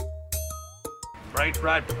French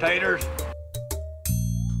fried potatoes.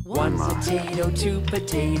 One potato, two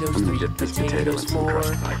potatoes, three potatoes more.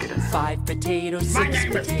 5 potatoes, 6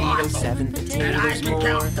 potatoes, 7 potatoes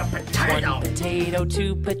more. 1 potato,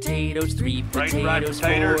 2 potatoes, 3 potatoes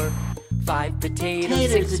more. 5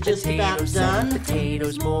 potatoes, 6 potatoes, 7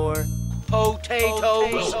 potatoes more.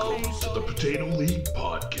 Potatoes. Welcome to the Potato League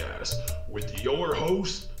Podcast with your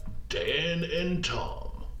hosts, Dan and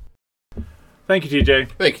Tom. Thank you, TJ.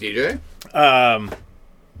 Thank you, TJ.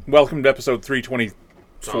 Welcome to episode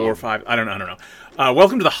 324, 5. I don't know.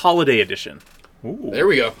 Welcome to the holiday edition. Ooh. There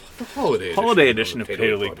we go. The holiday edition of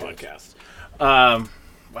Potato League Podcast. Wow,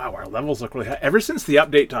 our levels look really high. Ever since the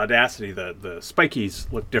update to Audacity, the spikies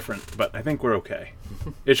look different, but I think we're okay.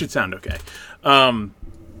 It should sound okay.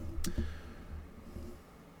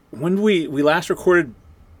 When we last recorded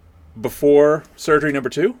before surgery number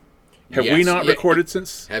 2? Have we not recorded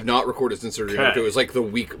since? Have not recorded since surgery number 2. It was like the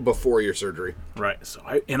week before your surgery. Right. So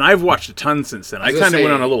I've watched a ton since then. I kind of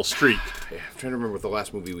went on a little streak. Yeah, I'm trying to remember what the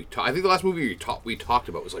last movie we talked. I think the last movie we talked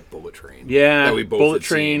about was like Bullet Train. Yeah, that we both Bullet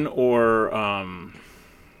Train, seen. Or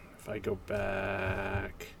if I go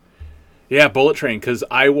back, yeah, Bullet Train, because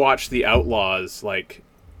I watched The Outlaws. Like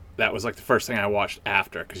that was like the first thing I watched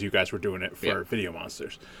after, because you guys were doing it for Video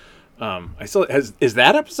Monsters. I still is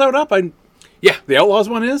that episode up? Yeah, the Outlaws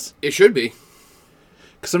one is. It should be.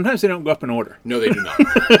 Because sometimes they don't go up in order. No, they do not.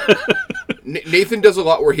 Nathan does a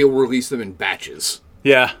lot where he'll release them in batches.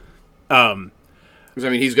 Yeah. Because, I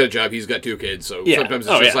mean, he's got a job, he's got 2 kids, so sometimes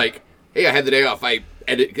it's just like, hey, I had the day off, I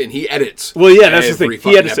edit, and he edits. Well, yeah, that's the thing.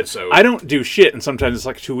 He edits episode. I don't do shit, and sometimes it's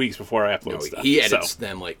like 2 weeks before I upload stuff. He edits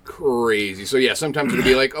them like crazy. So, yeah, sometimes it'll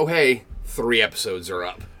be like, oh, hey, 3 episodes are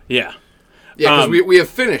up. Yeah. Yeah, because we have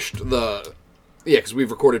finished the... Yeah, because we've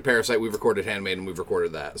recorded Parasite, we've recorded Handmaiden, we've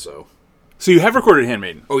recorded that, so... So you have recorded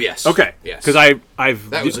Handmaiden? Oh, yes. Okay. Yes. Because I've...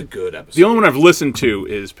 That was a good episode. The only one I've listened to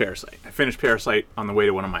is Parasite. I finished Parasite on the way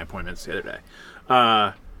to one of my appointments the other day.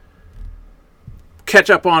 Catch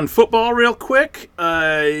up on football real quick.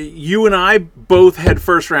 You and I both had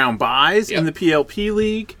first-round buys in the PLP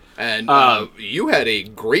League. And you had a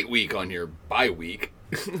great week on your bye week.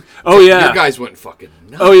 Oh, yeah. Your guys went fucking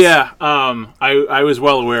nuts. Oh, yeah. I was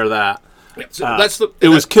well aware of that. Yeah, so it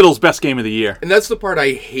was Kittle's best game of the year. And that's the part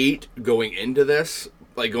I hate going into this,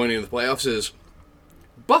 like going into the playoffs, is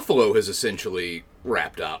Buffalo has essentially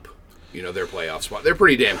wrapped up, their playoff spot. They're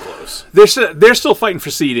pretty damn close. They're still fighting for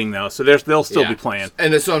seeding, though, so they'll still be playing.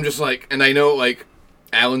 And so I'm just like, and I know, like,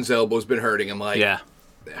 Allen's elbow's been hurting. I'm like,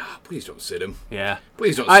 please don't sit him. Yeah.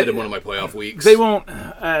 Please don't sit him one of my playoff weeks. They won't...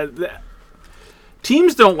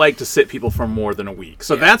 Teams don't like to sit people for more than a week.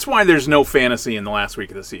 So that's why there's no fantasy in the last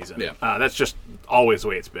week of the season. Yeah. That's just always the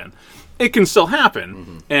way it's been. It can still happen.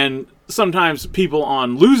 Mm-hmm. And sometimes people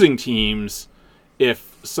on losing teams,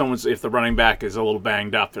 if the running back is a little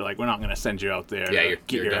banged up, they're like, we're not going to send you out there. Yeah,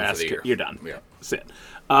 get your done ass for the year. You're done. Yeah. Sit.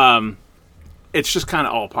 It's just kind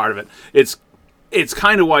of all part of it. It's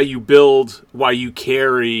kind of why you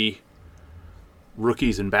carry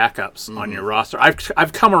rookies and backups on your roster.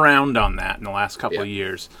 I've come around on that in the last couple of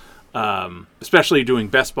years, especially doing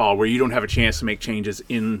best ball where you don't have a chance to make changes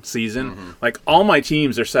in season. Mm-hmm. Like all my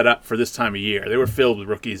teams are set up for this time of year. They were filled with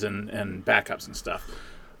rookies and backups and stuff.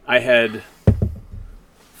 I had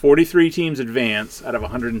 43 teams advance out of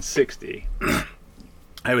 160.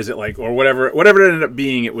 I was at whatever it ended up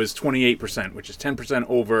being, it was 28%, which is 10%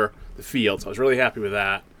 over the field. So I was really happy with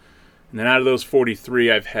that. And then out of those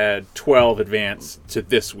 43, I've had 12 advance to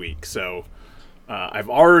this week. So I've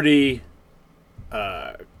already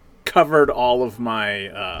covered all of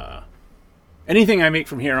my... anything I make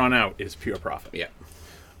from here on out is pure profit. Yeah.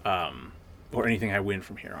 Or anything I win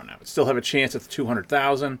from here on out. Still have a chance at the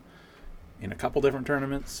 200,000 in a couple different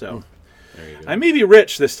tournaments. So there you go. I may be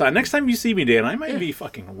rich this time. Next time you see me, Dan, I might be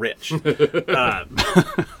fucking rich.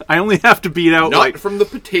 I only have to beat out Not from the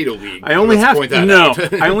Potato League. I only have point that no.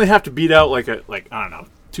 out. I only have to beat out I don't know,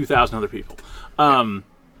 2,000 other people.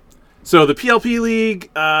 So the PLP League,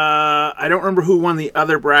 I don't remember who won the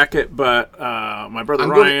other bracket, but my brother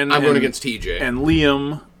Ryan. I'm going against TJ and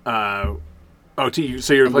Liam.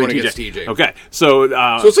 So you're playing against TJ. TJ. Okay, so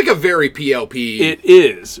it's like a very PLP. It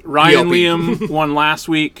is. Ryan and PLP. Liam won last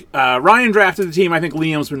week. Ryan drafted the team. I think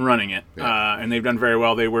Liam's been running it, and they've done very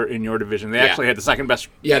well. They were in your division. They actually had the second best.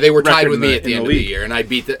 Yeah, they were tied record with me at in the end of league. the year, and I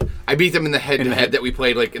beat them in the head-to-head that we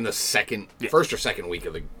played in the first or second week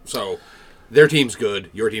of the. So their team's good.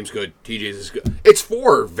 Your team's good. TJ's is good. It's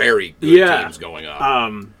 4 very good teams going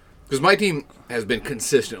up. Because my team has been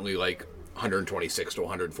consistently 126 to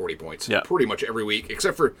 140 points pretty much every week,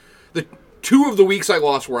 except for the 2 of the weeks I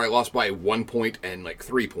lost where I lost by 1 point and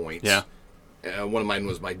 3 points. Yeah. One of mine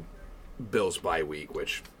was my Bills bye week,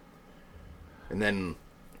 and then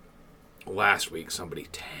last week somebody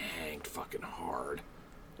tanked fucking hard,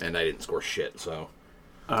 and I didn't score shit. So,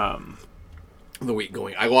 the week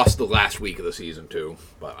going, I lost the last week of the season too,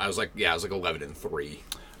 but I was like 11-3.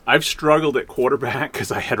 I've struggled at quarterback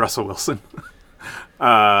because I had Russell Wilson.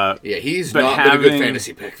 He's not been a good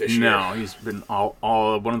fantasy pick this year. No, he's been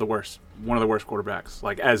all one of the worst quarterbacks.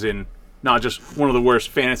 Like, as in, not just one of the worst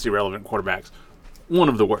fantasy relevant quarterbacks, one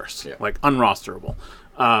of the worst. Yeah. Like, unrosterable.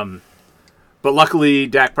 But luckily,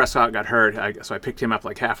 Dak Prescott got hurt, so I picked him up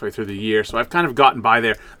like halfway through the year. So I've kind of gotten by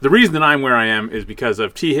there. The reason that I'm where I am is because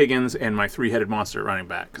of T. Higgins and my three-headed monster running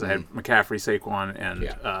back, because I had McCaffrey, Saquon,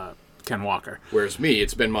 and Ken Walker. Whereas me,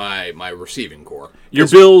 it's been my receiving core. Your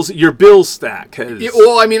Bills stack has...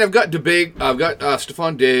 Well, I mean, I've got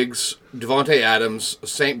Stephon Diggs, Devontae Adams,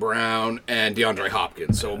 St. Brown, and DeAndre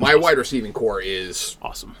Hopkins. So my wide receiving core is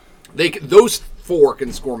awesome. Those four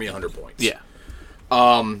can score me 100 points. Yeah.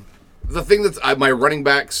 The thing that's my running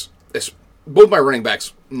backs, both my running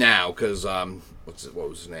backs now, because what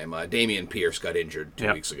was his name? Damian Pierce got injured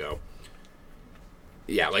 2 weeks ago.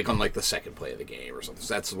 Yeah, like on the second play of the game or something.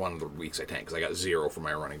 So that's one of the weeks I tanked because I got 0 for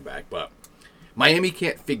my running back. But Miami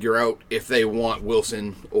can't figure out if they want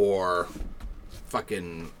Wilson or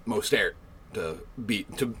fucking Mostert to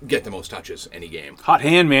get the most touches any game. Hot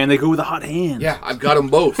hand, man. They go with a hot hand. Yeah, I've got them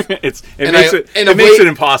both. It makes it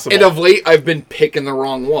impossible. And of late, I've been picking the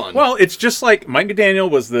wrong one. Well, it's just like Mike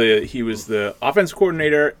McDaniel was the offense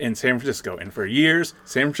coordinator in San Francisco, and for years,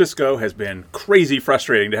 San Francisco has been crazy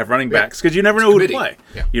frustrating to have running backs because you never know who to play.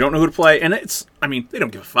 Yeah. You don't know who to play, and they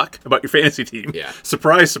don't give a fuck about your fantasy team. Yeah.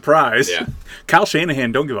 Surprise, surprise. Yeah. Kyle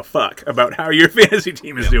Shanahan don't give a fuck about how your fantasy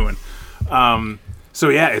team is doing. So,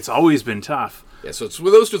 yeah, it's always been tough. Yeah, so it's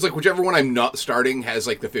with those two, it's like whichever one I'm not starting has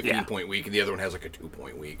like the 15-point week, and the other one has like a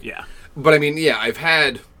 2-point week. Yeah. But I mean, yeah, I've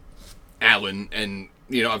had Allen, and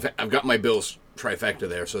I've got my Bills trifecta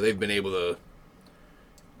there, so they've been able to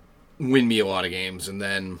win me a lot of games, and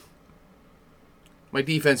then my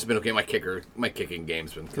defense has been okay. My kicking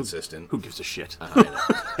game's been consistent. Who gives a shit? I know.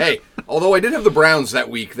 Hey, although I did have the Browns that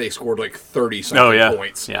week, they scored like 30-something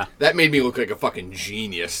points. Yeah. That made me look like a fucking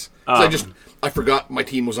genius. I forgot my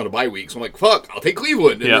team was on a bye week, so I'm like, fuck, I'll take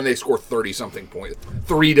Cleveland. And then they score 30-something points.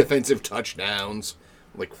 3 defensive touchdowns,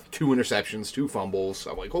 like 2 interceptions, 2 fumbles.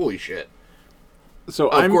 I'm like, holy shit. So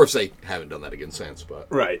of course, they haven't done that again since, but...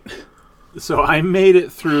 Right. So I made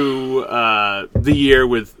it through the year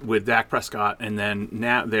with Dak Prescott, and then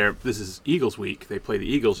now this is Eagles week. They play the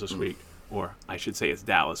Eagles this week, or I should say it's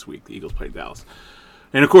Dallas week. The Eagles play Dallas.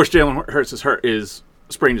 And, of course, Jalen Hurts is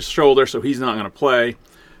sprained his shoulder, so he's not going to play.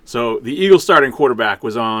 So the Eagles starting quarterback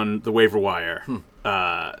was on the waiver wire,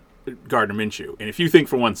 Gardner Minshew. And if you think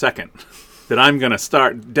for 1 second that I'm going to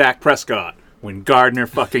start Dak Prescott when Gardner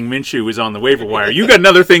fucking Minshew is on the waiver wire, you got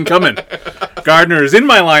another thing coming. Gardner is in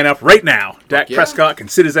my lineup right now. Dak Prescott can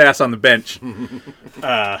sit his ass on the bench.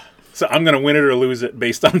 So I'm going to win it or lose it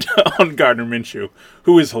based on Gardner Minshew,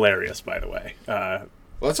 who is hilarious, by the way. Well,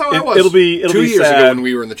 that's how I was. It'll 2 years ago when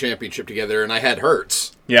we were in the championship together, and I had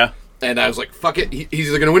Hurts. Yeah. And I was like, fuck it. He's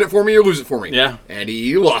either going to win it for me or lose it for me. Yeah. And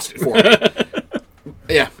he lost it for me.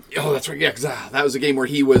 Yeah. Oh, that's right. Yeah, because that was a game where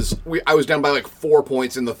I was down by like 4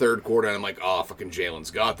 points in the third quarter, and I'm like, oh, fucking Jalen's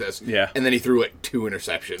got this. Yeah. And then he threw like 2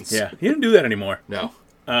 interceptions. Yeah. He didn't do that anymore. No.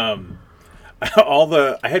 I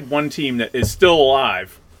had one team that is still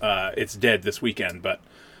alive. It's dead this weekend, but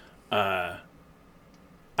I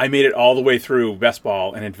made it all the way through best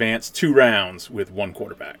ball and advanced 2 rounds with 1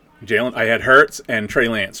 quarterback. Jalen, I had Hurts and Trey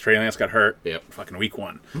Lance. Trey Lance got hurt fucking week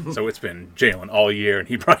 1. So it's been Jalen all year, and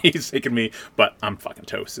he's taken me, but I'm fucking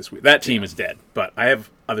toast this week. That team is dead, but I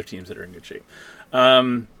have other teams that are in good shape.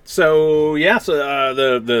 The semis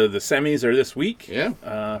are this week. Yeah.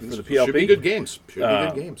 For the PLP. Should be good games.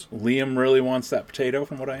 Liam really wants that potato,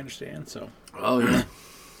 from what I understand, so. Oh, yeah.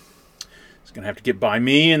 He's going to have to get by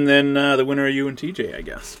me, and then the winner of you and TJ, I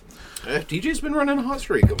guess. TJ's been running a hot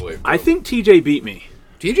streak of late. I think TJ beat me.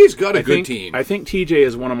 TJ's got a good team. I think TJ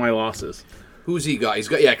is one of my losses. Who's he got?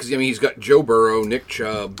 Because he's got Joe Burrow, Nick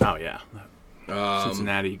Chubb. Oh yeah,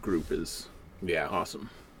 Cincinnati group is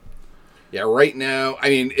awesome. Yeah, right now, I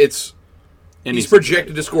mean he's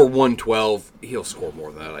projected to score 112. He'll score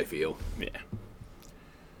more than that, I feel. Yeah.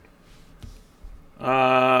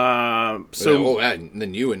 And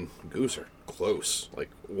then you and Goose are close,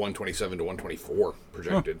 like 127 to 124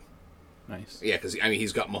 projected. Huh. Nice. Yeah, because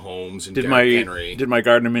he's got Mahomes and Derrick Henry. Did my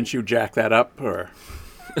Gardner Minshew jack that up, or?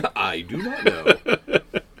 I do not know.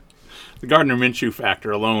 The Gardner Minshew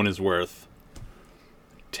factor alone is worth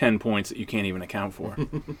 10 points that you can't even account for.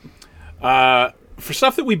 For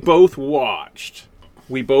stuff that we both watched,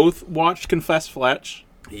 We both watched Confess Fletch.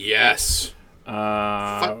 Yes.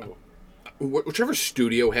 Whichever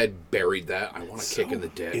studio had buried that, I want to kick in the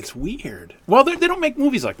dick. It's weird. Well, they don't make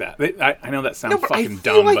movies like that. I know that sounds but fucking I feel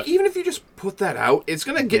dumb, like but even if you just put that out, it's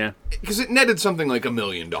gonna get because it netted something like $1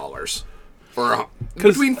 million or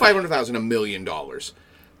between $500,000 and $1 million.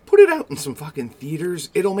 Put it out in some fucking theaters;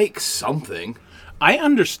 it'll make something. I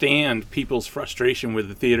understand people's frustration with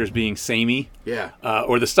the theaters being samey. Yeah.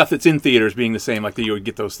 Or the stuff that's in theaters being the same, like you would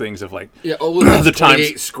get those things of like the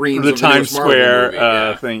Times screens, the Times Square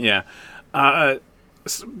movie. thing. Yeah. And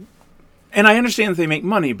I understand that they make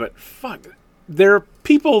money, but fuck, there are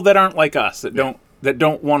people that aren't like us that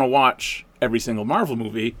don't want to watch every single Marvel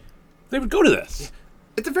movie. They would go to this.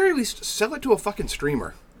 At the very least, sell it to a fucking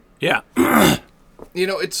streamer. Yeah.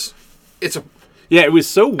 It's a. Yeah, it was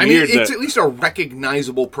so weird. I mean, it's at least a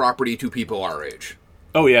recognizable property to people our age.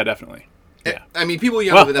 Oh yeah, definitely. Yeah. I mean, people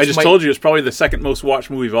younger than us. I just told you it's probably the second most watched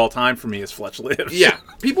movie of all time for me is Fletch Lives. Yeah,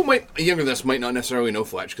 people younger than us might not necessarily know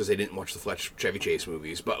Fletch because they didn't watch the Chevy Chase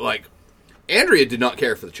movies. But like, Andrea did not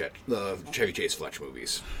care for the Chevy Chase Fletch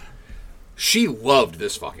movies. She loved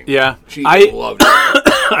this fucking. Yeah, she loved it.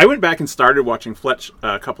 I went back and started watching Fletch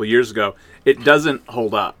a couple of years ago. It doesn't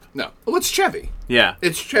hold up. No, well, it's Chevy. Yeah,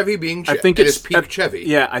 it's Chevy being. I think it's peak Chevy.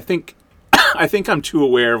 Yeah, I think I'm too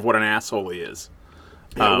aware of what an asshole he is.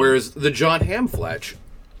 Yeah, whereas the John Hamm Fletch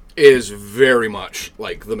is very much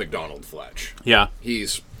like the McDonald Fletch. Yeah,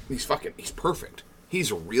 he's perfect.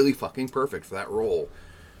 He's really fucking perfect for that role,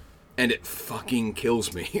 and it fucking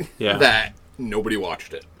kills me that nobody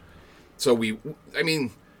watched it. So we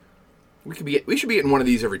should be getting one of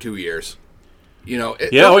these every 2 years. You know,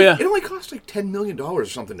 it only cost like $10 million or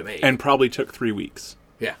something to make, and probably took 3 weeks.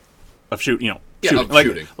 Yeah, of shooting. You know.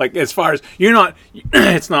 Shooting. Like as far as you're not,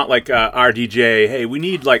 it's not like RDJ. Hey, we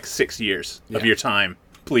need like 6 years of your time,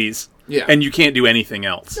 please. Yeah, and you can't do anything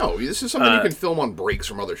else. No, this is something you can film on breaks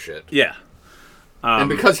from other shit. Yeah, and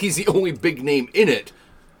because he's the only big name in it,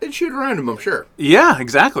 they'd shoot around him. I'm sure. Yeah,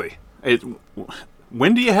 exactly.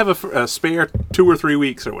 When do you have a spare 2 or 3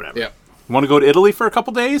 weeks or whatever? Yeah, want to go to Italy for a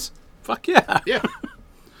couple days? Fuck yeah. Yeah.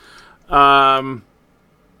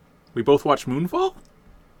 We both watched Moonfall.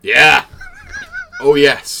 Yeah. Oh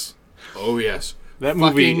yes. That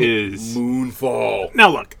movie is Moonfall. Now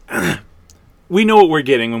look, we know what we're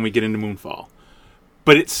getting when we get into Moonfall,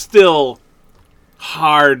 but it's still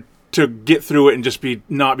hard to get through it and just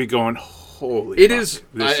not be going, holy. It is,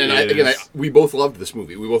 we both loved this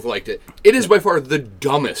movie. We both liked it. It is by far the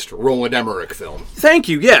dumbest Roland Emmerich film. Thank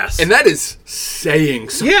you. Yes, and that is saying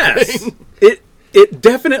something. Yes, it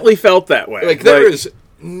definitely felt that way. Like there is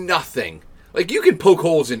nothing. Like, you can poke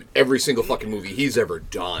holes in every single fucking movie he's ever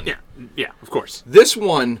done. Yeah, of course. This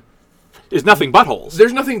one is nothing but holes.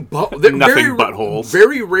 There's nothing but but holes.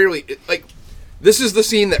 Very rarely, like, this is the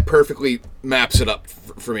scene that perfectly maps it up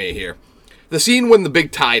for me here. The scene when the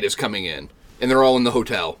big tide is coming in, and they're all in the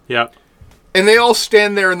hotel. Yeah. And they all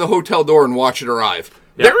stand there in the hotel door and watch it arrive.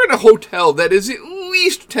 Yeah. They're in a hotel that is at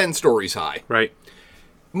least 10 stories high. Right.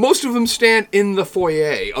 Most of them stand in the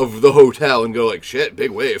foyer of the hotel and go like, shit,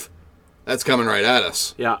 big wave. That's coming right at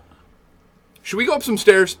us. Yeah. Should we go up some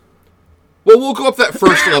stairs? Well, we'll go up that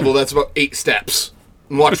first level. That's about 8 steps.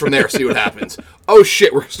 And watch from there, see what happens. Oh,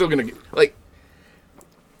 shit, we're still going to get... Like...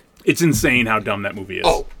 It's insane how dumb that movie is.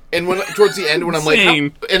 Oh, and when towards the end, when I'm like...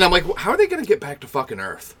 how are they going to get back to fucking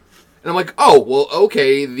Earth? And I'm like, oh, well,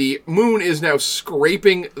 okay, the moon is now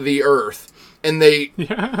scraping the Earth. And they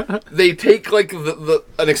take, like,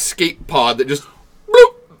 an escape pod that just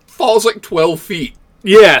falls, like, 12 feet.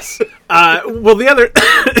 Yes. Well, the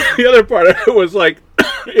other part of it was like,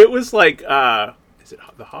 is it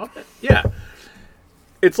The Hobbit? Yeah.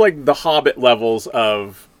 It's like the Hobbit levels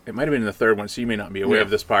of, it might have been in the third one, so you may not be aware of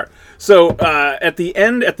this part. So, at the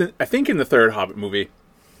end, I think in the third Hobbit movie,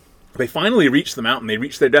 they finally reach the mountain, they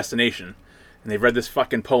reach their destination, and they've read this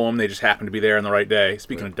fucking poem, they just happen to be there on the right day,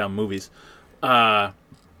 speaking of dumb movies.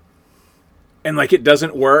 And, like, it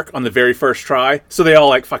doesn't work on the very first try, so they all,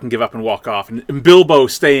 like, fucking give up and walk off. And Bilbo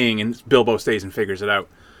stays and figures it out.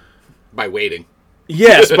 By waiting.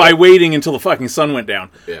 Yes, by waiting until the fucking sun went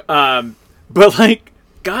down. Yeah. But, like,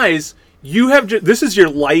 guys, this is your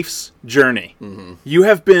life's journey. Mm-hmm. You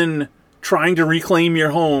have been trying to reclaim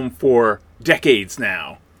your home for decades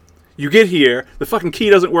now. You get here, the fucking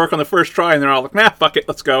key doesn't work on the first try, and they're all like, nah, fuck it,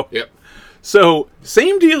 let's go. Yep. So,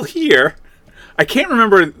 same deal here. I can't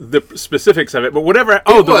remember the specifics of it, but whatever.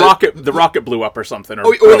 The rocket blew up or something.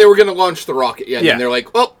 When they were going to launch the rocket, and they're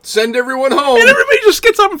like, well, send everyone home. And everybody just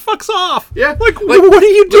gets up and fucks off. Yeah. Like what are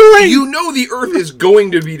you doing? You know the Earth is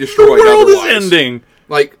going to be destroyed otherwise. The world is ending.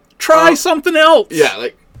 Like, try something else. Yeah,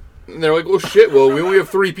 like, And they're like, well, shit, well, we only have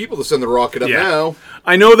 3 people to send the rocket up now.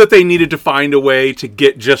 I know that they needed to find a way to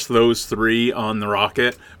get just those 3 on the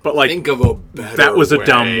rocket, but like, Think of a better that was way. a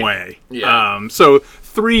dumb way. Yeah. So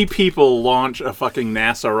 3 people launch a fucking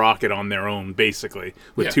NASA rocket on their own, basically,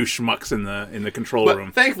 with Yeah. 2 schmucks in the control But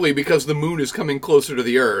room. thankfully, because the moon is coming closer to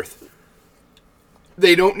the Earth,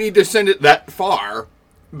 they don't need to send it that far,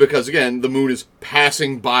 because, again, the moon is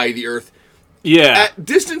passing by the Earth Yeah, at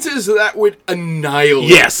distances that would annihilate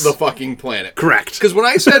Yes. the fucking planet. correct. Because when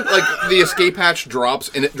I said, like, the escape hatch drops,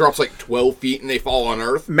 and it drops, like, 12 feet, and they fall on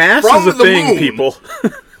Earth... Mass from is a the thing, moon, people.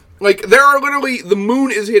 Like, there are literally... The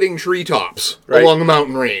moon is hitting treetops Right. along a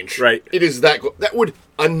mountain range. Right. It is that... That would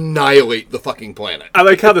annihilate the fucking planet. I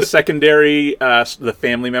like how the secondary, the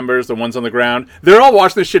family members, the ones on the ground, they're all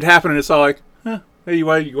watching this shit happen, and it's all like, huh, hey, you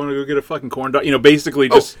want to go get a fucking corn dog? You know, basically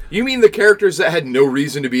just... Oh, you mean the characters that had no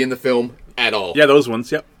reason to be in the film at all? Yeah, those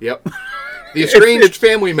ones, yep. Yep. The estranged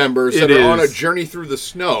family members that it are on a is. journey through the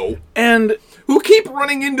snow And who keep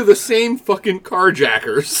running into the same fucking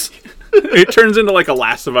carjackers. it turns into like a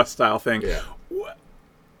Last of Us style thing. Yeah.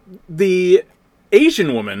 The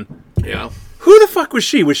Asian woman, Yeah. who the fuck was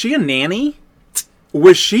she? Was she a nanny?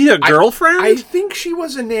 Was she a girlfriend? I think she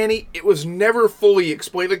was a nanny. It was never fully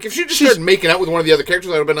explained. Like, if she just started making out with one of the other characters,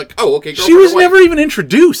 I would have been like, oh, okay, girlfriend she was or wife. never even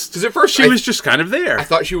introduced. 'Cause at first she I- was just kind of there. I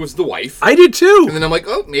thought she was the wife. I did too. And then I'm like,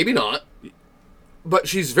 oh, maybe not. But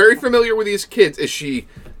she's very familiar with these kids. Is she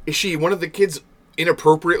one of the kids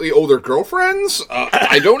inappropriately older girlfriends?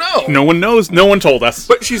 I don't know. No one knows. No one told us.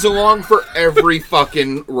 But she's along for every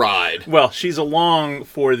fucking ride. Well, she's along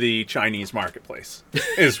for the Chinese marketplace,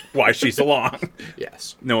 is why she's along.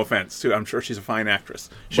 Yes. No offense, too. I'm sure she's a fine actress.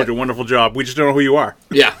 She did a wonderful job. We just don't know who you are.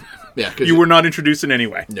 Yeah. Yeah. 'Cause You were not introduced in any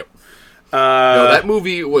way. No. No, that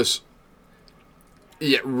movie was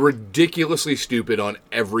ridiculously stupid on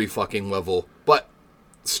every fucking level. But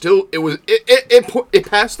still, it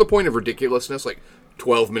passed the point of ridiculousness like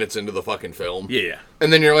 12 minutes into the fucking film. Yeah.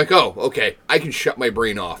 And then you're like, oh, okay, I can shut my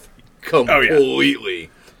brain off completely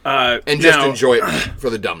and just now- enjoy it for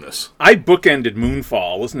the dumbness. I bookended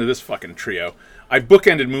Moonfall. Listen to this fucking trio. I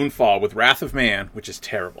bookended Moonfall with Wrath of Man, which is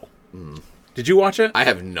terrible. Did you watch it? I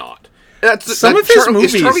have not. Some of his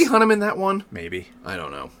movies- Is Charlie Hunnam in that one? Maybe. I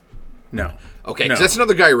don't know. No. Okay, No. 'cause that's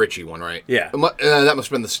another Guy Ritchie one, right? Yeah. That must have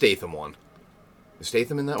been the Statham one. Is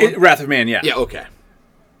Statham in that one? Wrath of Man, yeah. Yeah, okay.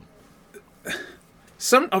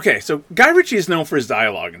 So Guy Ritchie is known for his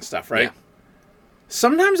dialogue and stuff, right? Yeah.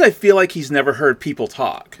 Sometimes I feel like he's never heard people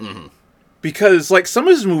talk. Because, like, some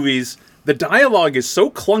of his movies, the dialogue is so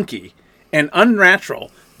clunky and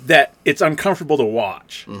unnatural that it's uncomfortable to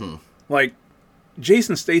watch. Like,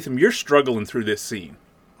 Jason Statham, you're struggling through this scene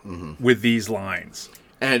with these lines.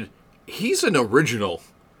 And he's an original,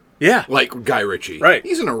 Yeah. like Guy Ritchie. Right.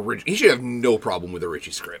 He's an original. He should have no problem with a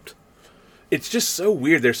Ritchie script. It's just so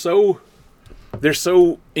weird. They're so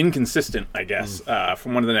inconsistent, I guess,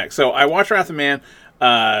 from one to the next. So I watched Wrath of Man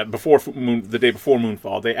the day before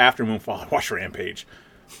Moonfall. The day after Moonfall, I watched Rampage.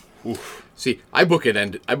 Oof. See, I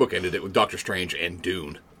bookended it with Doctor Strange and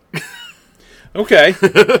Dune. Okay.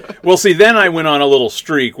 Well, see, then I went on a little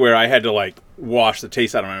streak where I had to, like, wash the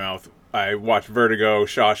taste out of my mouth. I watched Vertigo,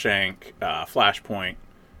 Shawshank, Flashpoint,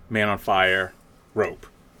 Man on Fire, Rope.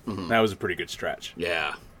 That was a pretty good stretch.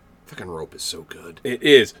 Yeah. Fucking Rope is so good. It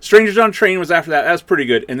is. Strangers on Train was after that. That was pretty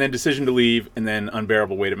good. And then Decision to Leave, and then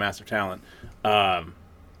Unbearable Weight of Massive Talent. And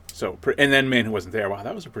then Man Who Wasn't There. Wow,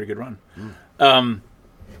 that was a pretty good run.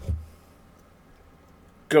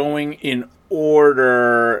 Going in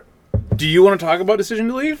order, do you want to talk about Decision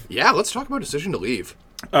to Leave? Yeah, let's talk about Decision to Leave.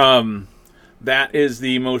 That is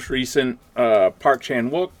the most recent Park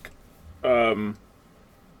Chan-wook.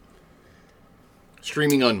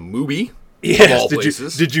 Streaming on Mubi. Yes. Of all Did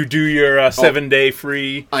places. you do your 7-day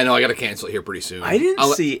free? I know, I gotta cancel it here pretty soon. I didn't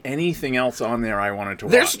see anything else on there I wanted to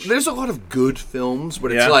watch. There's a lot of good films,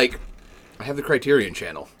 but it's Yeah? like, I have the Criterion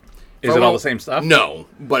channel. Is it all the same stuff? No,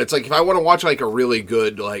 but it's like, if I want to watch like a really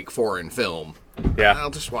good like foreign film, Yeah. I'll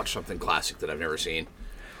just watch something classic that I've never seen.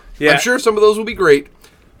 Yeah. I'm sure some of those will be great.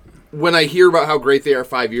 When I hear about how great they are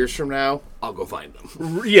 5 years from now, I'll go find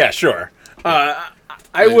them. Yeah, sure.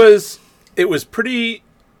 It was pretty.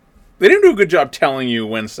 They didn't do a good job telling you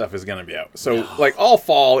when stuff is going to be out. So, like all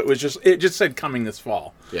fall, it just said coming this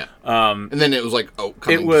fall. Yeah. And then it was like,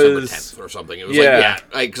 coming it was- December 10th or something. It was Yeah.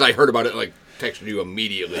 because I heard about it and like texted you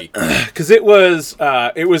immediately. Because it was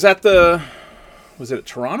at the. Was it at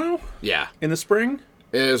Toronto Yeah. in the spring?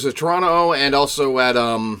 It was at Toronto and also at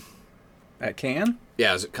At Cannes?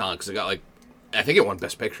 yeah, it was at Cannes because it got like, I think it won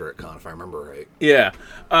Best Picture at Cannes if I remember right. Yeah.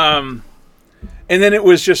 And then it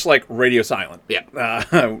was just like radio silent. Yeah.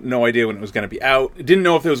 No idea when it was going to be out. Didn't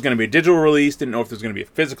know if it was going to be a digital release. Didn't know if there was going to be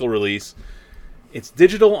a physical release. It's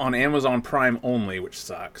digital on Amazon Prime only, which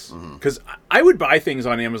sucks. Because I would buy things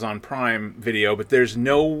on Amazon Prime Video, but there's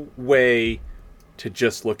no way to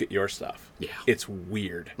just look at your stuff. Yeah. It's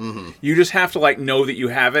weird. You just have to like know that you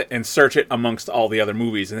have it and search it amongst all the other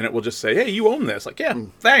movies, and then it will just say, hey, you own this. Like, yeah,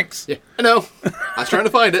 thanks. Yeah, I know. I was trying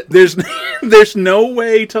to find it. There's no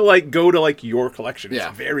way to like go to like your collection. It's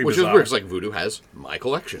very which bizarre. is weird. It's like Vudu has my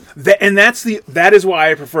collection. That is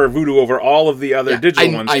why I prefer Vudu over all of the other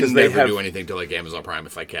digital ones. I never never do anything to like Amazon Prime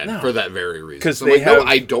if I can for that very reason. Because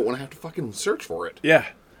I don't want to have to fucking search for it. Yeah.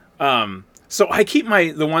 So I keep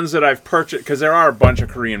the ones that I've purchased, because there are a bunch of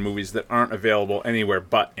Korean movies that aren't available anywhere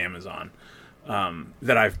but Amazon,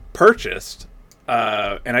 that I've purchased,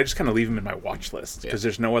 and I just kind of leave them in my watch list because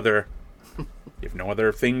there's no other, you have no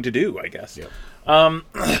other thing to do, I guess. Yep.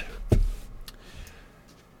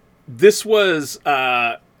 This was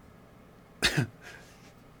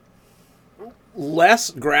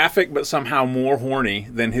less graphic, but somehow more horny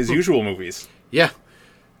than his usual movies. Yeah.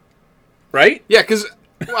 Right? Yeah, because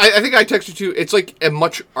I think I texted you. It's like a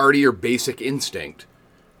much artier Basic Instinct.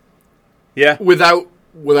 Yeah. Without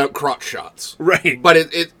crotch shots. Right. But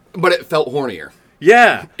it felt hornier.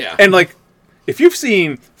 Yeah. Yeah. And like, if you've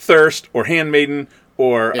seen Thirst or Handmaiden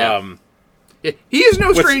or Yeah, he is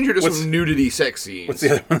no stranger to some nudity sex scenes. What's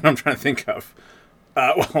the other one that I'm trying to think of?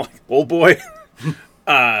 Like Old Boy.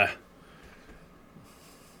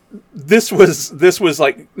 This was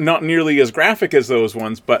like not nearly as graphic as those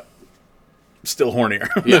ones, but still hornier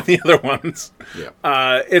than the other ones. Yeah.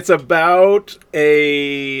 It's about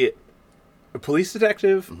a police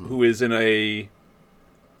detective who is in a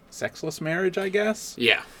sexless marriage, I guess.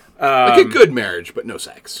 Yeah. Like a good marriage, but no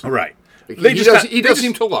sex. Right. He does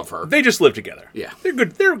seem to love her. They just live together. Yeah. They're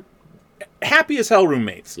good. They're happy as hell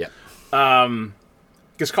roommates. Yeah.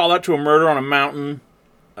 Gets called out to a murder on a mountain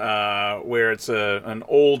where it's an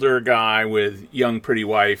older guy with young pretty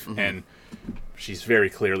wife, and she's very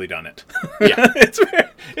clearly done it. Yeah.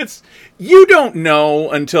 it's you don't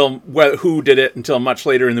know until who did it until much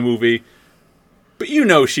later in the movie, but you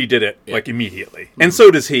know she did it like immediately, and so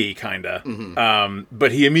does he, kind of.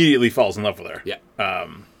 But he immediately falls in love with her. Yeah.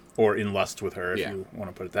 Or in lust with her, if you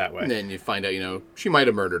want to put it that way. And then you find out, she might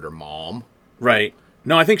have murdered her mom. Right.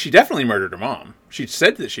 No, I think she definitely murdered her mom. She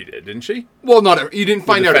said that she did, didn't she? Well, you didn't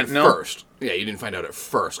find out at first. Yeah, you didn't find out at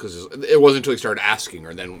first, because it wasn't until he started asking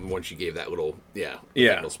her, then when she gave that little,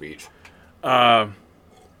 final speech.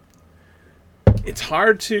 It's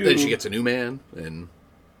hard to... Then she gets a new man, and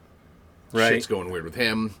shit's going weird with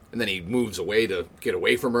him, and then he moves away to get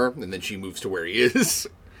away from her, and then she moves to where he is.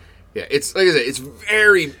 Yeah, it's, like I said, it's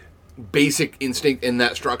very Basic Instinct in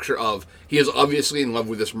that structure of, he is obviously in love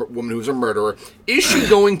with this woman who's a murderer. Is she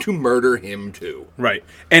going to murder him too? Right.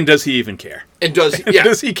 And does he even care? And does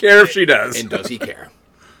he care if she does? And does he care?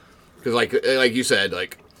 Because like you said,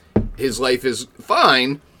 like, his life is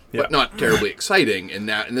fine, but not terribly exciting. And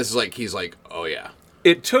this is like, he's like, oh yeah.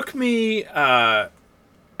 It took me, I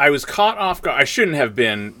was caught off guard. I shouldn't have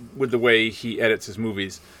been with the way he edits his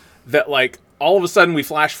movies. That like, all of a sudden we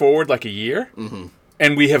flash forward like a year.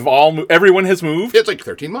 And we have everyone has moved. It's like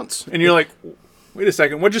 13 months. And you're like, wait a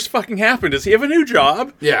second, what just fucking happened? Does he have a new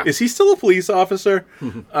job? Yeah. Is he still a police officer?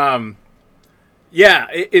 Yeah,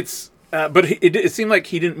 but it seemed like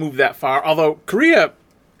he didn't move that far. Although Korea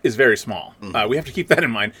is very small. We have to keep that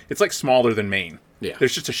in mind. It's like smaller than Maine. Yeah.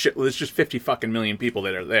 There's just 50 fucking million people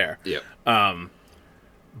that are there. Yeah.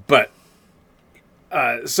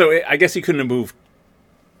 So I guess he couldn't have moved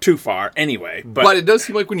too far anyway. But it does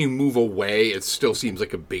seem like when you move away, it still seems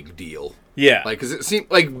like a big deal. Yeah. Like, because it seems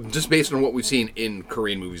like, just based on what we've seen in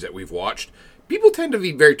Korean movies that we've watched, people tend to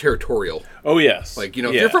be very territorial. Oh, yes. Like,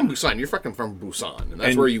 if you're from Busan, you're fucking from Busan, and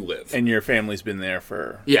that's where you live. And your family's been there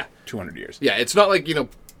for 200 years. Yeah, it's not like,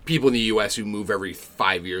 people in the U.S. who move every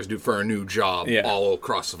 5 years for a new job all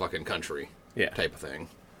across the fucking country. Type of thing.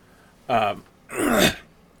 I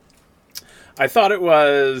thought it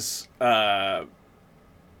was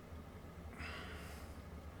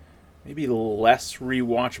maybe less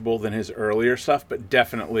rewatchable than his earlier stuff, but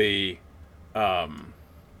definitely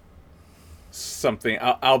something.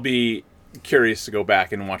 I'll be curious to go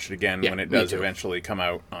back and watch it again when it does eventually come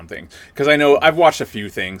out on things. Because I know I've watched a few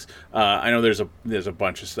things. I know there's a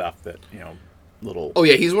bunch of stuff that little. Oh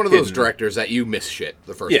yeah, he's one of those directors that you miss shit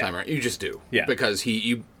the first time around. You just do. Yeah. Because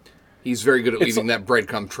he's very good at leaving that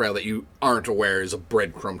breadcrumb trail that you aren't aware is a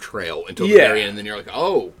breadcrumb trail until the very end, and then you're like,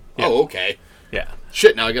 oh, okay. Yeah.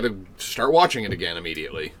 Shit, now I gotta start watching it again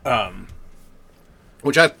immediately.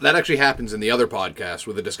 Which that actually happens in the other podcast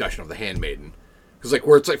with a discussion of The Handmaiden. Because, like,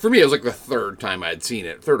 where it's like, for me, it was like the third time I had seen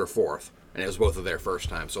it, third or fourth, and it was both of their first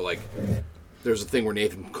time. So, like, there's a thing where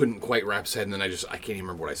Nathan couldn't quite wrap his head, and then I can't even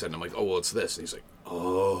remember what I said, and I'm like, oh, well, it's this. And he's like,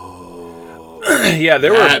 oh. Yeah,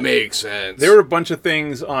 that makes sense. There were a bunch of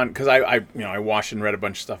things on, because I watched and read a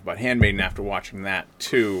bunch of stuff about Handmaiden after watching that,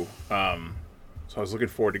 too. So I was looking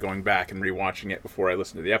forward to going back and rewatching it before I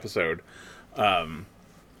listened to the episode.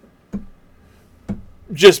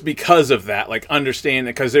 Just because of that, like, understand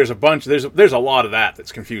it, because there's a lot of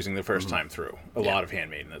that's confusing the first time through. A lot of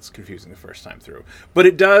Handmaiden that's confusing the first time through. But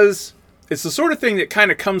it's the sort of thing that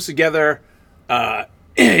kind of comes together,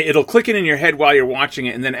 it'll click in your head while you're watching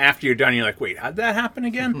it, and then after you're done, you're like, wait, how'd that happen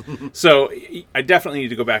again? So I definitely need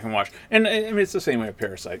to go back and watch. And I mean, it's the same way with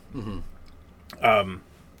Parasite. Mm-hmm.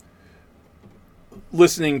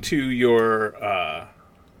 Listening to your...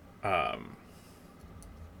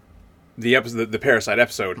 the Parasite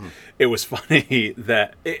episode, it was funny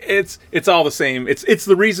that it's all the same. It's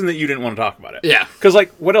the reason that you didn't want to talk about it. Yeah. Because,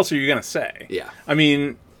 like, what else are you going to say? Yeah. I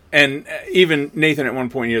mean, and even Nathan at one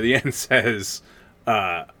point near the end says,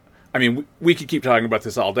 I mean, we could keep talking about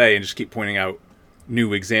this all day and just keep pointing out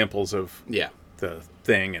new examples of the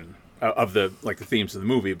thing and of the themes of the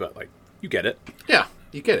movie, but, like, you get it. Yeah,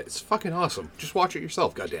 you get it. It's fucking awesome. Just watch it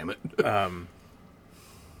yourself, goddammit.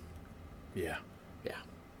 Yeah.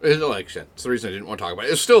 It's the reason I didn't want to talk about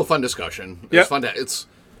it. It's still a fun discussion. It's fun to... It's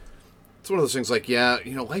one of those things like,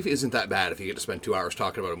 life isn't that bad if you get to spend 2 hours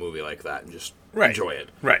talking about a movie like that and just enjoy it.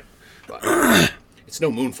 Right. But it's no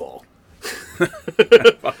Moonfall.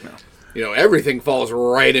 Fuck no. Everything falls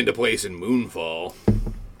right into place in Moonfall.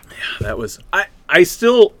 Yeah, that was... I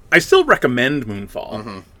still recommend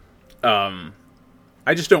Moonfall. Mm-hmm.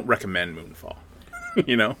 I just don't recommend Moonfall.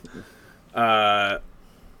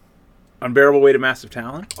 Unbearable Weight of Massive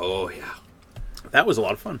Talent. Oh, yeah. That was a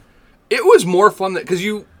lot of fun. It was more fun because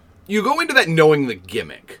you go into that knowing the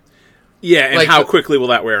gimmick. Yeah, and how quickly will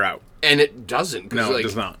that wear out? And it doesn't. No, it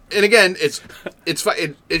does not. And again,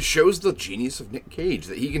 it shows the genius of Nick Cage,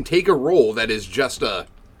 that he can take a role that is just a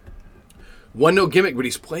one-note gimmick, but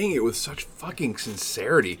he's playing it with such fucking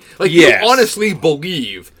sincerity. Like, you honestly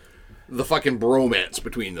believe the fucking bromance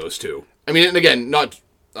between those two. I mean, and again, not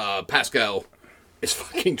Pascal... is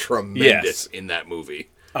fucking tremendous in that movie.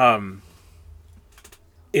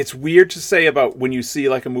 It's weird to say about when you see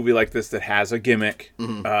like a movie like this that has a gimmick.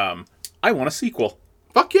 Mm-hmm. I want a sequel.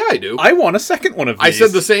 Fuck yeah, I do. I want a second one of these. I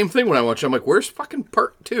said the same thing when I watched it. I'm like, where's fucking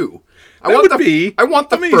part 2? I want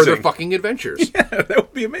the amazing. further fucking adventures. Yeah, that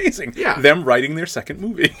would be amazing. Yeah. Them writing their second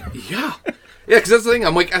movie. Yeah, because that's the thing.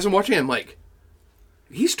 I'm like, as I'm watching it, I'm like,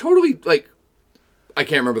 he's totally like, I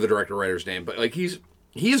can't remember the director-writer's name, but like he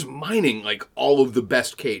is mining like all of the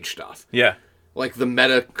best Cage stuff. Yeah. Like the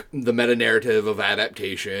meta narrative of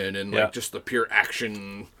adaptation and like just the pure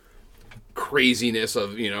action craziness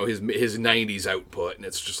of, his 90s output, and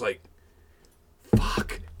it's just like,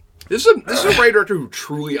 fuck. This is a writer director who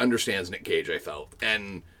truly understands Nick Cage, I felt,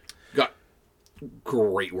 and got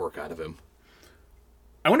great work out of him.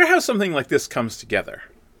 I wonder how something like this comes together.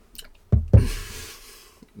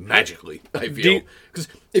 Magically, I feel. Because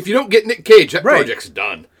if you don't get Nick Cage, that project's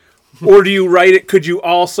done. Or do you write it? Could you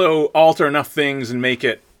also alter enough things and make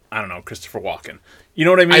it, I don't know, Christopher Walken? You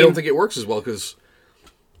know what I mean? I don't think it works as well, because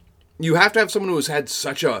you have to have someone who has had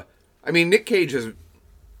such a... I mean, Nick Cage has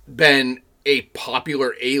been a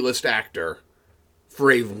popular A-list actor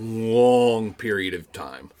for a long period of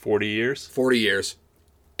time. 40 years? 40 years.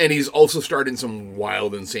 And he's also starred in some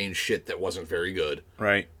wild, insane shit that wasn't very good.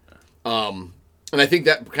 Right. And I think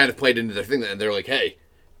that kind of played into their thing. And they're like, hey,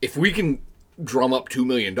 if we can drum up $2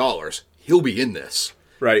 million, he'll be in this.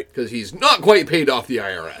 Right. Because he's not quite paid off the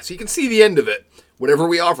IRS. He can see the end of it. Whatever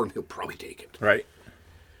we offer him, he'll probably take it. Right.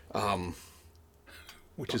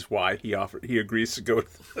 Which is why he agrees to go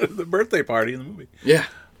to the birthday party in the movie. Yeah.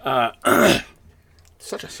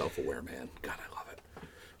 Such a self-aware man. God, I love it.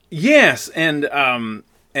 Yes, and that's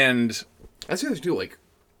the other thing too. Like,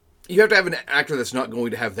 you have to have an actor that's not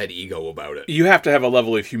going to have that ego about it. You have to have a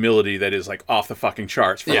level of humility that is like off the fucking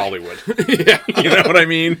charts for Hollywood. Yeah. You know what I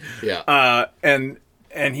mean? Yeah.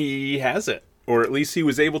 And he has it, or at least he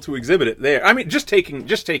was able to exhibit it there. I mean, just taking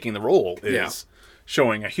the role is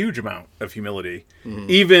showing a huge amount of humility,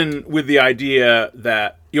 even with the idea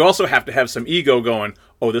that you also have to have some ego going,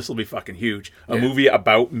 oh, this will be fucking huge. A movie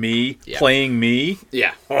about me, playing me.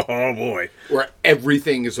 Yeah. Oh, boy. Where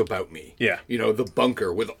everything is about me. Yeah. You know, the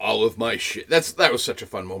bunker with all of my shit. That was such a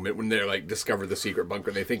fun moment when they're like, discover the secret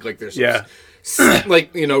bunker. And they think like there's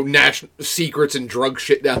like, you know, national secrets and drug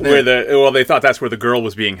shit down there. They thought that's where the girl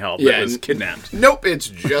was being held. Yeah. That was kidnapped. Nope. It's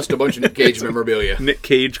just a bunch of Nick Cage memorabilia. Nick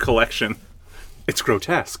Cage collection. It's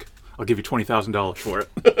grotesque. I'll give you $20,000 for it.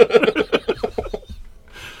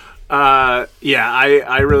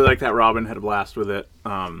 I really like that. Robin had a blast with it.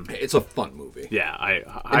 It's a fun movie. Yeah,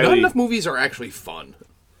 not enough movies are actually fun.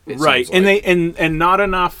 Right, and like. and not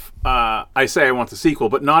enough. I say I want the sequel,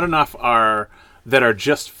 but not enough that are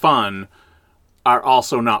just fun are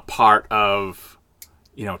also not part of,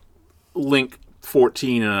 you know, link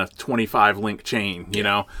 14 in a 25 link chain. You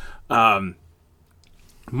know.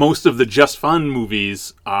 Most of the just fun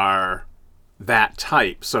movies are that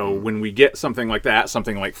type. So when we get something like that,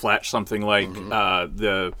 something like Fletch, something like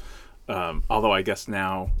although I guess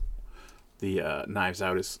now the Knives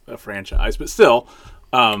Out is a franchise, but still,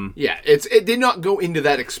 it did not go into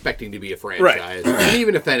that expecting to be a franchise, right. And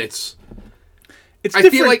even if then it's I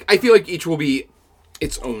different. feel like each will be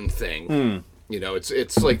its own thing. You know, it's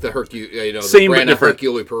like the Same, the brand but of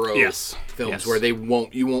Hercule Poirot films where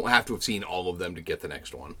you won't have to have seen all of them to get the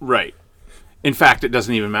next one. Right. In fact, it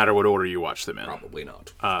doesn't even matter what order you watch them in. Probably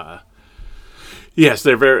not. Yes,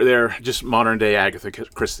 they're just modern day Agatha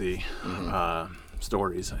Christie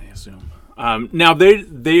stories, I assume. Now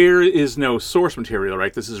there is no source material,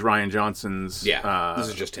 right? This is Rian Johnson's. This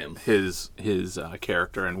is just him. His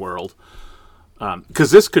character and world.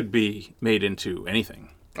 Because this could be made into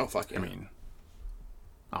anything. Oh fuck yeah! I mean,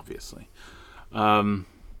 obviously.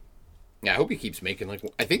 Yeah, I hope he keeps making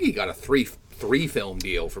I think he got a three film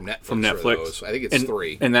deal from Netflix. From Netflix, for those. I think it's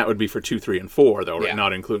 3, and that would be for 2, 3, and 4, though, right?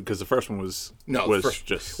 Not included because the first one was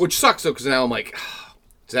just which sucks though because now I'm like,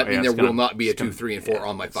 does that mean there will not be a 2, 3, and 4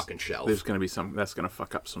 on my fucking shelf? There's going to be that's going to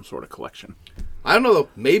fuck up some sort of collection. I don't know though.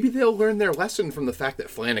 Maybe they'll learn their lesson from the fact that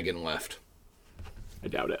Flanagan left. I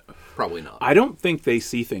doubt it. Probably not. I don't think they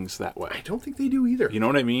see things that way. I don't think they do either. You know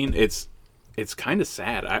what I mean? It's kind of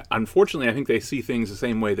sad. Unfortunately, I think they see things the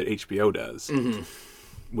same way that HBO does,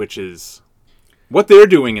 which is what they're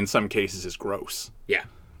doing in some cases is gross. Yeah,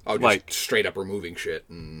 just straight up removing shit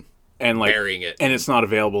and burying it, and it's not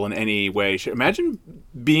available in any way. Imagine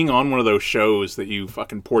being on one of those shows that you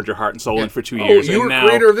fucking poured your heart and soul in for 2 years. You were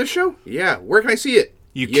creator of this show? Yeah. Where can I see it?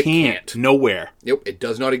 You can't. Nowhere. Nope, it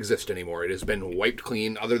does not exist anymore. It has been wiped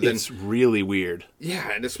clean other than... It's really weird.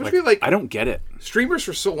 Yeah, and especially I don't get it. Streamers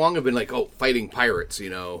for so long have been like, fighting pirates, you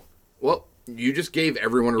know. Well, you just gave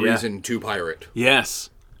everyone a reason to pirate. Yes.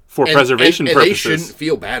 For preservation purposes. And they shouldn't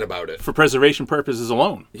feel bad about it. For preservation purposes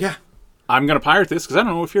alone. Yeah. I'm going to pirate this because I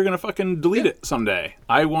don't know if you're going to fucking delete it someday.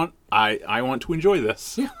 I want to enjoy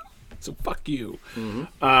this. Yeah. So fuck you.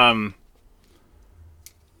 Mm-hmm.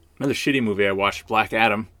 Another shitty movie I watched, Black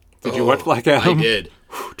Adam. Did you watch Black Adam? I did.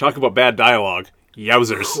 Talk about bad dialogue.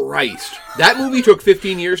 Yowzers. Christ. That movie took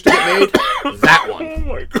 15 years to get made. That one. Oh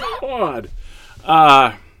my god.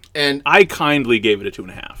 And I kindly gave it a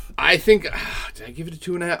 2.5. I think... did I give it a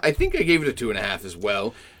 2.5? I think I gave it a 2.5 as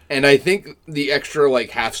well. And I think the extra,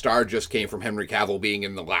 half star just came from Henry Cavill being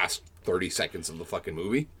in the last 30 seconds of the fucking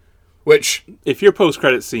movie. Which... If your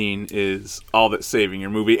post-credit scene is all that's saving your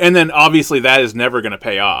movie, and then obviously that is never going to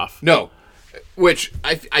pay off. No. Which,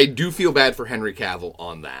 I do feel bad for Henry Cavill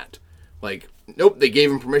on that. Nope, they gave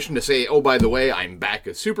him permission to say, oh, by the way, I'm back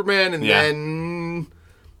as Superman, and then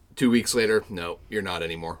 2 weeks later, no, you're not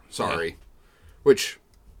anymore. Sorry. Yeah. Which...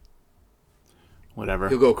 Whatever.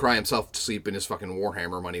 He'll go cry himself to sleep in his fucking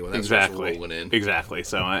Warhammer money when that starts rolling in. Exactly.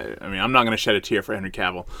 So, I mean, I'm not going to shed a tear for Henry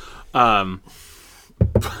Cavill.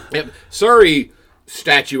 Yep. Sorry,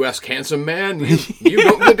 statuesque handsome man. You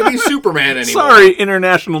don't get to be Superman anymore. Sorry,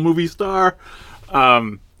 international movie star.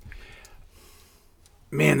 Man,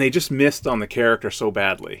 they just missed on the character so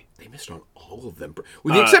badly. They missed on all of them.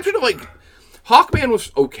 With the exception of, Hawkman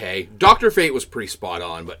was okay. Dr. Fate was pretty spot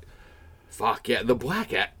on, but fuck yeah. The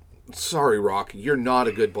Black Adam. Sorry, Rock. You're not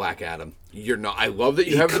a good Black Adam. You're not. I love that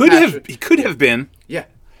you have the passion. He could have been. Yeah.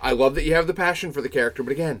 I love that you have the passion for the character,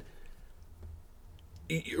 but again...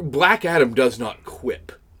 Black Adam does not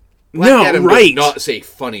quip. Black Adam does not say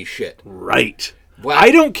funny shit. Right.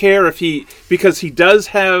 I don't care if because he does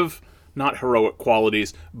have not heroic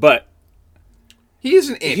qualities, but he is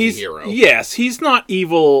an anti-hero. Yes, he's not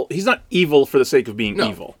evil. He's not evil for the sake of being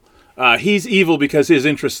evil. He's evil because his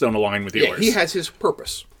interests don't align with yours. Yeah, he has his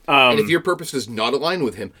purpose. And if your purpose does not align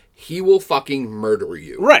with him, he will fucking murder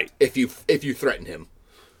you. Right. If you threaten him.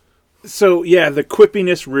 So, yeah, the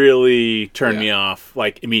quippiness really turned me off,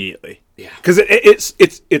 immediately. Yeah. Because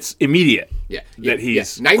it's immediate. Yeah. That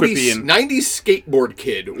he's 90s, quippy and 90s skateboard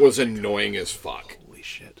kid was annoying as fuck.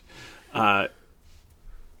 holy shit.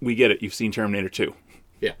 We get it. You've seen Terminator 2.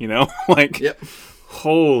 Yeah. You know, like, Yep.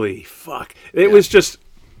 holy fuck! It was just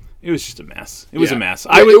a mess. It was a mess.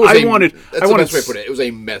 Yeah, I wanted. That's I the wanted. best way to put it. It was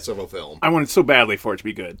a mess of a film. I wanted so badly for it to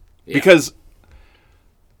be good Yeah. because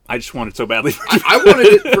I just wanted so badly. For it to be I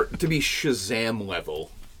wanted it to be Shazam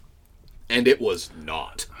level, and it was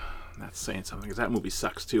not. That's saying something because that movie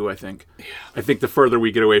sucks too. I think. Yeah. I think the further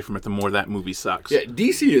we get away from it, the more that movie sucks. Yeah,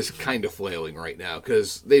 DC is kind of flailing right now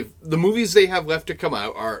because the movies they have left to come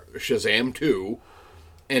out are Shazam 2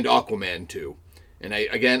 and Aquaman 2. And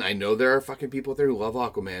I know there are fucking people out there who love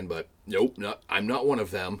Aquaman, but nope, I'm not one of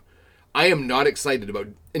them. I am not excited about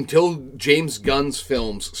until James Gunn's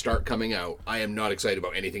films start coming out. I am not excited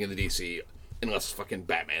about anything in the DC unless fucking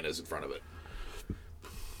Batman is in front of it.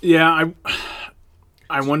 Yeah,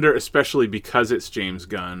 I wonder, especially because it's James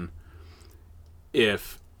Gunn,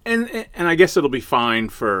 if and I guess it'll be fine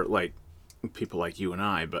for like people like you and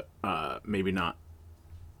I, but maybe not.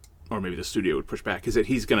 Or maybe the studio would push back, is that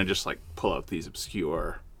he's going to just, like, pull out these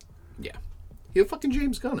obscure... Yeah. He'll fucking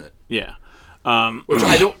James Gunn it. Yeah. Which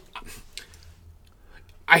I don't...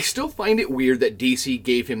 I still find it weird that DC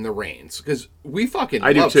gave him the reins, because we fucking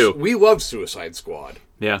do too. We love Suicide Squad.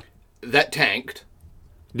 Yeah. That tanked.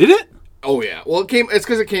 Did it? Oh, yeah. Well, it's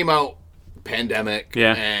because it came out pandemic,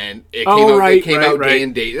 Yeah. and it came out right. day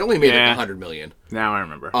and date. It only made Yeah. like $100 million. Now I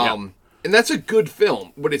remember. And that's a good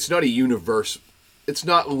film, but it's not a universe... It's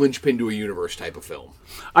not linchpin to a universe type of film.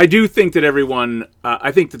 I do think that everyone...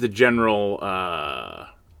 I think that the general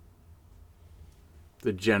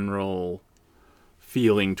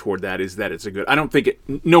feeling toward that is that it's a good... I don't think it...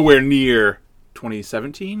 Nowhere near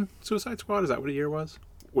 2017 Suicide Squad? Is that what a year was?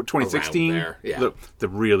 What, 2016? Around there, yeah. The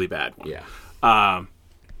really bad one. Yeah. I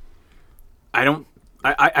don't...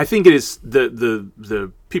 I think it is...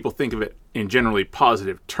 The people think of it in generally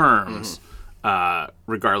positive terms,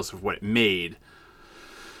 regardless of what it made.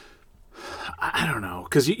 I don't know,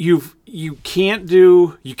 because you can't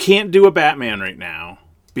do a Batman right now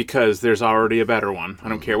because there's already a better one. I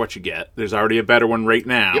don't care what you get. There's already a better one right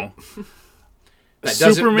now. Yep. That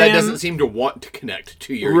doesn't seem to want to connect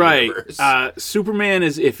to your universe. Superman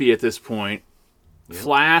is iffy at this point. Yep.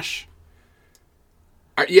 Flash.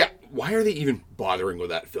 Why are they even bothering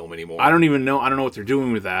with that film anymore? I don't even know. I don't know what they're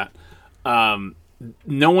doing with that.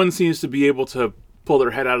 No one seems to be able to pull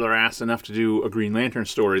their head out of their ass enough to do a Green Lantern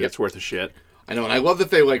story that's worth a shit. I know, and I love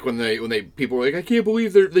that they when they people were like, I can't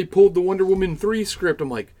believe they pulled the Wonder Woman 3 script. I'm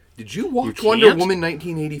like, did you watch Wonder Woman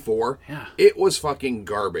 1984? Yeah. It was fucking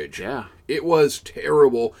garbage. Yeah. It was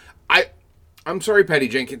terrible. I'm sorry, Patty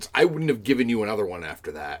Jenkins. I wouldn't have given you another one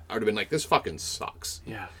after that. I would have been like, this fucking sucks.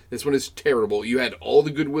 Yeah. This one is terrible. You had all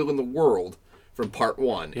the goodwill in the world from part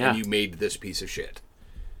 1, and you made this piece of shit.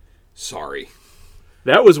 Sorry.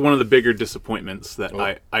 That was one of the bigger disappointments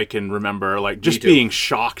that I can remember. Like, just being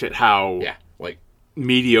shocked at how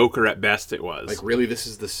mediocre at best it was. Like, really, this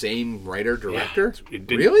is the same writer-director? Yeah,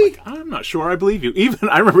 really? Like, I'm not sure I believe you.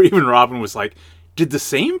 I remember even Robin was like, did the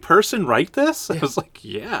same person write this? Yeah. I was like,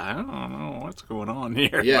 I don't know what's going on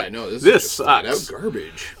here. Yeah, like, no, this sucks. Out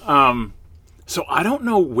garbage. So I don't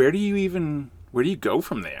know, where do you go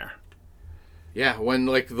from there? Yeah, when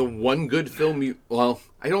like the one good film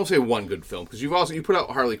I don't say one good film because you put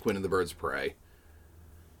out Harley Quinn and the Birds of Prey,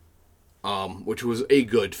 which was a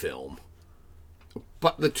good film.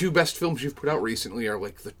 But the two best films you've put out recently are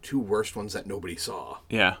like the two worst ones that nobody saw.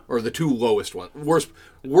 Yeah. Or the two lowest ones, worst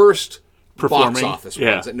performing box office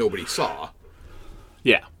ones that nobody saw.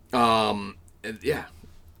 Yeah. And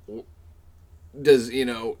does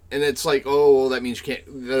and it's like, oh, well, that means you can't.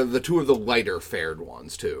 The two of the lighter fared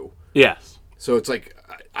ones too. Yes. So it's like,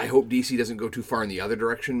 I hope DC doesn't go too far in the other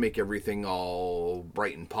direction, make everything all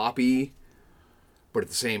bright and poppy. But at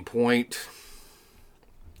the same point,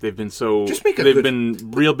 they've been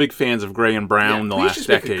been real big fans of Gray and Brown the last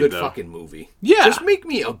decade. Make a good fucking movie. Yeah, just make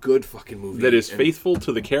me a good fucking movie that is faithful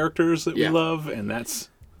to the characters that we love, and that's.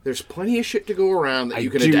 There's plenty of shit to go around that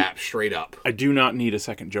you can adapt straight up. I do not need a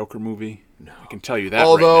second Joker movie. No, I can tell you that.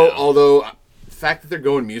 Although the fact that they're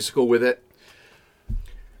going musical with it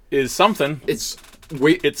is something.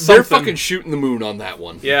 They're fucking shooting the moon on that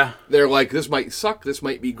one. Yeah. They're like, this might suck, this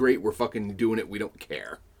might be great, we're fucking doing it, we don't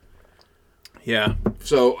care. Yeah.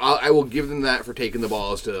 So I will give them that for taking the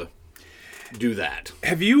balls to do that.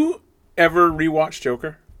 Have you ever rewatched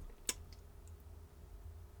Joker?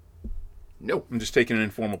 No. I'm just taking an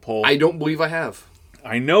informal poll. I don't believe I have.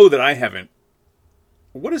 I know that I haven't.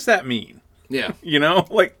 What does that mean? Yeah. Like,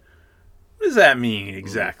 what does that mean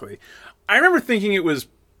exactly? I remember thinking it was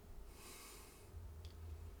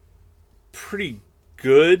pretty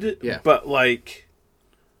good. Yeah. But like,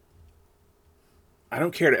 I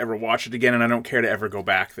don't care to ever watch it again, and I don't care to ever go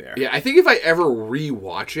back there. Yeah, I think if I ever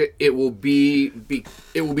rewatch it, it will be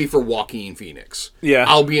for Joaquin Phoenix. Yeah.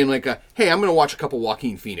 I'll be in like hey, I'm going to watch a couple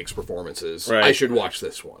Joaquin Phoenix performances. Right. I should watch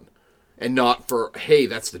this one. And not for, hey,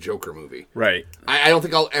 that's the Joker movie. Right. I don't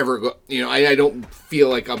think I'll ever go, I don't feel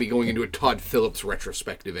like I'll be going into a Todd Phillips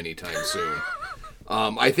retrospective anytime soon.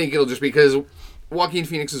 I think it'll just be because Joaquin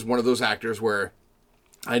Phoenix is one of those actors where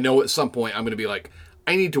I know at some point I'm going to be like,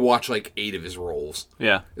 I need to watch like 8 of his roles.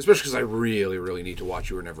 Yeah. Especially because I really, really need to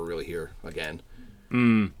watch You Were Never Really Here again.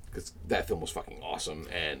 Because that film was fucking awesome,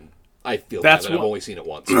 and I feel bad that I've only seen it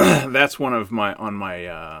once. That's one of my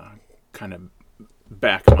kind of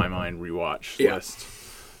back of my mind rewatch list.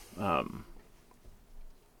 I'm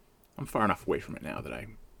far enough away from it now that I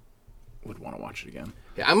would want to watch it again.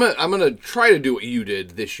 Yeah, I'm gonna try to do what you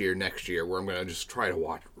did this year, next year, where I'm gonna just try to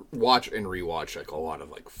watch and rewatch like a lot of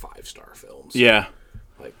like 5-star films. Yeah.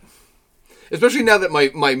 Like, especially now that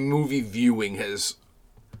my movie viewing has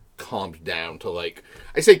calmed down to like,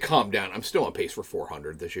 I say calmed down. I'm still on pace for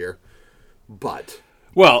 400 this year, but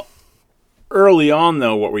early on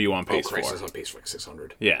though, what were you on pace for? I was on pace for like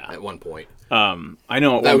 600. Yeah. At one point. I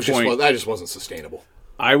know at that one point that just wasn't sustainable.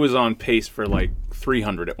 I was on pace for like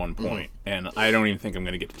 300 at one point, and I don't even think I'm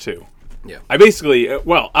going to get to 2. Yeah. I basically,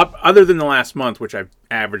 other than the last month, which I've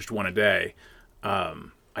averaged 1 a day,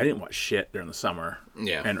 I didn't watch shit during the summer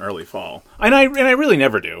and early fall. And I really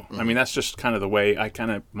never do. I mean, that's just kind of the way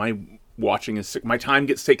my watching is, my time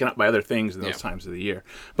gets taken up by other things in those times of the year.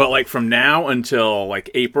 But like from now until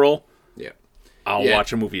like April, I'll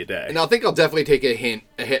watch a movie a day. And I think I'll definitely take a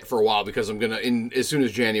hit for a while because I'm gonna, as soon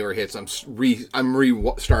as January hits, I'm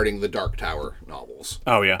restarting the Dark Tower novels.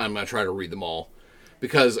 Oh yeah, I'm gonna try to read them all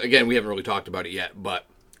because again, we haven't really talked about it yet, but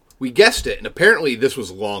we guessed it, and apparently this was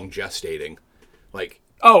long gestating. Like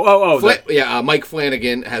Mike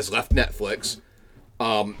Flanagan has left Netflix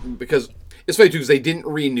because it's funny too because they didn't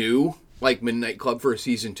renew like Midnight Club for a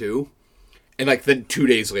season 2, and like then 2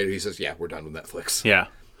 days later he says, "Yeah, we're done with Netflix." Yeah.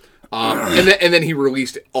 And then he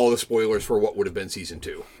released all the spoilers for what would have been season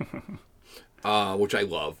 2, which I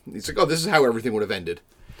love. He's like, "Oh, this is how everything would have ended."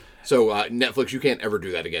 So Netflix, you can't ever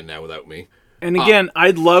do that again now without me. And again,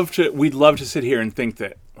 we'd love to sit here and think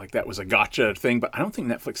that like that was a gotcha thing, but I don't think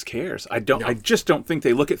Netflix cares. I just don't think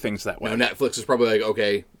they look at things that way. No, Netflix is probably like,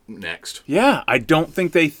 okay, next. Yeah, I don't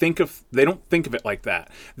think they don't think of it like that.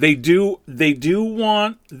 They do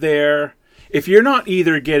want if you're not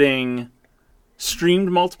either getting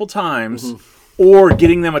streamed multiple times or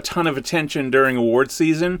getting them a ton of attention during award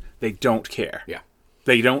season, they don't care. Yeah.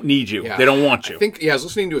 They don't need you. Yeah. They don't want you. I think, I was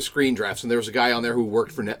listening to a Screen Drafts, and there was a guy on there who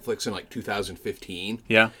worked for Netflix in like 2015.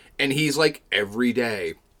 Yeah. And he's like, every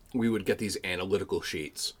day we would get these analytical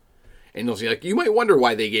sheets. And you'll see, like, you might wonder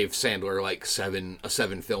why they gave Sandler like a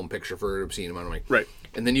 7 film picture for an obscene amount of money. Right.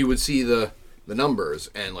 And then you would see the numbers,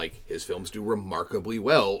 and like his films do remarkably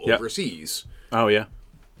well overseas. Oh, yeah.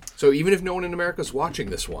 So even if no one in America's watching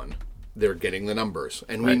this one, they're getting the numbers.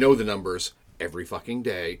 And we know the numbers every fucking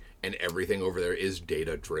day, and everything over there is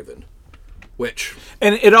data-driven.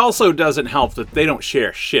 And it also doesn't help that they don't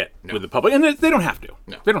share shit with the public. And they don't have to.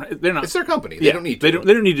 No. They're not. It's their company. They don't need to.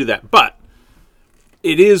 They don't need to do that. But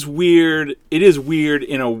it is weird. It is weird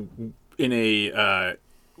in an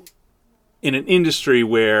industry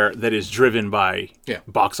that is driven by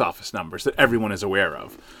box office numbers that everyone is aware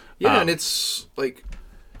of. Yeah, and it's like...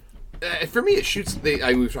 for me, it shoots...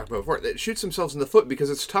 we've talked about before. It shoots themselves in the foot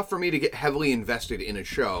because it's tough for me to get heavily invested in a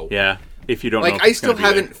show. Yeah, if you don't know if I still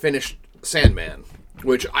haven't finished Sandman,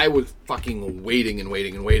 which I was fucking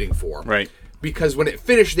waiting for. Right. Because when it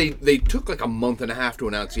finished, they took like a month and a half to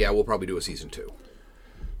announce, we'll probably do a season 2.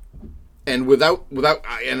 And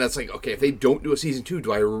and that's like, okay, if they don't do a season 2,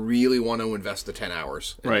 do I really want to invest the 10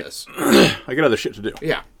 hours in this? I got other shit to do.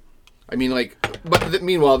 Yeah. I mean, like, but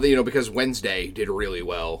meanwhile, because Wednesday did really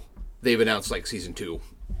well, they've announced like season 2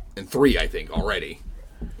 and 3, I think, already.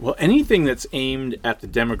 Well, anything that's aimed at the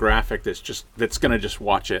demographic that's gonna just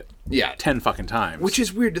watch it 10 fucking times. Which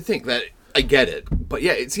is weird to think that I get it. But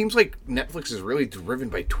yeah, it seems like Netflix is really driven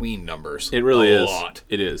by tween numbers. It really is. A lot.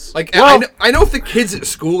 It is. Like, I know if the kids at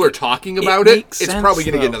school are talking about it's probably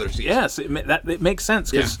going to get another season. Yes, it makes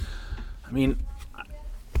sense because, I mean,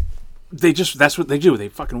 that's what they do. They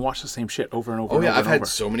fucking watch the same shit over and over. Oh yeah, I've had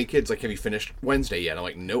so many kids like, "Have you finished Wednesday yet?" I'm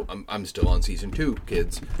like, "No, I'm still on season 2,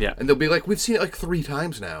 kids." Yeah, and they'll be like, "We've seen it like 3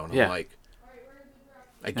 times now," and I'm like,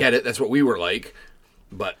 "I get it. That's what we were like,"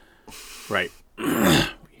 but right.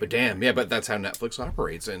 But damn, but that's how Netflix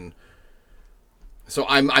operates, and so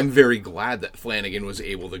I'm very glad that Flanagan was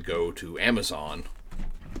able to go to Amazon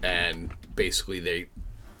and basically they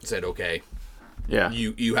said, okay, Yeah.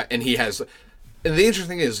 And he has, and the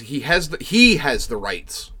interesting thing is he has the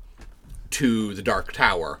rights to the Dark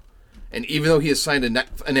Tower, and even though he has signed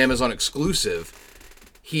an Amazon exclusive,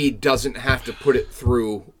 he doesn't have to put it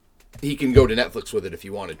through. He can go to Netflix with it if he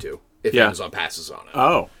wanted to, if Amazon passes on it.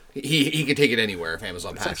 Oh. He can take it anywhere if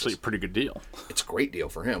Amazon passes. It's actually a pretty good deal. It's a great deal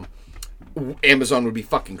for him. Amazon would be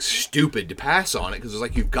fucking stupid to pass on it because it's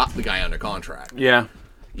like you've got the guy under contract. Yeah.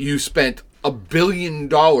 You spent $1 billion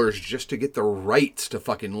just to get the rights to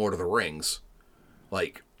fucking Lord of the Rings.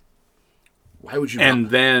 Like, why would you? And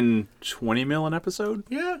then $20 million an episode.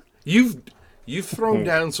 Yeah, you've thrown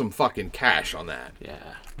down some fucking cash on that.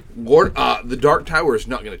 Yeah. The Dark Tower is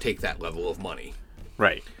not going to take that level of money.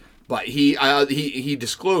 Right. But he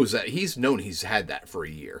disclosed that he's had that for a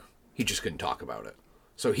year. He just couldn't talk about it.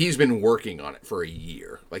 So he's been working on it for a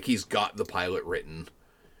year. Like, he's got the pilot written.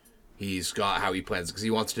 He's got how he plans, because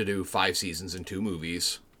he wants to do 5 seasons and 2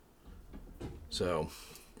 movies. So.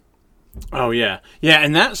 Oh, yeah. Yeah,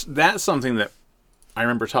 and that's something that I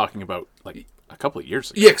remember talking about, like, a couple of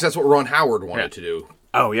years ago. Yeah, because that's what Ron Howard wanted to do.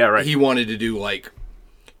 Oh, yeah, right. He wanted to do, like,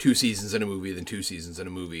 2 seasons in a movie, then 2 seasons in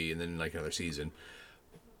a movie, and then, like, another season.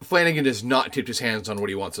 Flanagan has not tipped his hands on what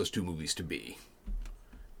he wants those 2 movies to be.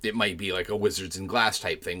 It might be like a Wizards in Glass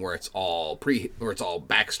type thing where it's all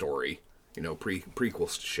backstory,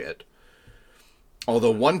 prequel shit. Although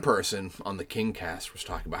one person on the King cast was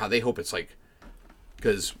talking about how they hope it's like,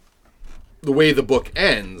 because the way the book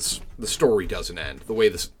ends, the story doesn't end. The way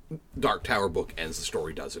the Dark Tower book ends, the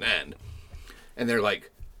story doesn't end. And they're like,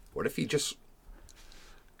 what if he just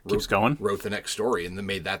wrote the next story and then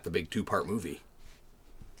made that the big 2-part movie?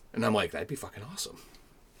 And I'm like, that'd be fucking awesome.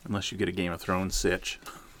 Unless you get a Game of Thrones sitch.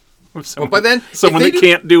 But then someone that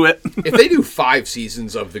can't do it. If they do 5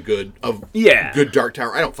 seasons of good Dark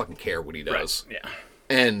Tower, I don't fucking care what he does. Right. Yeah.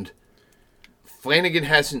 And Flanagan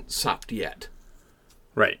hasn't sucked yet.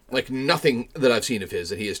 Right. Like, nothing that I've seen of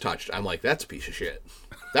his that he has touched, I'm like, that's a piece of shit.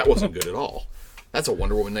 That wasn't good at all. That's a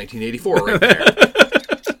Wonder Woman 1984 right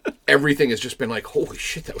there. Everything has just been like, holy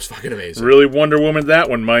shit, that was fucking amazing. Really Wonder Woman that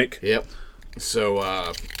one, Mike. Yep.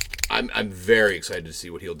 So, I'm very excited to see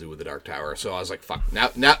what he'll do with the Dark Tower. So I was like, fuck.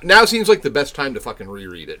 Now seems like the best time to fucking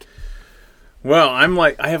reread it. Well,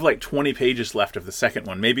 I have like 20 pages left of the second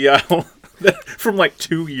one. Maybe I'll, from like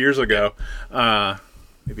 2 years ago,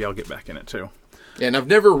 maybe I'll get back in it too. Yeah, and I've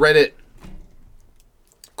never read it.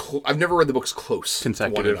 I've never read the books close to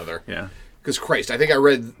one another. Yeah. Because Christ, I think I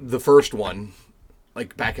read the first one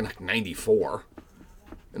like back in like 94.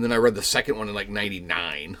 And then I read the second one in like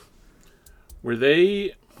 99.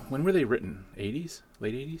 When were they written? 80s?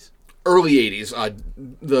 Late 80s? Early 80s.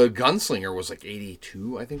 The Gunslinger was like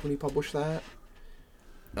 82, I think, when he published that.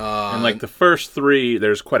 And like the first 3,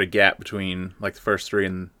 there's quite a gap between like the first 3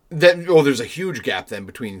 and... Then, there's a huge gap then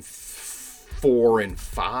between 4 and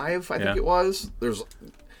 5, I think it was.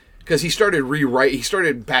 Because he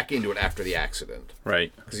started back into it after the accident.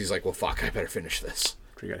 Right. Because he's like, well, fuck, I better finish this.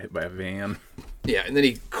 He got hit by a van. Yeah, and then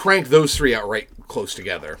he cranked those 3 out right close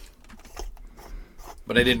together.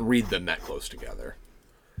 But I didn't read them that close together.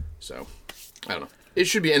 So, I don't know. It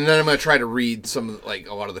should be, and then I'm going to try to read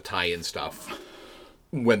a lot of the tie-in stuff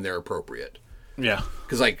when they're appropriate. Yeah.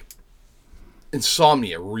 Because, like,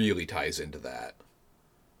 Insomnia really ties into that.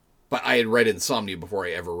 But I had read Insomnia before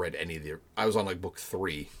I ever read any of the... I was on, like, book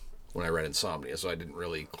 3 when I read Insomnia, so I didn't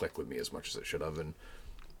really click with me as much as it should have. And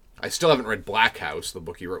I still haven't read Black House, the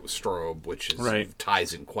book he wrote with Strobe, which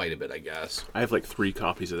ties in quite a bit, I guess. I have, like, 3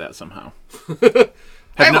 copies of that somehow.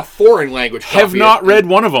 I have a foreign language copy. Have not read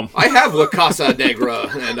one of them. I have La Casa Negra,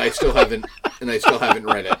 and I still haven't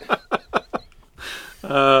read it.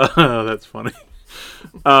 That's funny.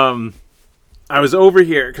 I was over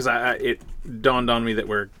here because it dawned on me that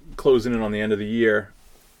we're closing in on the end of the year,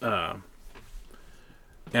 and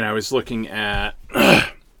I was looking at.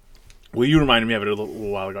 Well, you reminded me of it a little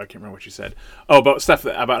while ago. I can't remember what you said. Oh, about stuff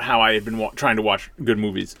about how I had been trying to watch good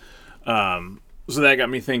movies. So that got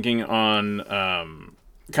me thinking on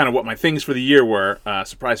kind of what my things for the year were.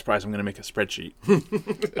 Surprise, surprise, I'm going to make a spreadsheet.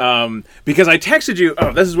 Because I texted you...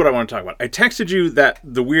 Oh, this is what I want to talk about. I texted you that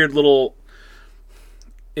the weird little...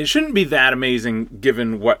 It shouldn't be that amazing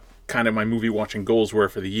given what kind of my movie watching goals were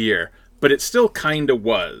for the year, but it still kind of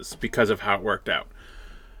was because of how it worked out.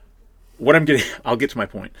 What I'm getting... I'll get to my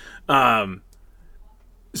point.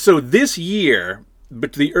 So this year,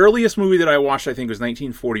 but the earliest movie that I watched, I think, was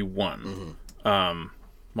 1941. Mm-hmm.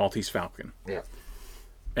 Maltese Falcon. Yeah.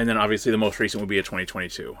 And then obviously the most recent would be a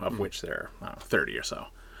 2022, of which there are 30 or so.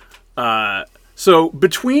 So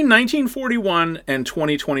between 1941 and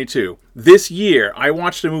 2022, this year, I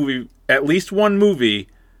watched a movie, at least one movie,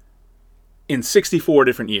 in 64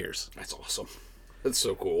 different years. That's awesome. That's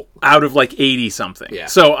so cool. Out of like 80 something. Yeah.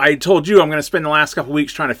 So I told you I'm going to spend the last couple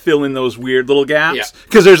weeks trying to fill in those weird little gaps.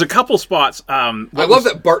 Because there's a couple spots. I love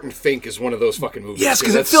that Barton Fink is one of those fucking movies. Yes,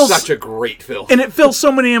 because it's such a great film. And it fills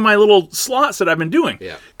so many of my little slots that I've been doing.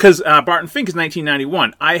 Yeah. Because Barton Fink is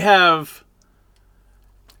 1991. I have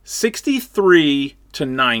 63 to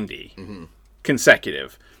 90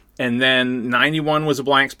 consecutive. And then 91 was a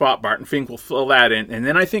blank spot. Barton Fink will fill that in. And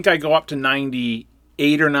then I think I go up to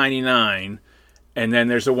 98 or 99. And then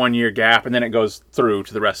there's a 1 year gap. And then it goes through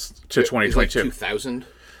to the rest to 2022. Like 2000?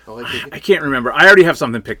 I can't remember. I already have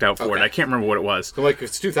something picked out for it. I can't remember what it was. So like, if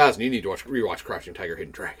it's 2000, you need to rewatch Crouching Tiger,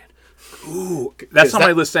 Hidden Dragon. Ooh, that's on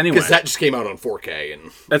my list anyway. Because that just came out on 4K.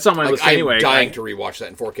 And that's on my list anyway. I'm dying to rewatch that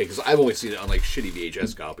in 4K because I've only seen it on like shitty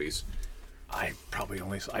VHS copies. I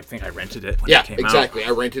think I rented it when it came out. Yeah, exactly. I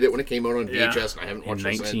rented it when it came out on VHS, and I haven't watched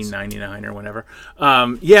it since. 1999 or whatever.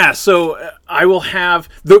 So I will have...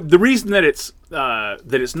 The reason that it's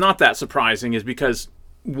not that surprising is because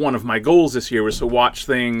one of my goals this year was to watch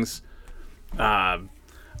things... I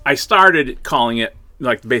started calling it,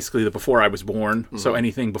 like, basically the before I was born, so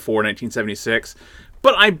anything before 1976.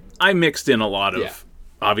 But I mixed in a lot of,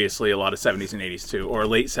 obviously, a lot of 70s and 80s, too, or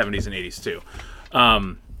late 70s and 80s, too.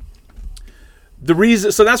 The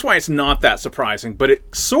reason, so that's why it's not that surprising, but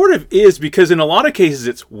it sort of is because in a lot of cases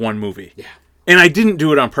it's one movie. Yeah. And I didn't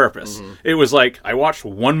do it on purpose. It was like I watched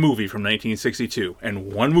one movie from 1962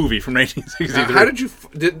 and one movie from 1963. How did you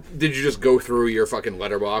did you just go through your fucking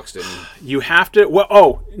letterboxd and you have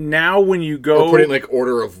to now when you go put in like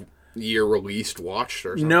order of year released watched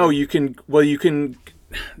or something? No, you can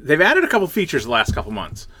they've added a couple features the last couple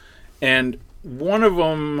months. And one of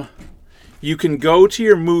them you can go to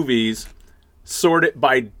your movies, sort it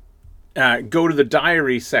by, go to the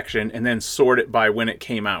diary section, and then sort it by when it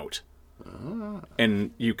came out.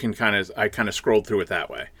 And you can I kind of scrolled through it that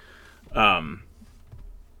way. I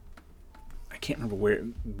can't remember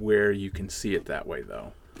where you can see it that way,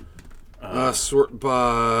 though. Sort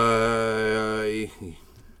by...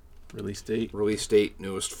 Release date? Release date,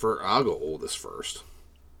 newest first. I'll go oldest first.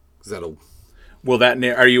 Because that'll...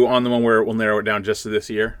 Are you on the one where it will narrow it down just to this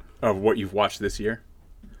year? Of what you've watched this year?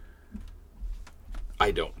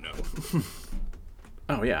 I don't know.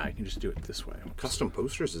 Oh, yeah, I can just do it this way. Custom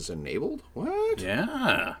posters is enabled? What?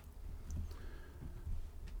 Yeah.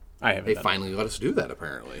 I haven't. They finally let us do that,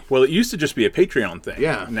 apparently. Well, it used to just be a Patreon thing.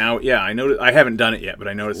 Yeah. Now, I noticed. I haven't done it yet, but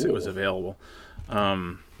I noticed it was available.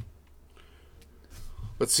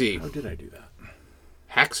 Let's see. How did I do that?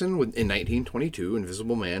 Haxan in 1922,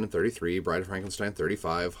 Invisible Man in 33, Bride of Frankenstein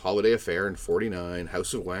 35, Holiday Affair in 49,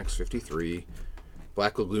 House of Wax 53,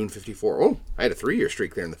 Black Lagoon 54. Oh, I had a 3-year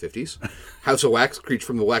streak there in the 50s. House of Wax, Creature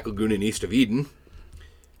from the Black Lagoon in East of Eden.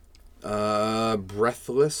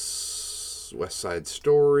 Breathless, West Side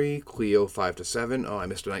Story, Cleo 5-7. Oh, I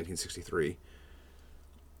missed a 1963.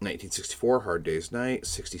 1964, Hard Day's Night.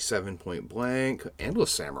 67, Point Blank.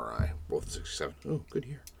 Endless Samurai, both 67. Oh, good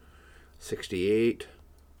year. 68.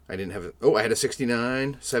 I didn't have it. Oh, I had a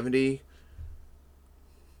 69, 70,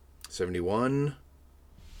 71.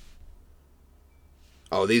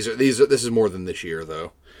 Oh, this is more than this year,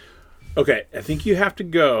 though. Okay, I think you have to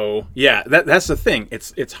go. Yeah, that's the thing.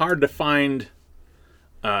 It's hard to find.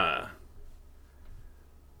 Man,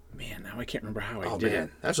 now I can't remember how I did. Oh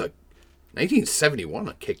man, that's a 1971.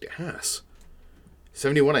 I kicked ass.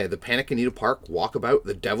 71. I had The Panic in Needle Park, Walkabout,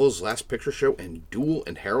 The Devil's Last Picture Show, and Duel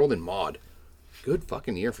and Harold and Maude. Good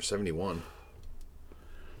fucking year for 71.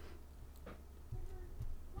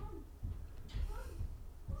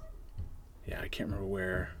 Yeah, I can't remember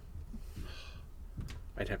where.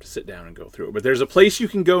 I'd have to sit down and go through it. But there's a place you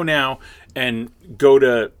can go now and go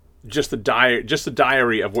to just the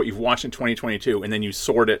diary of what you've watched in 2022, and then you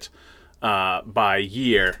sort it by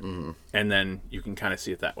year, and then you can kind of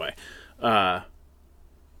see it that way.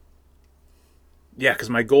 Yeah, because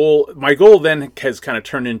my goal then has kind of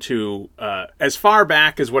turned into as far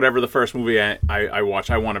back as whatever the first movie I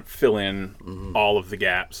watch. I want to fill in all of the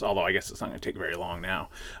gaps, although I guess it's not going to take very long now.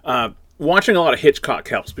 Watching a lot of Hitchcock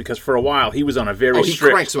helps because for a while he was on a very strict...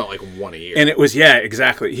 he cranks them out like one a year. And it was,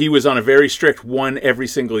 exactly. He was on a very strict one every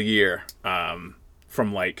single year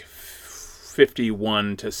from like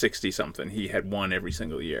 51 to 60-something. He had one every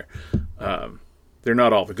single year. They're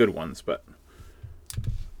not all the good ones, but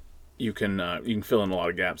you can fill in a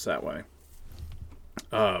lot of gaps that way.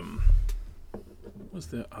 What was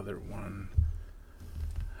the other one?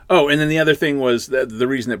 Oh, and then the other thing was that the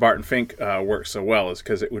reason that Barton Fink works so well is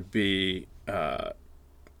because it would be...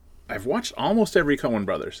 I've watched almost every Coen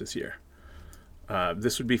Brothers this year.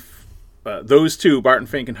 This would be... those two, Barton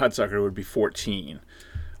Fink and Hudsucker, would be 14.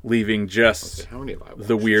 leaving just How many have I watched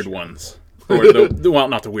the weird this year? ones. Or well,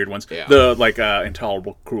 not the weird ones. Yeah. The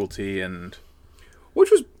Intolerable Cruelty and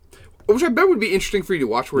Which I bet would be interesting for you to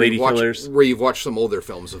watch. Lady Killers. Where you've watched some older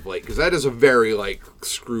films of late, because that is a very like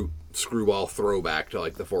screwball throwback to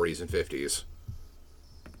like the 40s and 50s.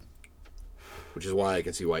 Which is why I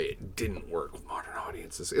can see why it didn't work with modern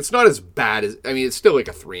audiences. It's not as bad as, I mean, it's still like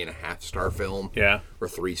a 3.5 star film. Yeah. Or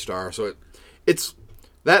 3 star. So it's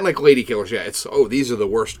that and like Lady Killers. Yeah, it's these are the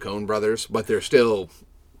worst Coen brothers, but they're still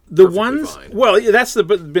the ones. fine. Well, yeah, that's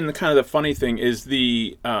been the kind of the funny thing is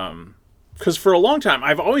the because for a long time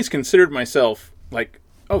I've always considered myself like,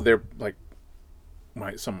 oh, they're like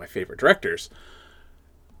some of my favorite directors.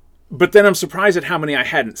 But then I'm surprised at how many I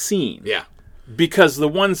hadn't seen. Yeah. Because the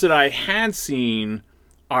ones that I had seen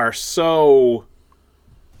are so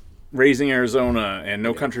Raising Arizona and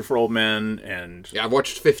No Country for Old Men and... Yeah, I've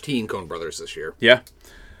watched 15 Coen brothers this year. Yeah.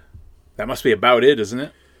 That must be about it, isn't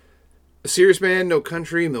it? A Serious Man, No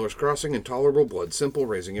Country, Miller's Crossing, Intolerable, Blood Simple,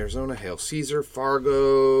 Raising Arizona, Hail Caesar,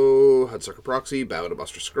 Fargo, Hudsucker Proxy, Ballad of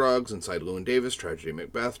Buster Scruggs, Inside Llewyn Davis, Tragedy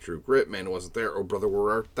Macbeth, True Grit, Man Who Wasn't There, Oh Brother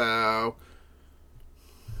Where Art Thou?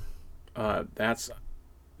 That's...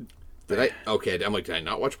 Did I? Okay, I'm like, did I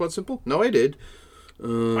not watch Blood Simple? No, I did.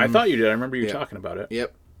 I thought you did. I remember you talking about it.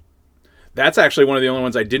 Yep. That's actually one of the only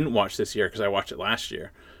ones I didn't watch this year because I watched it last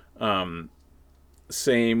year.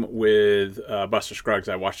 Same with Buster Scruggs.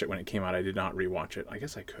 I watched it when it came out. I did not rewatch it. I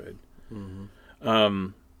guess I could. Mm-hmm.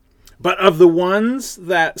 But of the ones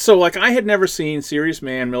that... So, like, I had never seen Serious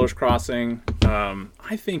Man, Miller's Crossing.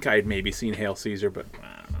 I think I'd maybe seen Hail Caesar, but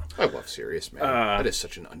I don't know. I love Serious Man. That is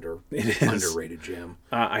such an underrated gem.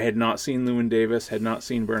 I had not seen Llewyn Davis, had not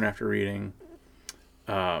seen Burn After Reading.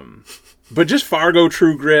 But just Fargo,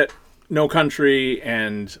 True Grit, No Country,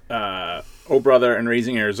 and Oh Brother, and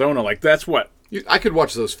Raising Arizona, like, that's what... I could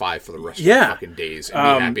watch those 5 for the rest of the fucking days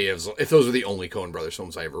and be happy if those were the only Coen Brothers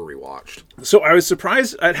films I ever rewatched. So I was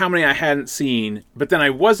surprised at how many I hadn't seen, but then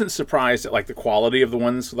I wasn't surprised at, like, the quality of the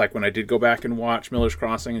ones, like, when I did go back and watch Miller's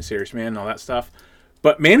Crossing and Serious Man and all that stuff.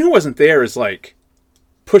 But Man Who Wasn't There is, like,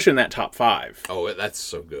 pushing that top 5. Oh, that's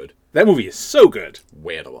so good. That movie is so good.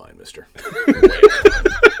 Way out of line, mister. Way out of line.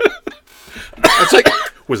 It's like...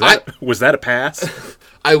 Was that a pass?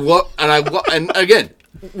 And again,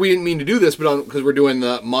 we didn't mean to do this, but because we're doing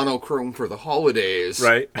the monochrome for the holidays.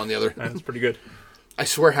 Right. On the other... That's pretty good. I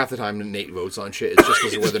swear half the time Nate votes on shit. It's just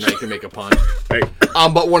because of whether or not you can make a pun. Right.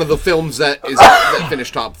 But one of the films that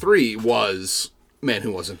finished top 3 was Man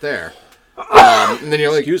Who Wasn't There. And then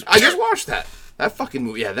you're like, I just watched that. That fucking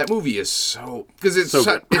movie. Yeah, that movie is so... Because it's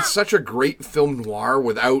such a great film noir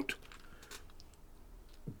without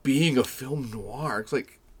being a film noir. It's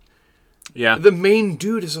like... Yeah. The main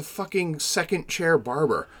dude is a fucking second chair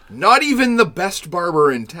barber. Not even the best barber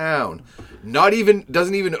in town.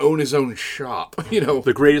 Doesn't even own his own shop. You know.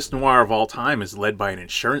 The greatest noir of all time is led by an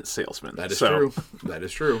insurance salesman. That is true. That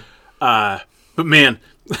is true. But man,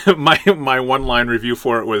 my one-line review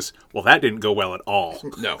for it was, well, that didn't go well at all.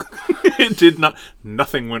 No. It did not.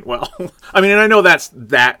 Nothing went well. I mean, and I know that's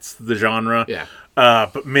the genre. Yeah.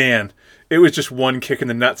 But man, it was just one kick in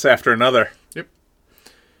the nuts after another. Yep.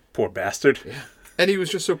 Poor bastard. Yeah. And he was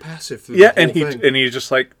just so passive through the whole thing. And he's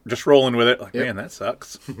just rolling with it. Like, man, that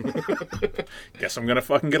sucks. Guess I'm gonna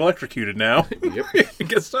fucking get electrocuted now. Yep. I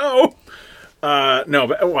guess so. No,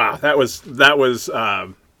 but wow, that was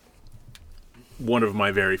one of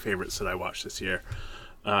my very favorites that I watched this year.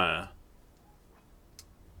 And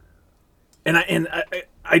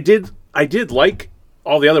I did like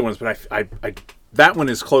all the other ones, but I that one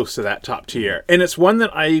is close to that top tier, and it's one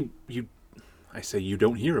that I say you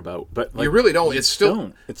don't hear about, but like, you really don't. It's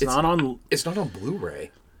still It's not on. It's not on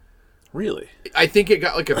Blu-ray. Really? I think it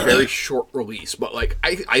got like a very short release, but like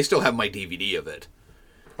I still have my DVD of it.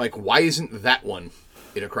 Like, why isn't that one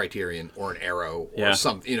in a Criterion or an Arrow or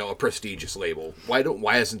some, a prestigious label?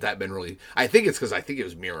 Why hasn't that been really? I think it's because it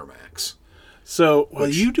was Miramax. So,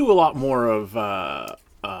 you do a lot more of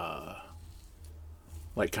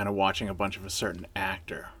like kind of watching a bunch of a certain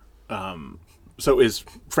actor. So is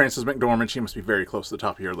Frances McDormand? She must be very close to the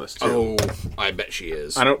top of your list too. Oh, I bet she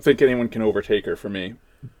is. I don't think anyone can overtake her for me.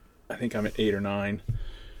 I think I'm at 8 or 9.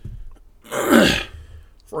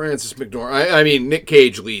 Frances McDormand. I mean, Nick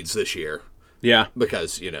Cage leads this year. Yeah.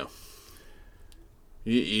 Because, you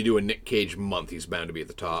do a Nick Cage month, he's bound to be at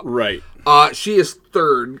the top. Right. She is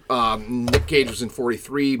third. Nick Cage was in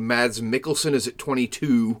 43. Mads Mikkelsen is at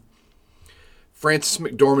 22. Frances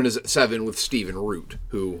McDormand is at 7 with Stephen Root,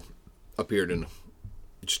 who appeared in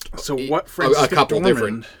Frances a couple McDormand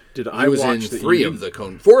different. Did I watch? He was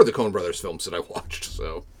in 4 of the Coen Brothers films that I watched.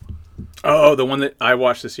 So Oh, the one that I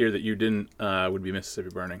watched this year that you didn't would be Mississippi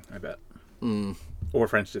Burning, I bet. Or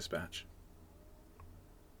French Dispatch.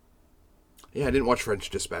 Yeah, I didn't watch French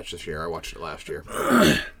Dispatch this year. I watched it last year.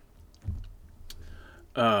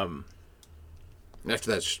 And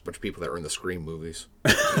after that, it's just a bunch of people that were in the Scream movies.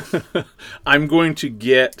 I'm going to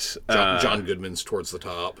get... John Goodman's towards the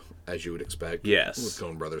top, as you would expect. Yes. With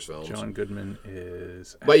Coen Brothers films. John Goodman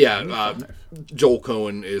is... But yeah, Joel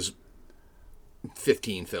Coen is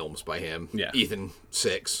 15 films by him. Yeah. Ethan,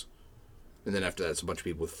 6. And then after that, it's a bunch of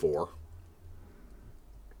people with 4.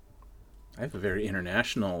 I have a very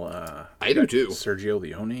international... I do too. Sergio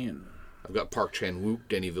Leone and... I've got Park Chan-wook,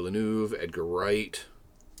 Denis Villeneuve, Edgar Wright,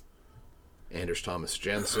 Anders Thomas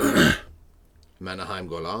Jensen, Manaheim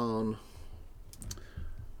Golan,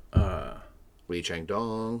 Lee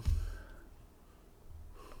Chang-dong.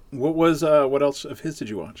 What else of his did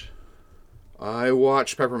you watch? I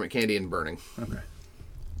watched Peppermint Candy and Burning. Okay.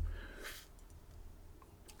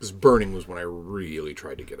 Because Burning was when I really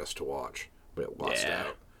tried to get us to watch, but it lost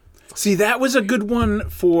out. See, that was a good one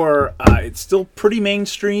for... it's still pretty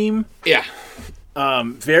mainstream. Yeah.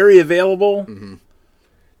 Very available. Mm-hmm.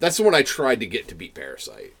 That's the one I tried to get to beat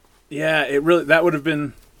Parasite. Yeah, it really... That would have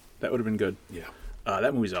been good. Yeah.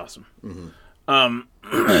 That movie's awesome. Mm-hmm.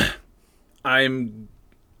 I'm...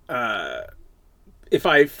 if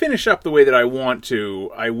I finish up the way that I want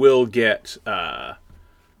to, I will get...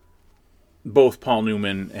 both Paul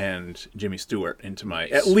Newman and Jimmy Stewart into my...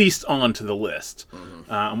 At least onto the list.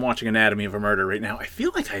 Mm-hmm. I'm watching Anatomy of a Murder right now. I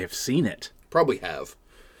feel like I have seen it. Probably have.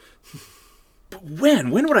 But when?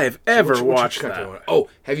 When would I have ever watched that? Oh,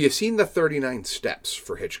 have you seen the 39 Steps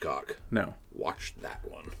for Hitchcock? No. Watch that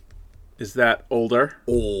one. Is that older?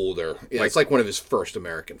 Older. Yeah, it's like one of his first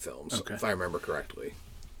American films, okay. If I remember correctly.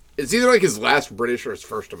 It's either like his last British or his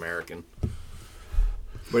first American.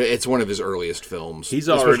 But it's one of his earliest films. He's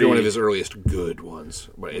especially already one of his earliest good ones.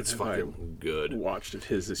 But it's fucking good. Watched of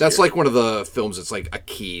his this That's year. like one of the films that's like a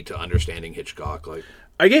key to understanding Hitchcock. Like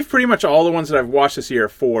I gave pretty much all the ones that I've watched this year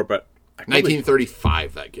 4, but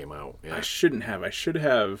 1935 that came out. Yeah. I shouldn't have. I should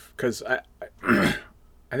have because I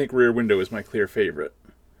think Rear Window is my clear favorite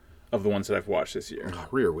of the ones that I've watched this year. Oh,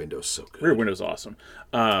 Rear Window's so good. Rear Window's awesome.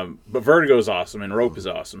 But Vertigo's awesome and Rope is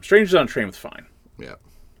awesome. Strangers on a Train was fine. Yeah.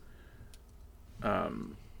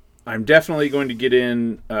 I'm definitely going to get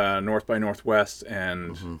in North by Northwest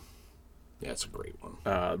and Yeah, it's a great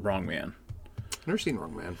one. Wrong Man. I've never seen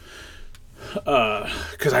Wrong Man.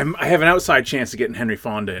 Because I have an outside chance of getting Henry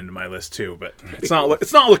Fonda into my list too, but it's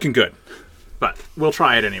not looking good. But we'll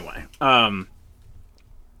try it anyway.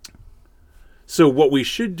 So what we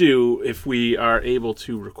should do if we are able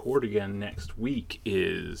to record again next week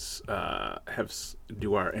is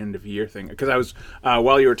do our end of year thing. Because I was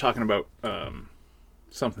while you were talking about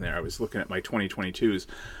something there, I was looking at my 2022s.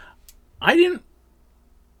 I didn't.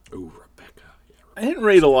 Ooh, Rebecca. Yeah, Rebecca. I didn't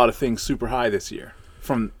rate a lot of things super high this year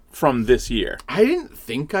from this year. I didn't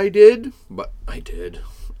think I did, but I did.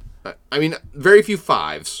 I mean, very few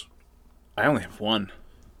 5s. I only have one.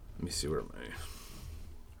 Let me see where am I.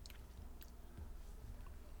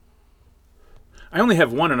 I only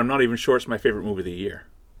have one, and I'm not even sure it's my favorite movie of the year.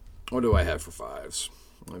 What do I have for 5s?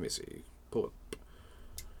 Let me see. Pull up.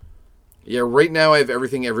 Yeah, right now I have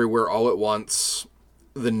Everything Everywhere All at Once,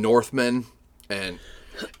 The Northman, and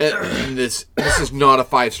this is not a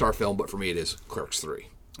 5-star film, but for me it is Clerks 3.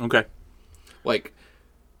 Okay. Like,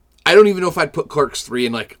 I don't even know if I'd put Clerks 3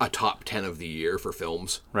 in like a top 10 of the year for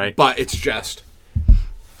films. Right. But it's just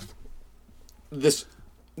this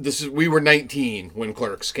is we were 19 when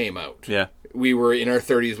Clerks came out. Yeah. We were in our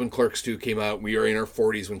 30s when Clerks 2 came out. We were in our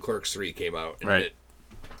 40s when Clerks 3 came out. And right.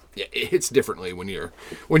 It hits differently when you're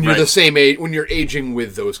the same age, when you're aging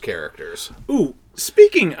with those characters. Ooh,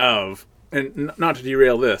 speaking of, and not to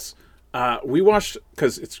derail this, we watched,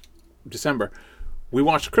 because it's December, we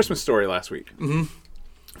watched A Christmas Story last week. Mm-hmm.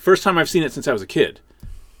 First time I've seen it since I was a kid.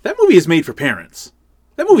 That movie is made for parents.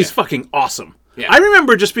 That movie's fucking awesome. Yeah. I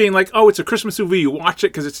remember just being like, oh, it's a Christmas movie, you watch it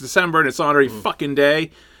because it's December and it's on every fucking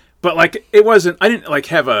day. But, like, it wasn't, I didn't, like,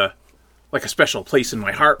 have a special place in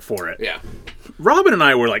my heart for it. Yeah. Robin and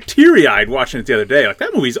I were, like, teary-eyed watching it the other day. Like,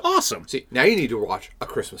 that movie's awesome. See, now you need to watch A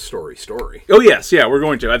Christmas Story. Oh, yes, yeah, we're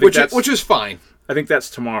going to. I think which is fine. I think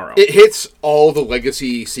that's tomorrow. It hits all the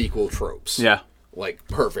legacy sequel tropes. Yeah. Like,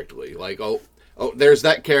 perfectly. Like, oh, there's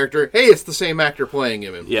that character. Hey, it's the same actor playing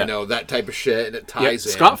him. And, yeah. You know, that type of shit, and it ties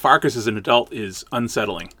in. Scott Farkus as an adult is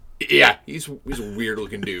unsettling. Yeah, he's a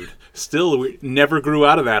weird-looking dude. Still, never grew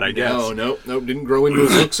out of that, I guess. No, didn't grow into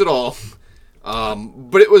his looks at all.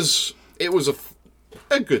 But it was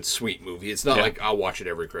a good, sweet movie. It's not like I'll watch it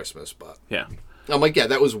every Christmas, but yeah, I'm like, yeah,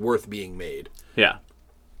 that was worth being made. Yeah.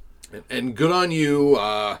 And good on you,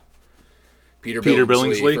 Peter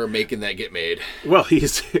Billingsley, for making that get made. Well,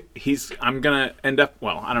 he's. I'm gonna end up.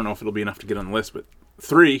 Well, I don't know if it'll be enough to get on the list, but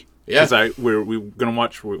 3. Yeah. Because we're gonna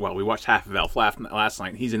watch. Well, we watched half of Elf last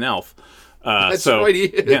night. He's an elf. That's right. He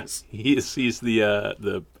is. Yeah, he's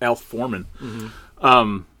the elf foreman.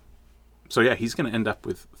 So yeah, he's gonna end up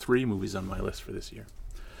with 3 movies on my list for this year.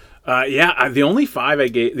 The only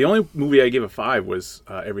movie I gave a 5 was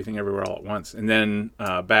Everything Everywhere All at Once, and then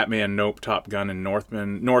Batman, Nope, Top Gun, and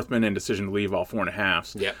Northman, and Decision to Leave all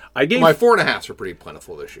 4.5s. Yeah, My 4.5s are pretty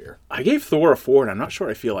plentiful this year. I gave Thor a 4, and I'm not sure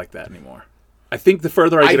I feel like that anymore. I think the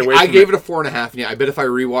further I get away, I gave it a 4.5. Yeah, I bet if I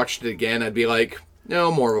rewatched it again, I'd be like, no,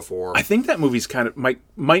 more of a 4. I think that movie's kind of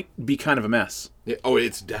might be kind of a mess. Yeah,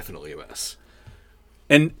 it's definitely a mess.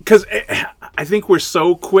 And because I think we're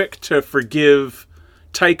so quick to forgive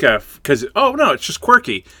Taika because, oh no, it's just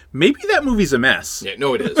quirky. Maybe that movie's a mess. Yeah,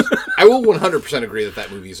 no, it is. I will 100% agree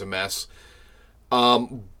that movie's a mess. But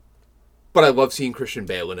I love seeing Christian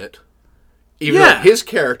Bale in it. Even though his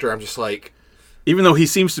character, I'm just like... Even though he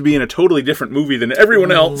seems to be in a totally different movie than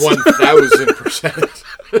everyone else.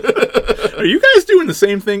 1000%. Are you guys doing the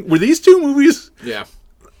same thing? Were these 2 movies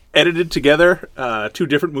edited together? 2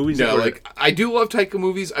 different movies? No, I do love Taika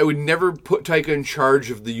movies. I would never put Taika in charge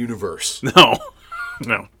of the universe. No.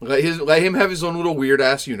 Let him have his own little weird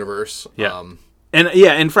ass universe. Yeah.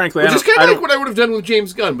 And frankly, which is kind of like what I would have done with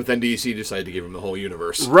James Gunn, but then DC decided to give him the whole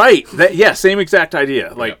universe. Right. Same exact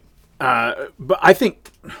idea. But I think,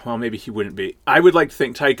 well, maybe he wouldn't be. I would like to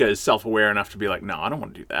think Taika is self-aware enough to be like, no, I don't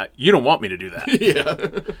want to do that. You don't want me to do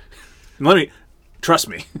that. Trust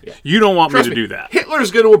me. Yeah. You don't want me to do that. Hitler's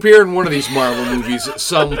going to appear in one of these Marvel movies at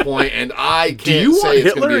some point, and I can't say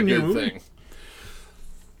it's going to be a good thing.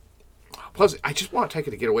 Plus, I just want Taika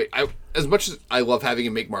to get away. As much as I love having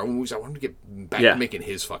him make Marvel movies, I want him to get back to making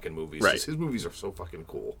his fucking movies. Right. His movies are so fucking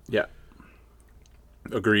cool. Yeah.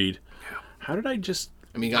 Agreed. Yeah. How did I just...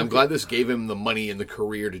 I mean, I'm glad this gave him the money and the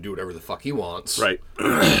career to do whatever the fuck he wants. Right.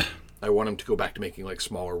 I want him to go back to making, like,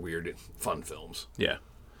 smaller, weird, fun films. Yeah.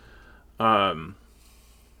 I'll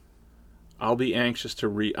be anxious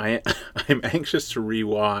to I'm anxious to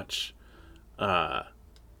rewatch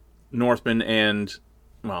Northman and...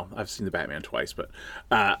 Well, I've seen the Batman twice, but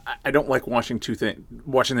I don't like watching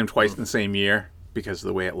them twice in the same year because of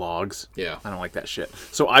the way it logs. Yeah. I don't like that shit.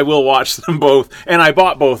 So I will watch them both, and I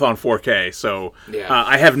bought both on 4K, so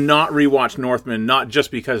I have not rewatched Northman, not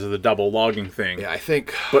just because of the double logging thing. Yeah, I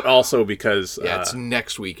think... But also because... it's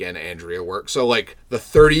next weekend Andrea works. So, like, the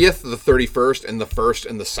 30th, the 31st, and the 1st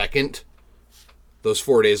and the 2nd, those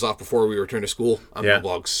 4 days off before we return to school, I'm going to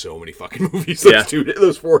log so many fucking movies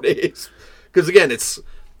those 4 days. Because, again, it's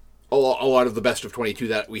a lot of the best of 22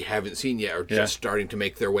 that we haven't seen yet are just starting to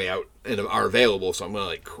make their way out and are available, so I'm going to,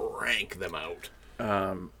 like, crank them out.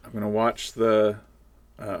 I'm going to watch the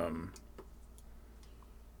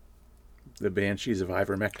Banshees of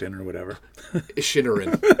Ivermectin or whatever.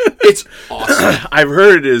 Shinnerin. It's awesome. I've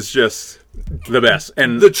heard it is just the best.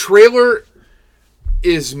 And the trailer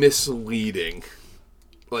is misleading.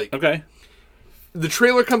 Like, okay. The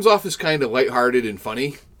trailer comes off as kind of lighthearted and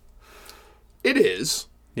funny. It is.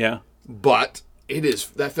 Yeah. But it is.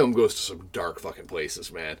 That film goes to some dark fucking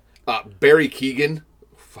places, man. Barry Keoghan,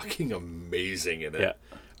 fucking amazing in it. Yeah.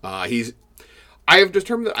 I have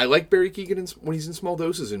determined that I like Barry Keoghan when he's in small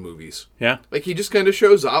doses in movies. Yeah. Like, he just kind of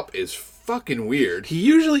shows up, is fucking weird. He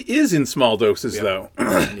usually is in small doses, though.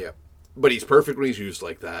 Yeah. But he's perfect when he's used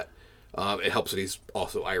like that. It helps that he's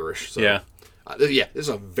also Irish. So. Yeah. This is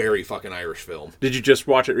a very fucking Irish film. Did you just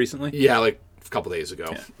watch it recently? Yeah, like a couple days ago.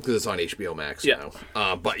 Because it's on HBO Max now.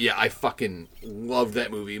 But yeah, I fucking love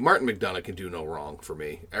that movie. Martin McDonagh can do no wrong for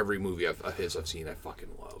me. Every movie of his I've seen, I fucking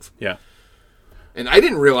love. Yeah. And I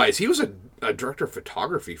didn't realize he was a director of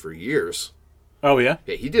photography for years. Oh, yeah?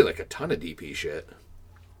 Yeah, he did like a ton of DP shit.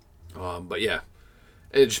 But yeah.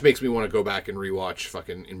 It just makes me want to go back and rewatch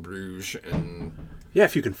fucking In Bruges and... Yeah,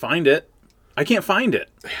 if you can find it. I can't find it.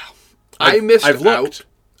 Yeah. I missed out.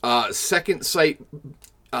 Second Sight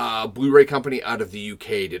Blu-ray company out of the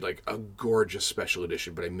UK did like a gorgeous special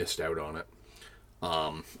edition, but I missed out on it.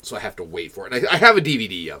 So I have to wait for it. I have a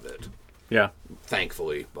DVD of it. Yeah.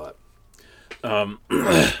 Thankfully, but... I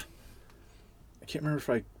can't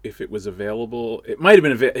remember if it was available. It might have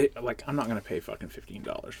been available. Like, I'm not going to pay fucking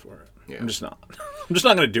 $15 for it. Yeah. I'm just not. I'm just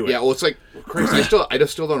not going to do it. Yeah, well, it's like, Christ, I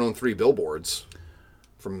still don't own 3 billboards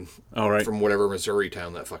from whatever Missouri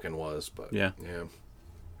town that fucking was. But yeah.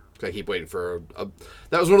 I keep waiting for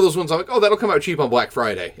that was one of those ones I'm like, oh, that'll come out cheap on Black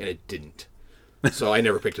Friday, and it didn't. So I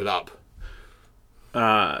never picked it up.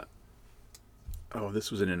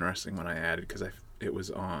 This was an interesting one I added because It's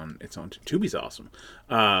on Tubi's awesome.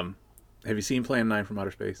 Have you seen Plan 9 from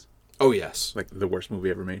Outer Space? Oh yes, Like the worst movie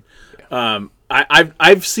ever made. Yeah.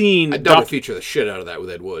 I've seen. I double feature the shit out of that with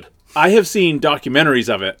Ed Wood. I have seen documentaries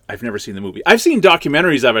of it. I've never seen the movie. I've seen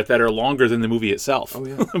documentaries of it that are longer than the movie itself. Oh,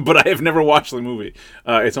 yeah. But I have never watched the movie.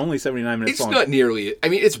 It's only 79 minutes long. It's not nearly... I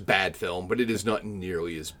mean, it's bad film, but it is not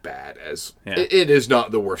nearly as bad as... Yeah. It is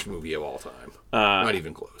not the worst movie of all time. Not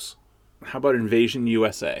even close. How about Invasion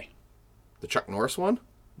USA? The Chuck Norris one?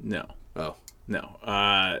 No. Oh. No.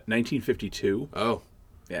 1952. Oh.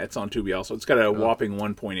 Yeah, it's on Tubi also. It's got a whopping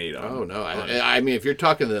 1.8 on. Oh, no. I mean, if you're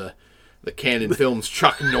talking the Canon Films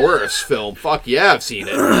Chuck Norris film, fuck yeah, I've seen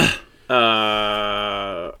it.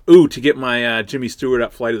 To get my Jimmy Stewart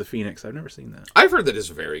up Flight of the Phoenix. I've never seen that. I've heard that it's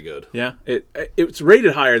very good. Yeah, it's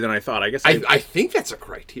rated higher than I thought. I guess I think that's a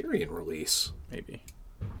Criterion release. maybe.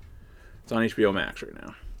 It's on HBO Max right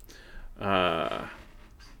now.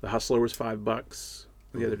 The Hustler was $5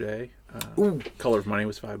 the other day. Color of Money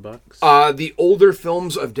was $5. The older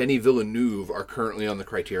films of Denis Villeneuve are currently on the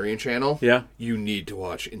Criterion channel. Yeah. You need to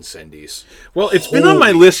watch Incendies. Well, it's been on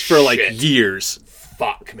my list for like shit. years.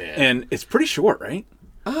 Fuck, man. And it's pretty short, right?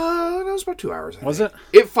 That was about 2 hours. Was it?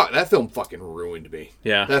 That film fucking ruined me.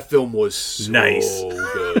 Yeah. That film was so Nice.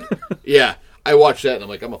 good. Yeah. I watched that and I'm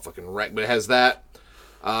like, I'm a fucking wreck. But it has that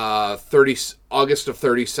August of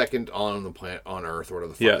 32nd on the planet on Earth, or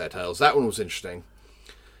whatever the fuck that title is. That one was interesting.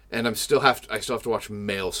 And I still have to watch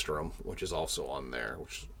Maelstrom, which is also on there,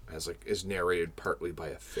 which is narrated partly by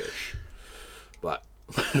a fish. But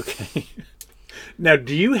Okay. Now,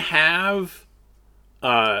 do you have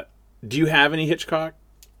any Hitchcock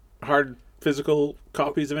hard physical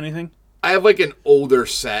copies of anything? I have like an older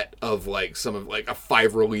set of like some of like a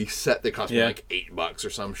 5 release set that cost me like $8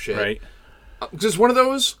 or some shit. Right. Just one of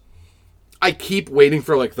those. I keep waiting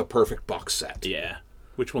for like the perfect box set. Yeah.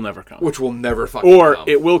 Which will never come. Which will never fucking or come.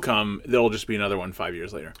 it will come. There'll just be another one 5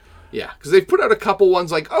 years later. Yeah, because they've put out a couple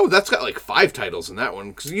ones like, oh, that's got like 5 titles in that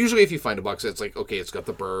one. Because usually if you find a box set, it's like, okay, it's got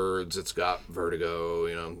The Birds, it's got Vertigo,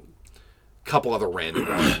 a couple other random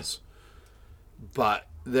ones. But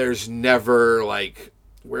there's never like,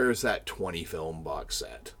 where's that 20 film box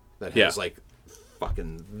set that has like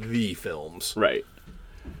fucking the films? Right.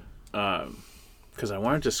 Because I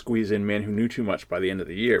wanted to squeeze in Man Who Knew Too Much by the end of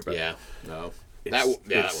the year, but no. That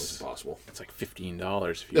one's impossible. It's like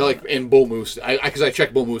 $15 if you like in Bull Moose. Because I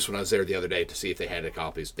checked Bull Moose when I was there the other day to see if they had any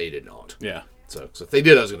copies. They did not. Yeah. So if they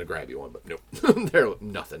did, I was going to grab you one, but nope. They're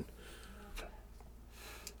nothing.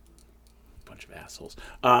 Bunch of assholes.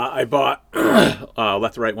 I bought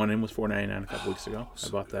Let the Right One In was $4.99 a couple weeks ago. I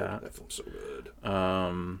bought that. That film's so good.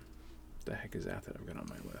 The heck is that I've got on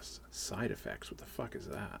my list? Side Effects. What the fuck is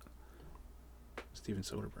that? Steven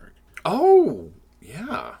Soderbergh. Oh,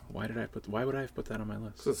 yeah. Why would I have put that on my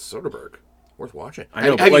list? It's Soderbergh. Worth watching. I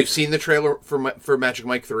know, have you seen the trailer for Magic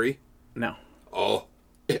Mike 3? No. Oh,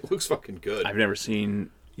 it looks fucking good. I've never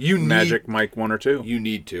seen Magic Mike 1 or 2. You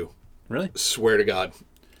need to. Really? Swear to God.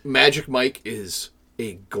 Magic Mike is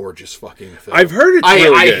a gorgeous fucking film. I've heard it's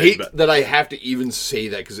really I good. hate but... that I have to even say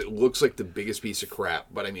that because it looks like the biggest piece of crap.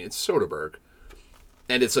 But I mean, it's Soderbergh.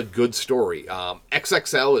 And it's a good story.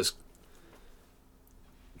 XXL is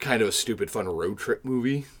kind of a stupid, fun road trip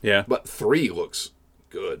movie. Yeah. But 3 looks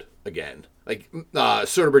good again. Like,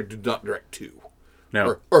 Soderbergh did not direct 2.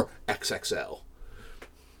 No. Or XXL.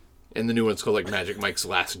 And the new one's called, like, Magic Mike's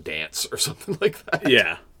Last Dance or something like that.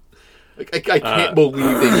 Yeah. Like, I can't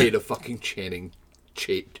believe they made a fucking Channing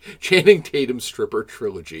Tatum stripper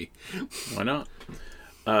trilogy. Why not?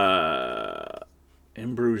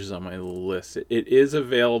 In Bruges is on my list. It is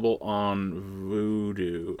available on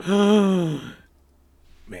Vudu.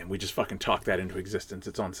 Man, we just fucking talked that into existence.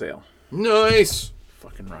 It's on sale. Nice.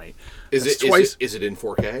 Fucking right. Is it in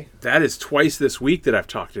 4K? That is twice this week that I've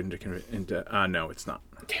talked into. No, it's not.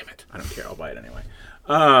 Damn it! I don't care. I'll buy it anyway.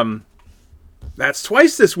 That's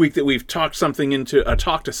twice this week that we've talked something into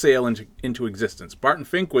talked a sale into existence. Barton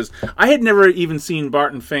Fink was. I had never even seen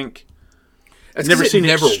Barton Fink. I've never seen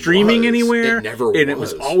it streaming anywhere. It never was. And it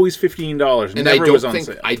was always $15. And never was on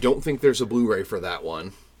sale. I don't think there's a Blu-ray for that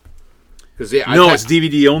one. Because it's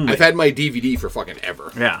DVD only. I've had my DVD for fucking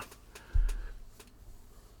ever. Yeah.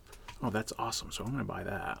 Oh, that's awesome. So I'm going to buy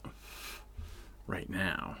that right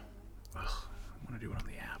now. Ugh, I want to do it on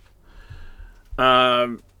the app.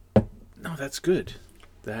 No, that's good.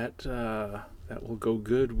 That will go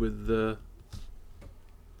good with the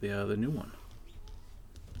new one.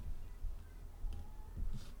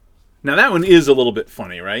 Now that one is a little bit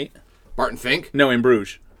funny, right? Barton Fink? No, In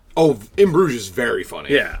Bruges. Oh, In Bruges is very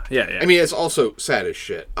funny. Yeah. I mean, it's also sad as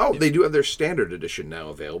shit. Oh, they do have their standard edition now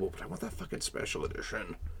available, but I want that fucking special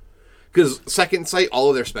edition. Because Second Sight, all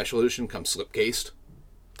of their special edition comes slipcased.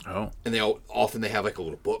 Oh. And often they have like a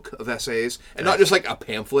little book of essays. And not just like a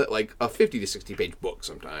pamphlet, like a 50 to 60 page book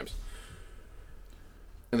sometimes.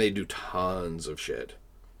 And they do tons of shit.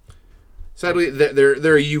 Sadly,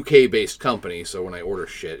 they're a UK-based company, so when I order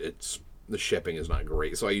shit, the shipping is not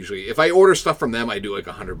great. So I usually, if I order stuff from them, I do like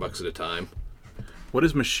 $100 at a time. What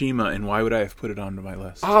is Mishima, and why would I have put it onto my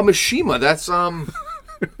list? Mishima, that's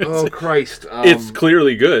oh Christ, it's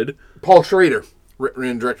clearly good. Paul Schrader, written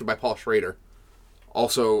and directed by Paul Schrader.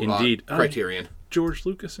 Also, Indeed, Criterion. George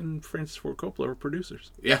Lucas and Francis Ford Coppola were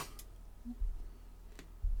producers. Yeah.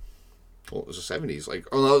 Well, it was the 70s.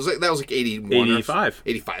 That was like 81. 85.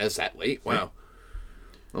 85. That's that late. Wow.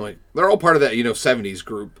 I'm like, they're all part of that 70s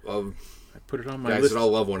group of I put it on my guys list. that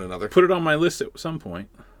all love one another. Put it on my list at some point.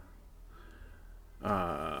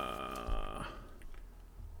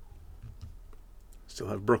 Still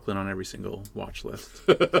have Brooklyn on every single watch list.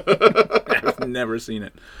 I've never seen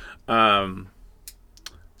it.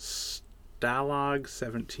 Stalag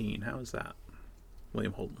 17. How is that?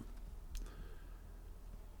 William Holden.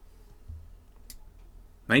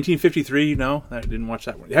 1953. No, I didn't watch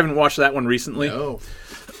that one. You haven't watched that one recently? No.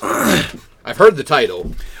 I've heard the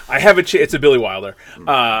title. I have it's a Billy Wilder.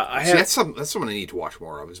 That's someone I need to watch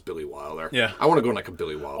more of is Billy Wilder. Yeah. I want to go on like a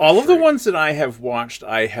Billy Wilder all of the streak. ones that I have watched,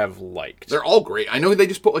 I have liked. They're all great. I know they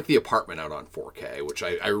just put like The Apartment out on 4K, which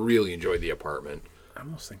I really enjoyed The Apartment. I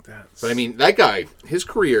almost think that's... But I mean, that guy, his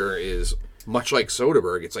career is much like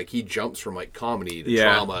Soderbergh. It's like he jumps from like comedy to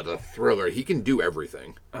drama to thriller. He can do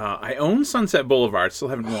everything. I own Sunset Boulevard. Still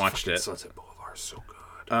haven't watched it. Sunset Boulevard is so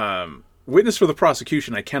good. Witness for the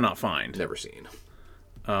Prosecution I cannot find. Never seen.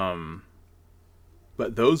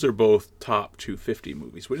 But those are both top 250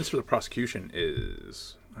 movies. Witness for the Prosecution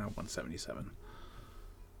is 177.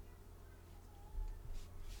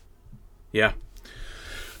 Yeah.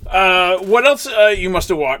 What else? You must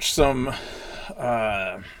have watched some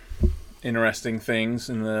interesting things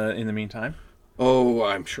in the meantime. Oh,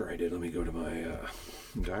 I'm sure I did. Let me go to my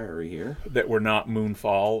diary here. That were not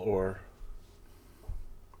Moonfall or...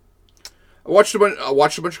 I watched a bunch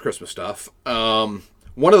of Christmas stuff.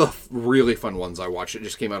 One of the really fun ones I watched, it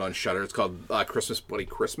just came out on Shudder. It's called Christmas Bloody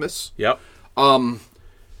Christmas. Yep.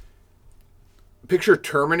 Picture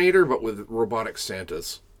Terminator, but with robotic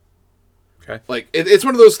Santas. Okay. Like, it's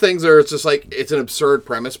one of those things where it's just like, it's an absurd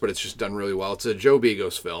premise, but it's just done really well. It's a Joe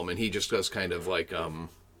Begos film, and he just does kind of like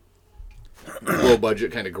low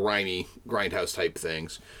budget, kind of grimy, grindhouse type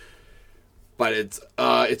things. But it's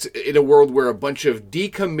in a world where a bunch of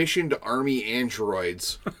decommissioned army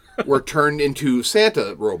androids were turned into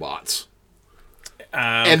Santa robots.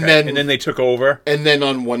 And then they took over. And then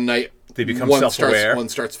on one night, they become self-aware. One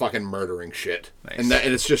starts fucking murdering shit. Nice. And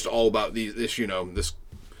it's just all about this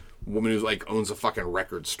woman who like owns a fucking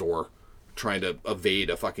record store trying to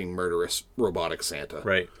evade a fucking murderous robotic Santa.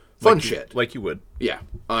 Right. Fun shit. Like you would. Yeah.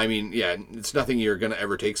 I mean, yeah, it's nothing you're going to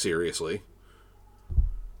ever take seriously.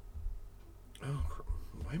 Oh,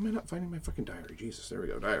 why am I not finding my fucking diary? Jesus, there we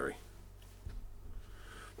go, diary.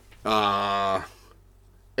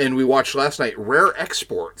 And we watched last night Rare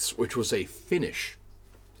Exports, which was a Finnish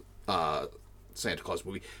Santa Claus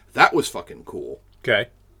movie. That was fucking cool. Okay.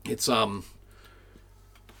 It's an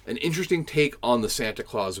interesting take on the Santa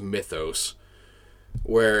Claus mythos,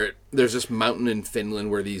 where there's this mountain in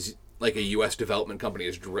Finland where these like a U.S. development company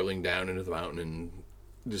is drilling down into the mountain and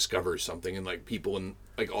discovers something, and like people and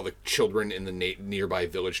like all the children in the nearby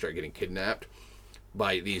village start getting kidnapped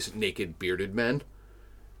by these naked bearded men.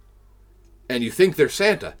 And you think they're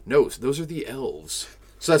Santa. No, those are the elves.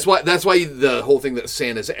 So that's why the whole thing that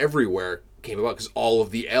Santa's everywhere came about, because all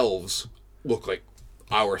of the elves look like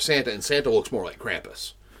our Santa, and Santa looks more like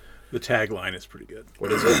Krampus. The tagline is pretty good.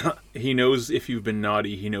 What is it? He knows if you've been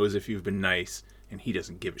naughty, he knows if you've been nice, and he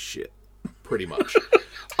doesn't give a shit. Pretty much.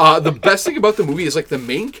 The best thing about the movie is like the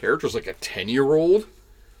main character is like a 10-year-old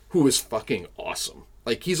who is fucking awesome.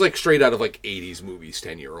 Like, he's like straight out of like 80s movies,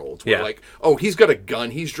 10-year-olds. Where like, oh, he's got a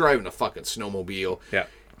gun, he's driving a fucking snowmobile. Yeah.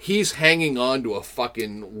 He's hanging on to a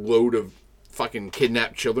fucking load of fucking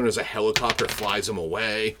kidnapped children as a helicopter flies them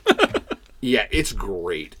away. Yeah, it's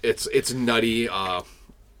great. It's nutty,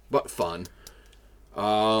 but fun.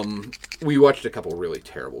 We watched a couple really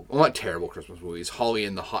terrible, well, not terrible Christmas movies. Holly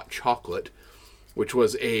and the Hot Chocolate, which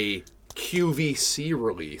was a QVC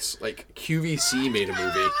release. Like, QVC made a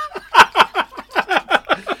movie.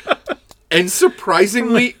 And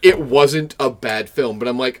surprisingly, it wasn't a bad film. But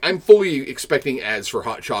I'm like, I'm fully expecting ads for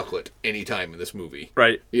Hot Chocolate anytime in this movie.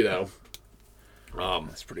 Right. You know?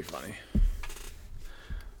 That's pretty funny.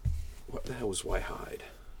 What the hell was Why Hide?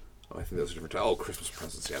 Oh, I think that was a different time. Oh, Christmas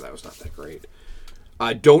Presents. Yeah, that was not that great.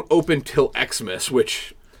 Don't Open Till Xmas,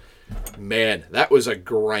 which, man, that was a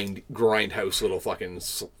grindhouse little fucking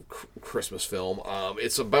Christmas film.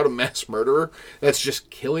 It's about a mass murderer that's just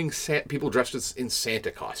killing people dressed in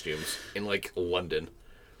Santa costumes in, like, London.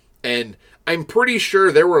 And I'm pretty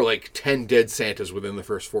sure there were, like, 10 dead Santas within the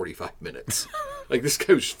first 45 minutes. Like, this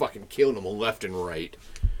guy was just fucking killing them left and right.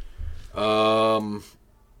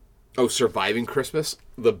 Surviving Christmas,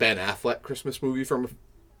 the Ben Affleck Christmas movie from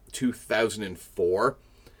 2004.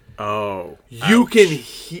 Oh. You can...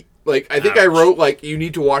 I think I wrote, like, you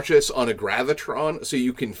need to watch this on a Gravitron so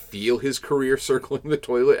you can feel his career circling the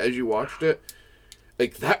toilet as you watched it.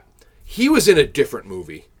 Like, that... He was in a different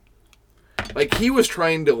movie. Like, he was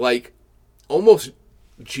trying to, like, almost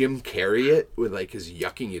Jim Carrey it with, like, his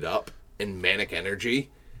yucking it up and manic energy.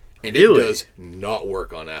 And it does not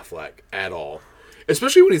work on Affleck at all.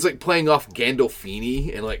 Especially when he's, like, playing off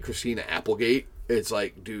Gandolfini and, like, Christina Applegate. It's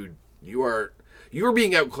like, dude, you are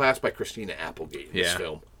being outclassed by Christina Applegate in this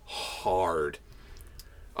film. Hard.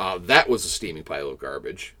 That was a steaming pile of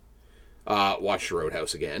garbage. Watched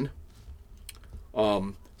Roadhouse again. But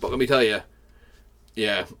let me tell you,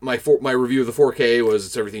 yeah, my review of the 4K was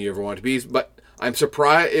It's Everything You Ever Wanted to Be, but I'm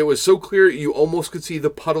surprised it was so clear you almost could see the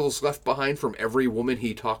puddles left behind from every woman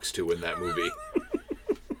he talks to in that movie.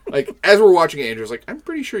 Like, as we're watching it, Andrew's like, I'm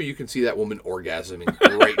pretty sure you can see that woman orgasming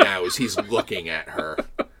right now as he's looking at her.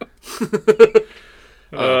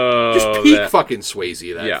 Just peak fucking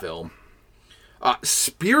Swayze, that film.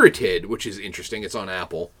 Spirited, which is interesting. It's on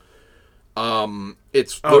Apple.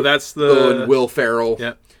 It's that's the Will Ferrell.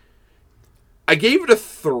 Yeah. I gave it a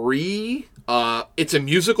 3. It's a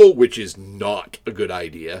musical, which is not a good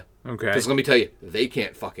idea. Okay. Because let me tell you, they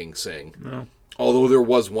can't fucking sing. No. Although there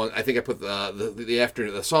was one, I think I put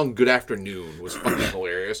the song "Good Afternoon" was fucking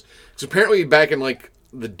hilarious. Because apparently back in like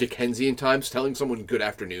the Dickensian times, telling someone "Good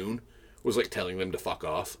afternoon" was like telling them to fuck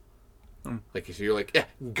off. Like if you're like, yeah,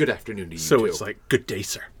 good afternoon to you. So too. it's like, good day,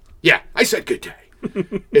 sir. Yeah, I said good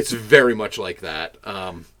day. It's very much like that.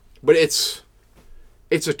 But it's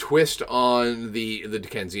a twist on the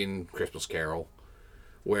Dickensian Christmas Carol,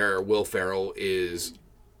 where Will Ferrell is.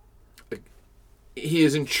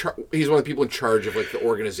 He's one of the people in charge of like the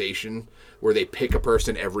organization where they pick a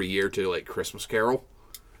person every year to like Christmas Carol,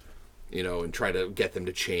 and try to get them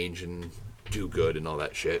to change and do good and all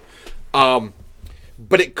that shit.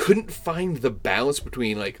 But it couldn't find the balance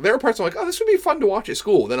between like there are parts I'm like, oh, this would be fun to watch at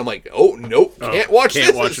school. Then I'm like, oh nope, can't watch this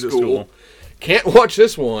at school. Can't watch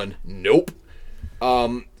this one. Nope.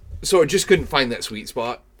 So it just couldn't find that sweet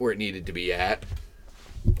spot where it needed to be at.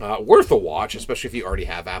 Worth a watch, especially if you already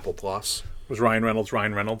have Apple Plus. Was Ryan Reynolds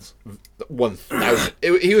 1,000?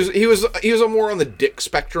 He was more on the dick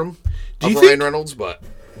spectrum of Ryan Reynolds, but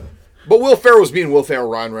Will Ferrell was being Will Ferrell,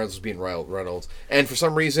 Ryan Reynolds was being Ryan Reynolds, and for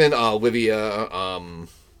some reason Olivia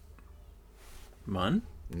Munn?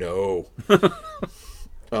 No.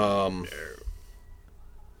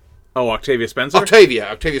 Octavia Spencer?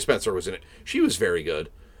 Octavia Spencer was in it. She was very good.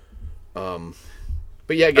 But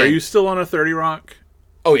yeah, again, are you still on a 30 Rock?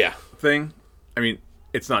 Oh yeah. Thing? I mean,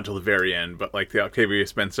 it's not till the very end, but like the Octavia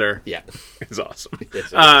Spencer, is awesome.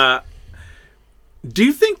 Yes, do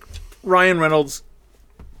you think Ryan Reynolds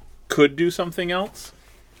could do something else,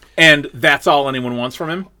 and that's all anyone wants from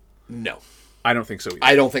him? No, I don't think so either.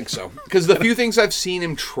 I don't think so, because the few things I've seen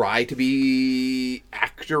him try to be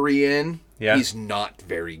actory in, he's not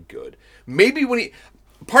very good. Maybe when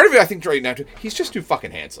part of it, I think right now too, he's just too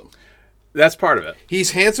fucking handsome. That's part of it.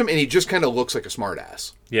 He's handsome, and he just kind of looks like a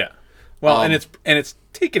smartass. Yeah. Well, and it's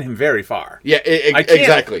taken him very far. Yeah,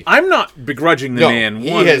 exactly. I'm not begrudging the man.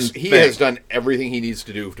 He has done everything he needs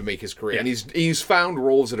to do to make his career, and he's found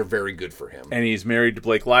roles that are very good for him. And he's married to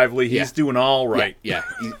Blake Lively. He's doing all right. Yeah.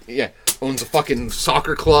 Owns a fucking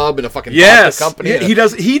soccer club and a fucking pasta company. Yeah,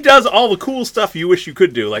 he does all the cool stuff you wish you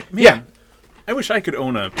could do. Like, man, I wish I could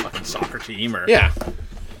own a fucking soccer team or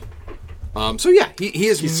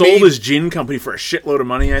he sold his gin company for a shitload of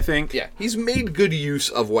money, I think. Yeah, he's made good use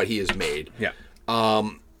of what he has made. Yeah.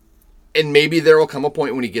 And maybe there will come a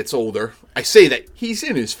point when he gets older. I say that he's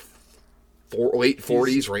in his late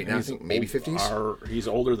 40s right now, I think, maybe 50s. He's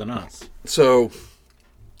older than us. So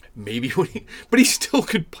maybe but he still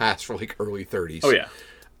could pass for like early 30s. Oh yeah.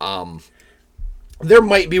 There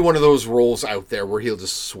might be one of those roles out there where he'll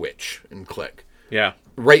just switch and click. Yeah.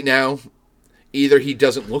 Right now, either he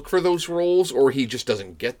doesn't look for those roles or he just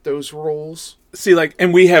doesn't get those roles. See, like,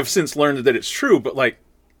 and we have since learned that it's true, but like,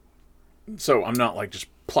 so I'm not like just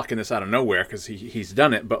plucking this out of nowhere because he's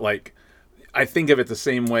done it, but like, I think of it the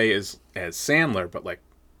same way as Sandler, but like,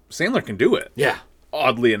 Sandler can do it. Yeah.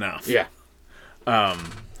 Oddly enough. Yeah.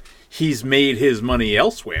 He's made his money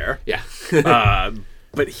elsewhere. Yeah.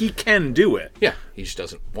 but he can do it. Yeah, he just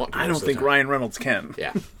doesn't want to. I don't think Ryan Reynolds can.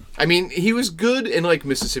 Yeah. I mean, he was good in, like,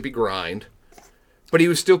 Mississippi Grind, but he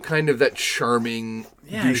was still kind of that charming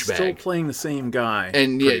douchebag. He's still playing the same guy.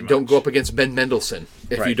 And, yeah, don't go up against Ben Mendelsohn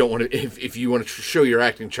if you don't want to. If you want to show your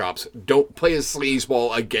acting chops, don't play a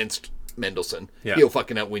sleazeball against Mendelsohn. Yeah. He'll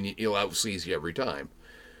fucking outwin you. He'll out-sleaze you every time.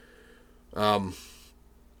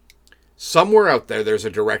 Somewhere out there's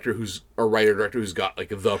a writer-director who's got, like,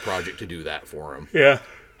 the project to do that for him. Yeah.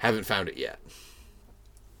 Haven't found it yet.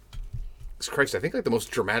 Christ, I think like the most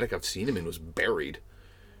dramatic I've seen him in was Buried.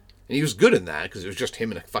 And he was good in that because it was just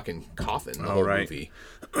him in a fucking coffin the whole movie.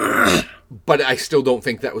 But I still don't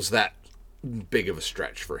think that was that big of a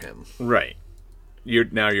stretch for him. Right. You're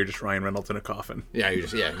just Ryan Reynolds in a coffin. Yeah,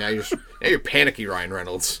 now you're panicky Ryan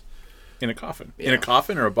Reynolds. In a coffin. Yeah. In a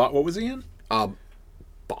coffin or a box? What was he in?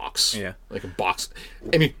 Box. Yeah. Like a box.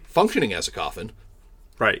 I mean, functioning as a coffin.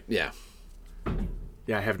 Right. Yeah.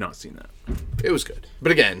 Yeah, I have not seen that. It was good.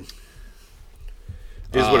 But again...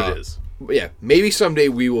 is what it is. But yeah, maybe someday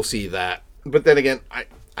we will see that. But then again,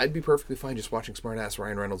 I'd be perfectly fine just watching smart-ass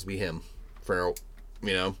Ryan Reynolds be him. For,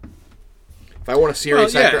 you know... If I want a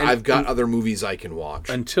serious actor, I've got other movies I can watch.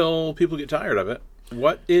 Until people get tired of it.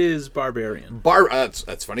 What is Barbarian?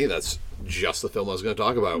 That's funny. That's just the film I was going to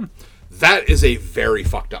talk about. That is a very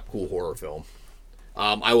fucked up, cool horror film.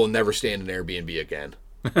 I will never stay in an Airbnb again.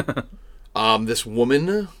 This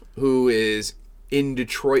woman who is in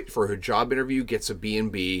Detroit for her job interview gets a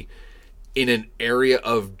B&B in an area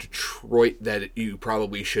of Detroit that you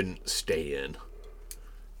probably shouldn't stay in.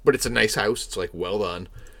 But it's a nice house. It's, like, well done.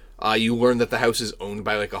 You learn that the house is owned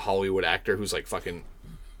by, like, a Hollywood actor who's, like, fucking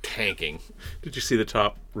tanking. Did you see the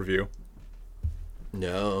top review?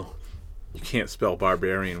 No. You can't spell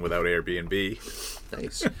Barbarian without Airbnb.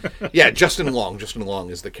 Nice. Yeah, Justin Long. Justin Long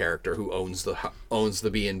is the character who owns the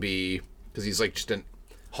B&B because he's, like, just a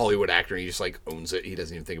Hollywood actor and he just, like, owns it. He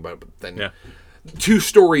doesn't even think about it. But then two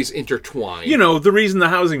stories intertwine. You know, the reason the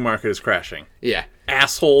housing market is crashing. Yeah.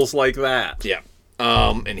 Assholes like that. Yeah.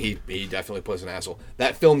 And he definitely plays an asshole.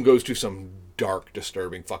 That film goes to some dark,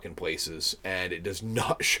 disturbing fucking places, and it does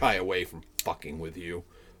not shy away from fucking with you.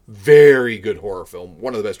 Very good horror film.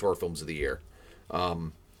 One of the best horror films of the year.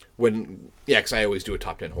 Because I always do a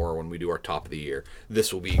top 10 horror when we do our top of the year.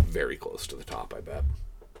 This will be very close to the top, I bet.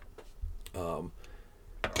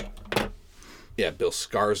 Bill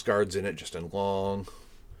Skarsgård's in it, Justin Long.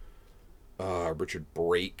 Richard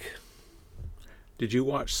Brake. Did you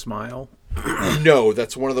watch Smile? No,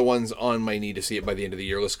 that's one of the ones on my need to see it by the end of the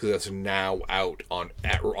year list because that's now out on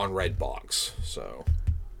Redbox. So,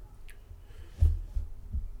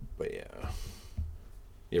 but yeah,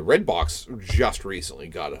 Redbox just recently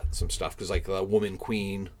got some stuff because like the Woman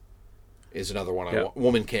Queen is another one.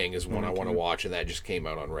 Woman King is one I want to watch, and that just came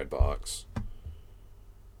out on Redbox.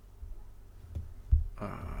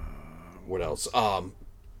 What else?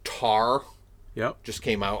 Tar. Yep. Just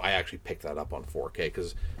came out. I actually picked that up on 4K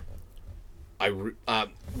because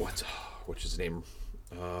what's his name?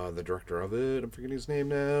 The director of it. I'm forgetting his name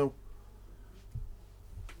now.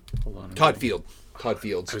 Hold on. Todd Fields.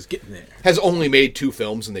 I was getting there. Has only made 2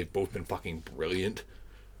 films, and they've both been fucking brilliant.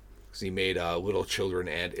 Because he made Little Children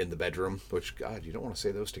and In the Bedroom, which, God, you don't want to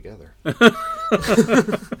say those together.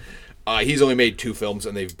 He's only made 2 films,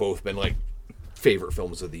 and they've both been, like, favorite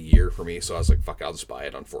films of the year for me, so I was like, fuck, I'll just buy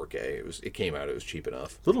it on 4K. It came out, it was cheap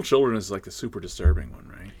enough. Little Children is like the super disturbing one,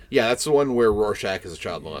 right? Yeah, that's the one where Rorschach is a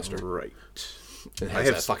child molester. Right. It has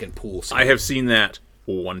that fucking pool scene. I have seen that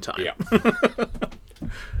one time. Yeah.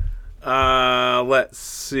 Let's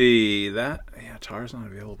see. Tar's not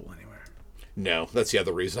available anywhere. No, that's the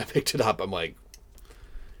other reason I picked it up. I'm like,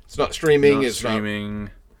 it's not streaming. It's streaming.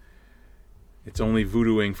 It's only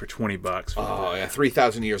voodooing for $20. Oh, yeah.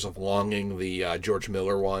 3,000 Years of Longing, the George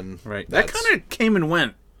Miller one. Right. That kind of came and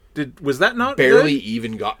went. Was that not barely good?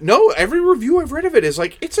 Even got... No, every review I've read of it is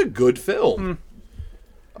like, it's a good film.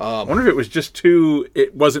 I wonder if it was just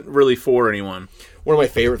it wasn't really for anyone. One of my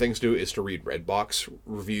favorite things to do is to read Redbox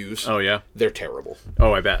reviews. Oh, yeah? They're terrible.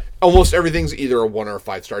 Oh, I bet. Almost everything's either a 1 or a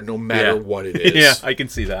 5 star, no matter what it is. Yeah, I can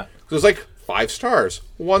see that. So it's like 5 stars,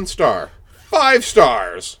 1 star, 5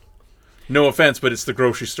 stars. No offense, but it's the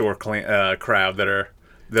grocery store crowd that are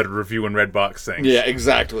reviewing Redbox things. Yeah,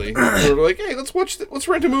 exactly. They're like, hey, let's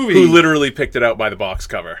rent a movie. Who literally picked it out by the box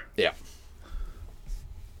cover. Yeah.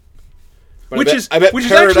 But I bet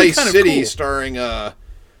Paradise kind of City, cool. starring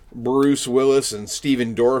Bruce Willis and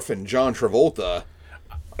Stephen Dorff and John Travolta.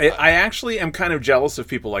 I actually am kind of jealous of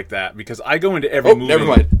people like that because I go into every movie. Never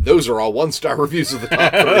mind. Those are all 1-star reviews of the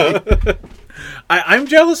top 3. I'm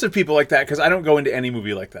jealous of people like that because I don't go into any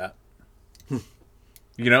movie like that.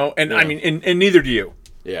 You know, and I mean, and neither do you.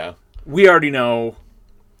 Yeah. We already know.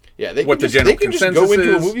 Yeah, they what can the general they can just consensus go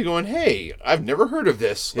into a is. movie going, hey, I've never heard of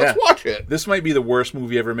this. Let's Yeah. watch it. This might be the worst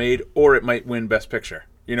movie ever made, or it might win Best Picture.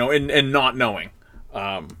 You know, and not knowing.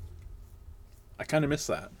 I kind of miss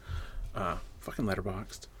that. Fucking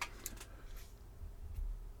Letterboxd.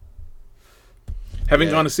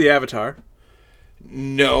 Haven't gone to see Avatar.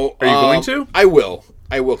 No. Are you going to? I will,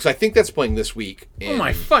 because I think that's playing this week. Oh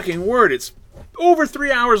my fucking word! It's over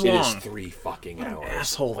 3 hours It long. is 3 fucking hours.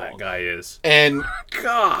 Asshole that guy is. And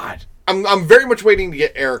God. I'm very much waiting to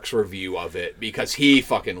get Eric's review of it because he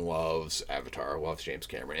fucking loves Avatar, loves James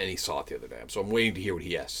Cameron, and he saw it the other day. So I'm waiting to hear what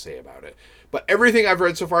he has to say about it. But everything I've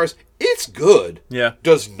read so far is it's good. Yeah.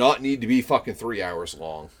 Does not need to be fucking 3 hours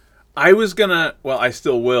long. I was gonna, well, I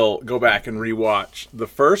still will go back and rewatch the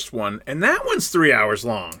first one, and that one's 3 hours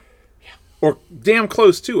long. Yeah. Or damn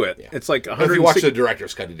close to it. Yeah. It's like If you watch the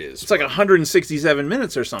director's cut, it is. It's like 167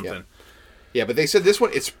 minutes or something. Yeah, but they said this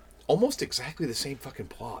one, it's almost exactly the same fucking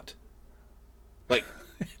plot. Like,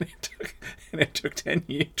 and it took 10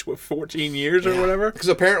 years to 14 years or whatever. Because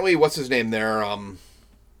apparently, what's his name there?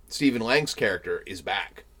 Stephen Lang's character is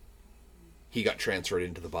back. He got transferred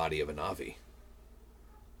into the body of a Na'vi.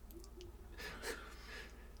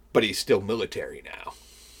 But he's still military now.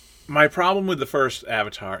 My problem with the first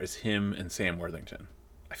Avatar is him and Sam Worthington.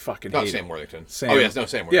 I fucking hate Sam him. Worthington. Sam, Oh, yes, no,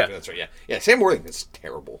 Sam Worthington. Yeah. That's right, yeah. Yeah, Sam Worthington's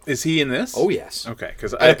terrible. Is he in this? Oh, yes. Okay,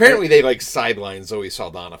 because And apparently they, like, sidelined Zoe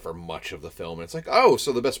Saldana for much of the film. And it's like, oh,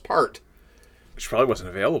 so the best part. She probably wasn't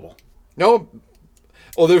available. No.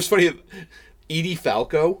 Oh, there's funny. Edie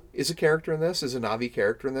Falco is a character in this, is a Na'vi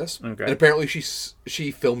character in this. Okay. And apparently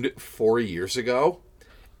she filmed it 4 years ago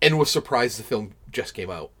and was surprised the film just came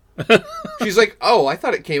out. She's like, oh, I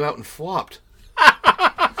thought it came out and flopped.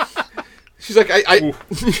 She's like,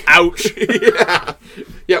 Ouch.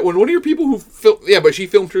 Yeah, when one of your people who filmed... Yeah, but she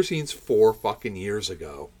filmed her scenes 4 fucking years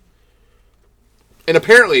ago. And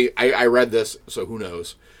apparently, I read this, so who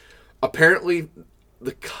knows. Apparently,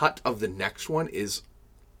 the cut of the next one is...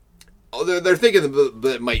 Oh, they're thinking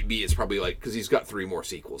that it might be... It's probably like... Because he's got 3 more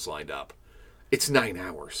sequels lined up. It's 9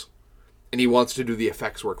 hours. And he wants to do the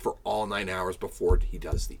effects work for all 9 hours before he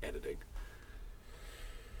does the editing.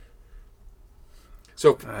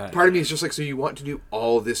 So part of me is just like, so you want to do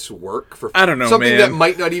all this work for I don't know, something man. that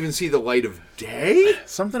might not even see the light of day?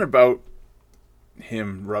 Something about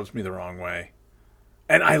him rubs me the wrong way.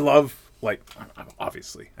 And I love, like,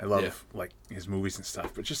 obviously, I love, like, his movies and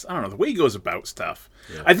stuff. But just, I don't know, the way he goes about stuff.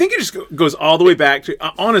 Yeah. I think it just goes all the way back to,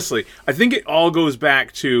 honestly, I think it all goes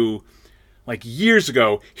back to, like, years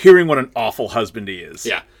ago, hearing what an awful husband he is.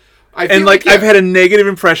 Yeah. And, like, I've had a negative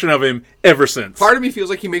impression of him ever since. Part of me feels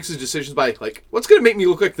like he makes his decisions by, like, what's going to make me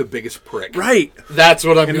look like the biggest prick? Right. That's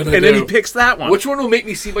what I'm going to do. And then he picks that one. Which one will make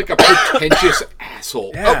me seem like a pretentious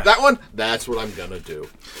asshole? Yeah. Oh, that one? That's what I'm going to do.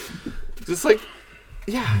 It's like,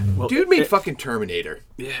 yeah, well, dude made fucking Terminator.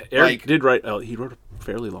 Yeah, Eric did write, he wrote a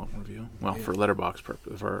fairly long review. Well, for Letterboxd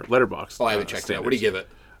purpose, for Letterboxd. Oh, I haven't checked it out. What do you give it?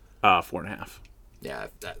 4.5. Yeah,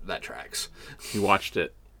 that tracks. He watched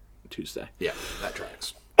it Tuesday. Yeah, that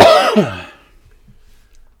tracks.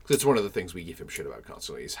 It's one of the things we give him shit about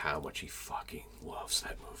constantly is how much he fucking loves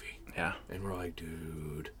that movie. Yeah. And we're like,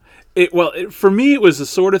 dude. For me, it was the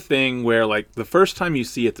sort of thing where, like, the first time you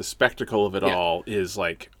see it, the spectacle of it all is,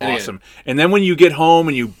 like, awesome. And then when you get home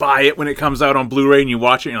and you buy it when it comes out on Blu-ray and you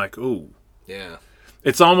watch it, and you're like, ooh. Yeah.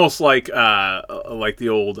 It's almost like the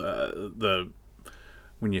old,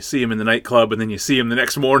 when you see him in the nightclub and then you see him the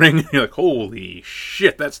next morning, you're like, holy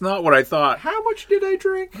shit, that's not what I thought. How much did I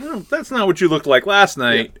drink? That's not what you looked like last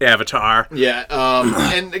night, Avatar. Yeah,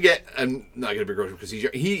 and again, I'm not going to be gross because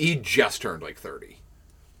he just turned like 30.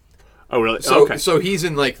 Oh, really? So, okay. So he's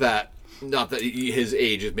in like that, not that his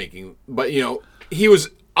age is making, but, you know, he was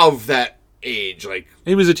of that age. Like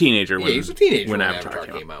he was a teenager when, he was a teenager when Avatar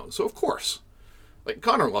came out. So, of course. Like,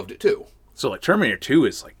 Connor loved it, too. So, like, Terminator 2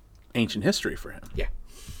 is, like, ancient history for him. Yeah.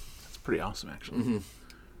 That's pretty awesome, actually. Mm-hmm.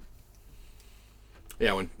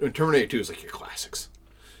 Yeah, when Terminator 2 is like your classics.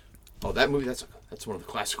 Oh, that movie, that's one of the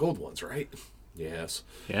classic old ones, right? Yes.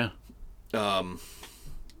 Yeah. But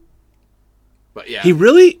yeah.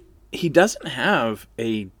 He doesn't have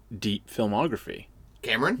a deep filmography.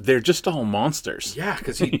 Cameron? They're just all monsters. Yeah,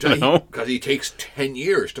 because he takes 10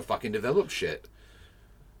 years to fucking develop shit.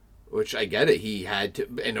 Which, I get it. He had to,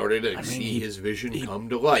 in order to see his vision come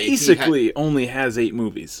to life. Basically only has 8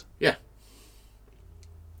 movies. Yeah.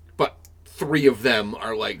 But 3 of them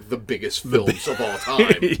are, like, the biggest films of all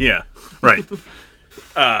time. Yeah, right.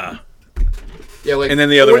 Yeah, like, and then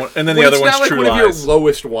the other one, and then the other one's like True one Lies. Of your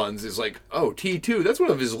lowest ones is like, oh, T2. That's one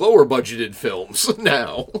of his lower budgeted films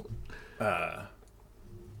now.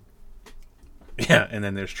 Yeah, and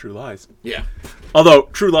then there's True Lies. Yeah. Although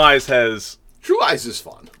True Lies has is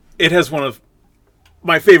fun. It has one of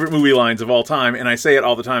my favorite movie lines of all time, and I say it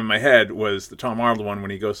all the time in my head, was the Tom Arnold one when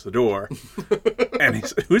he goes to the door. And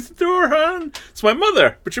he's, who's the door, hon? It's my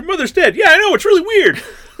mother, but your mother's dead. Yeah, I know, it's really weird.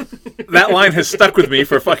 That line has stuck with me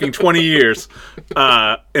for fucking 20 years.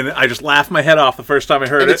 And I just laughed my head off the first time I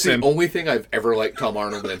heard and it. It's the only thing I've ever liked Tom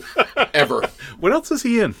Arnold in. Ever. What else is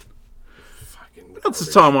he in? Fucking What else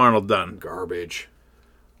has Tom Arnold done? Garbage.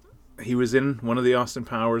 He was in one of the Austin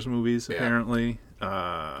Powers movies, Yeah. apparently.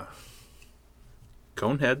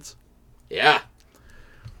 Coneheads. Yeah.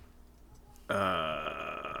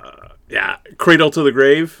 Yeah. Cradle to the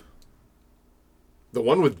Grave. The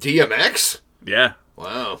one with DMX? Yeah.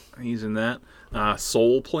 Wow. He's in that.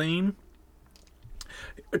 Soul Plane.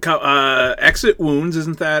 Exit Wounds,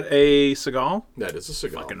 isn't that a Seagal? That is a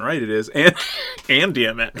cigar. Fucking right it is. And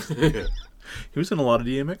DMX. He was in a lot of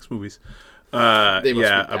DMX movies. They must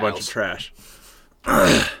Yeah, be a bunch pals. of trash.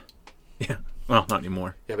 Yeah. Well, not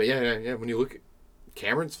anymore. Yeah, but yeah. When you look at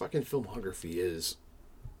Cameron's fucking filmography is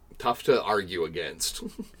tough to argue against.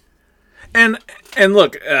 And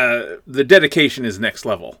look, the dedication is next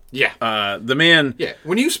level. Yeah. The man... Yeah.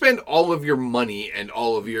 When you spend all of your money and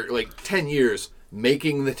all of your, 10 years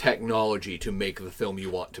making the technology to make the film you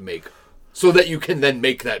want to make so that you can then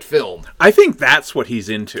make that film. I think that's what he's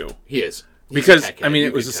into. He is. He's a Because, tech I head, mean, you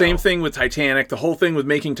it was can the same tell. thing with Titanic. The whole thing with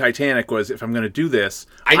making Titanic was, if I'm going to do this,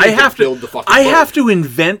 I need to build the fucking I boat. have to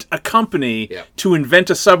invent a company Yeah. to invent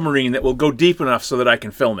a submarine that will go deep enough so that I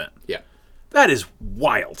can film it. Yeah. That is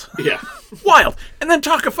wild. Yeah. Wild. And then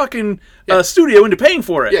talk a fucking studio into paying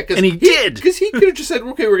for it. Yeah, and he did. Because he could have just said,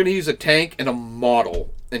 okay, we're going to use a tank and a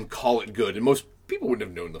model and call it good. And most people wouldn't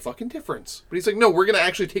have known the fucking difference. But he's like, no, we're going to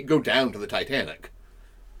actually go down to the Titanic.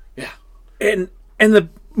 Yeah. And the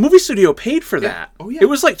movie studio paid for that. Oh, yeah. It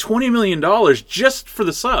was like $20 million just for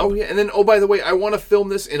the sub. Oh, yeah. And then, oh, by the way, I want to film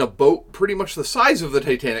this in a boat pretty much the size of the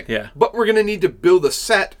Titanic. Yeah. But we're going to need to build a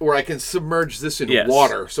set where I can submerge this in Yes.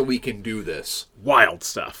 water so we can do this. Wild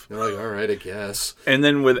stuff. They're like, all right, I guess. And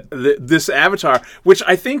then with this Avatar, which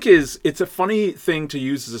I think it's a funny thing to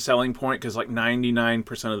use as a selling point because like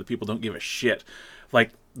 99% of the people don't give a shit.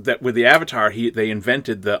 Like that with the Avatar, they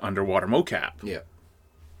invented the underwater mocap. Yeah.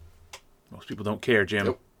 Most people don't care, Jim.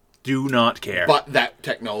 Nope. Do not care. But that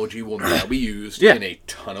technology will now be used Yeah. in a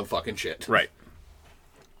ton of fucking shit. Right.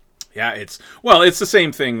 Yeah, it's the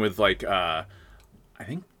same thing with like I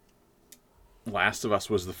think Last of Us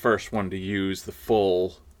was the first one to use the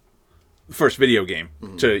first video game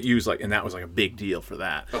to use and that was like a big deal for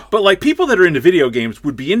that. Oh. But like people that are into video games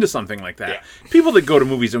would be into something like that. Yeah. People that go to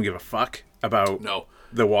movies don't give a fuck about No.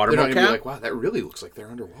 the water They're not going to mocap. be like, wow, that really looks like they're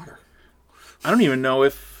underwater. I don't even know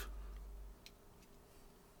if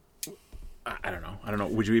I don't know.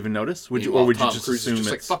 Would you even notice? Would you, or would you Tom just Cruise is assume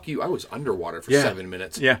just it's like, fuck you, I was underwater for Yeah. 7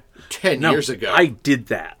 minutes. Yeah. 10 No, years ago. I did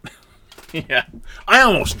that. Yeah. I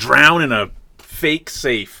almost drowned in a fake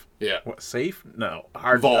safe. Yeah. What, safe? No.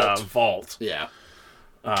 Hard Vault. Vault. Yeah.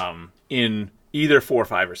 In either 4,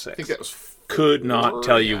 5, or 6. I think that was... Could not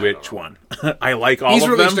tell you I which don't know. one. I like all He's of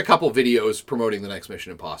released them. a couple videos promoting the next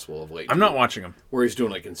Mission Impossible of late. I'm not watching them. Where he's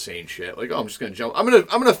doing like insane shit. Like, oh, I'm just going to jump. I'm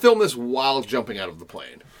gonna film this while jumping out of the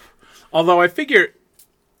plane. Although I figure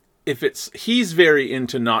if he's very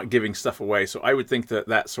into not giving stuff away, so I would think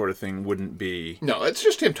that sort of thing wouldn't be. No, it's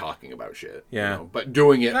just him talking about shit. Yeah. You know, but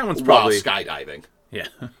doing it That one's while probably- skydiving. Yeah.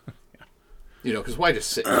 You know, because why just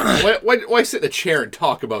sit? Why sit in a chair and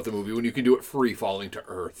talk about the movie when you can do it free falling to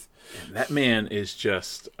Earth? That man is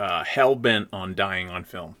just hell bent on dying on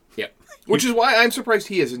film. Yep. Which is why I'm surprised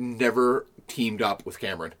he has never teamed up with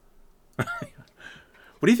Cameron. What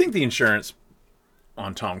do you think the insurance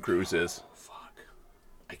on Tom Cruise is? Fuck.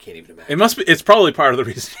 I can't even imagine. It must be. It's probably part of the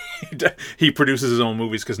reason he produces his own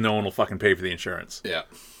movies because no one will fucking pay for the insurance. Yeah.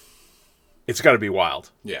 It's got to be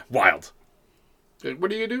wild. Yeah. Wild.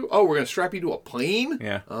 What are you going to do? Oh, we're going to strap you to a plane?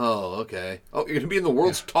 Yeah. Oh, okay. Oh, you're going to be in the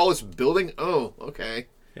world's tallest building? Oh, okay.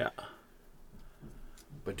 Yeah.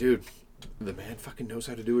 But, dude, the man fucking knows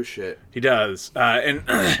how to do his shit. He does, and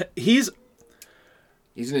he's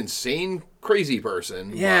He's an insane, crazy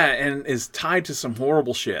person. and is tied to some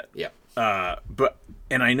horrible shit. Yeah. But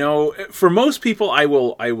I know for most people, I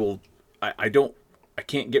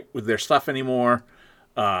can't get with their stuff anymore,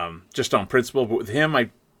 just on principle. But with him, I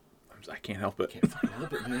can't help it. Can't fucking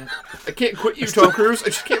help it, man. I can't quit you, Tom Cruise. I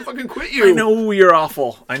just can't fucking quit you. I know you're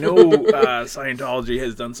awful. I know Scientology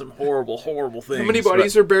has done some horrible, horrible things. How many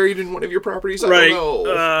bodies are buried in one of your properties? I right? don't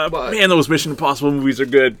know. But Man, those Mission Impossible movies are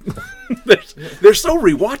good. they're so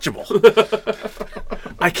rewatchable.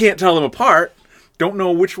 I can't tell them apart. Don't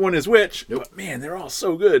know which one is which. Nope. But man, they're all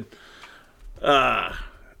so good.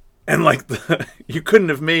 And like you couldn't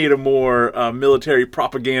have made a more military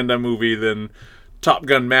propaganda movie than Top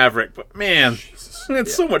Gun Maverick, but man,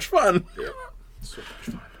 it's so much fun. Yeah. So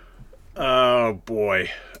much fun. Oh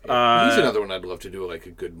boy. He's another one I'd love to do like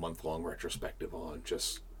a good month-long retrospective on,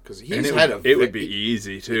 just because it would be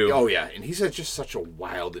easy too. Oh yeah, and he's had just such a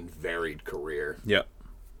wild and varied career. Yep.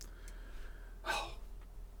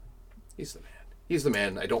 He's the man. He's the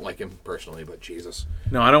man. I don't like him personally, but Jesus.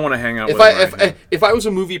 No, I don't want to hang out with him. If I was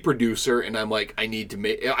a movie producer and I'm like, I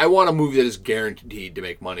want a movie that is guaranteed to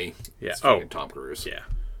make money. Yeah. It's fucking Tom Cruise. Yeah.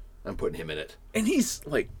 I'm putting him in it. And he's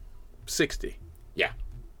like 60. Yeah.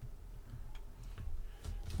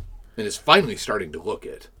 And is finally starting to look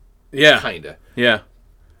it. Yeah. Kinda. Yeah.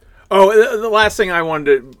 Oh, the last thing I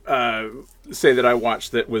wanted to say that I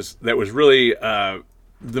watched that was really the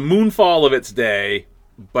moonfall of its day,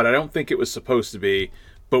 but I don't think it was supposed to be,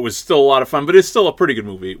 but was still a lot of fun. But it's still a pretty good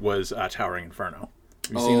movie. Was Towering Inferno.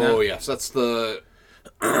 Have you seen that? Oh yes, that's the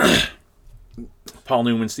Paul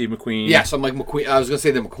Newman, Steve McQueen. Yes, I'm like McQueen. I was gonna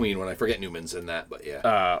say the McQueen when I forget Newman's in that, but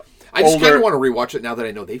yeah. I just kind of want to rewatch it now that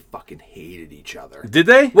I know they fucking hated each other. Did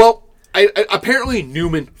they? Well, I apparently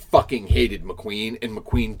Newman fucking hated McQueen, and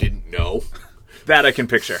McQueen didn't know. That I can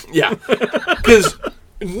picture. Yeah, because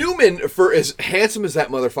Newman, for as handsome as that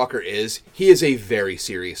motherfucker is, he is a very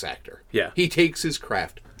serious actor. Yeah. He takes his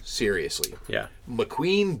craft seriously. Yeah.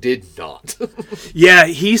 McQueen did not. Yeah,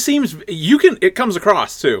 he seems. It comes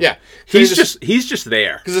across too. Yeah. he's just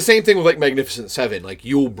there. Because the same thing with like Magnificent Seven, like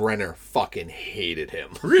Yul Brynner fucking hated him.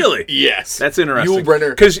 Really? Yes. That's interesting. Yul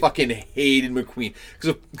Brynner fucking hated McQueen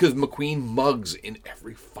because McQueen mugs in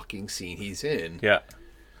every fucking scene he's in. Yeah.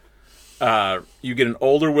 You get an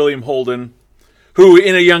older William Holden, who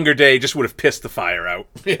in a younger day just would have pissed the fire out.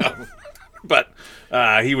 Yeah. But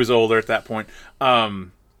he was older at that point.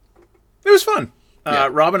 It was fun. Yeah.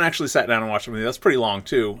 Robin actually sat down and watched it with me. That's pretty long,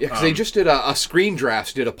 too. Yeah, because they just did a Screen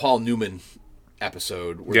Drafts, did a Paul Newman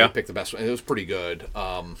episode where they picked the best one. And it was pretty good.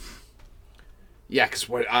 Yeah, because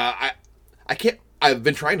I can't. I've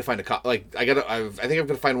been trying to find a I think I'm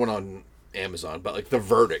gonna find one on Amazon, but like The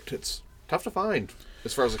Verdict, it's tough to find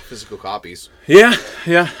as far as like physical copies. Yeah.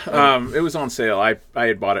 It was on sale. I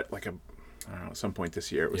had bought it like I don't know, at some point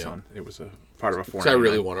this year. It was on. It was a part of a $4.99. So I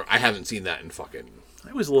really want to. I haven't seen that in fucking.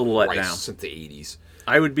 I was a little let down since the 80s.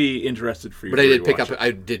 I would be interested for you. But I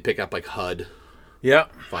did pick up like HUD. Yeah,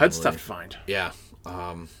 HUD's tough to find. Yeah.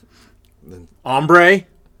 Ombre.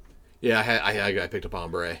 Yeah, I picked up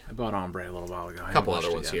Ombre. I bought Ombre a little while ago. A couple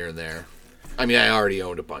other ones here and there. I mean, I already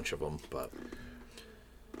owned a bunch of them, but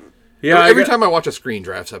yeah. Every time I watch a Screen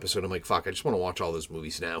Drafts episode, I'm like, fuck, I just want to watch all those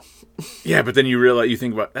movies now. Yeah, but then you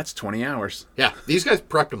think about that's 20 hours. Yeah, these guys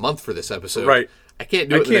prepped a month for this episode. Right. I can't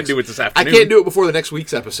do it this afternoon. I can't do it before the next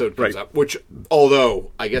week's episode comes up. Which,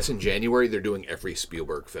 although I guess in January they're doing every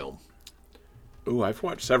Spielberg film. Ooh, I've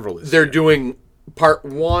watched several. They're doing part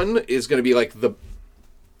 1 is going to be like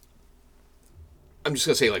I'm just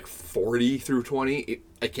going to say like 40 through 20.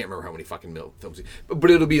 I can't remember how many fucking films,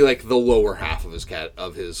 but it'll be like the lower half of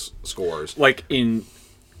his scores. Like in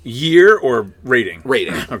year or rating?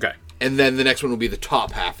 Rating. Okay. And then the next one will be the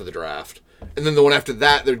top half of the draft. And then the one after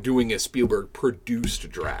that, they're doing a Spielberg-produced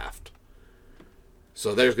draft.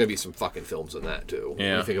 So there's going to be some fucking films in that, too. Yeah.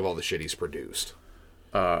 When you think of all the shit he's produced.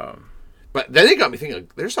 But then it got me thinking,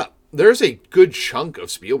 there's a good chunk of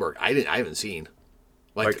Spielberg I haven't seen.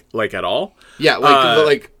 Like at all? Yeah,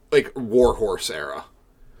 like Warhorse era.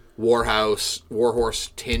 Warhorse,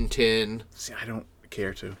 Tintin. See, I don't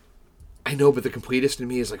care to. I know, but the completist in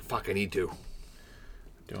me is like, fuck, I need to.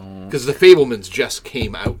 Don't. Because The Fabelmans just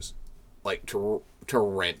came out, like, to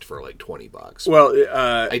rent for like $20. Well,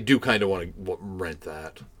 I do kind of want to rent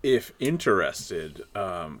that. If interested,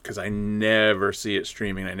 because I never see it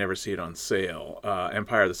streaming, I never see it on sale.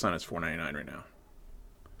 Empire of the Sun is $4.99 right now.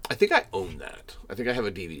 I think I own that. I think I have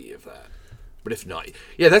a DVD of that. But if not,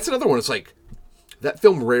 yeah, that's another one. It's like that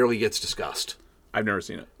film rarely gets discussed. I've never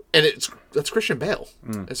seen it, and that's Christian Bale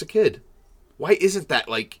as a kid. Why isn't that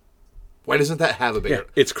like? Why doesn't that have a bigger? Yeah,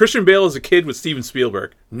 it's Christian Bale as a kid with Steven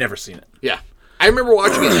Spielberg. Never seen it. Yeah, I remember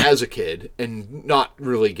watching it as a kid and not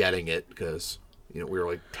really getting it because we were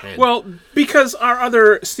like 10. Well, because our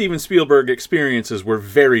other Steven Spielberg experiences were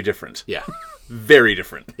very different. Yeah, very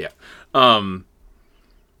different. Yeah.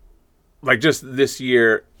 Like just this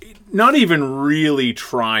year, not even really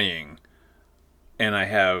trying, and I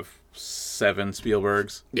have 7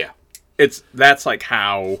 Spielbergs. Yeah. That's like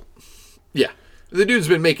how. Yeah. The dude's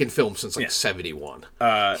been making films since like 71.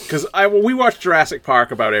 Because we watch Jurassic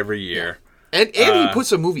Park about every year. And he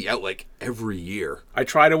puts a movie out like every year. I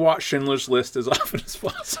try to watch Schindler's List as often as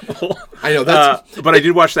possible. I know that's, but I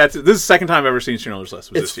did watch that. This is the second time I've ever seen Schindler's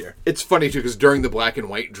List. Was this year? It's funny too because during the black and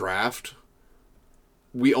white draft,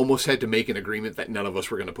 we almost had to make an agreement that none of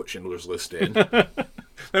us were going to put Schindler's List in.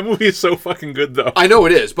 That movie is so fucking good, though. I know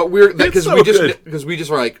it is, but because so we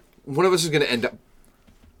just were like, one of us is going to end up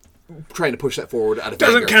trying to push that forward out of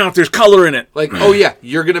Doesn't anger. count. There's color in it. Like, oh yeah,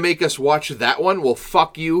 you're going to make us watch that one? Well,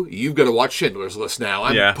 fuck you. You've got to watch Schindler's List now.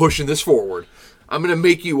 I'm pushing this forward. I'm going to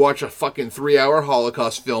make you watch a fucking 3-hour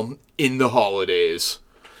Holocaust film in the holidays.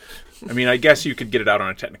 I mean, I guess you could get it out on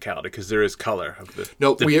a technicality because there is color.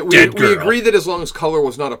 We agree that as long as color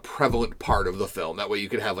was not a prevalent part of the film, that way you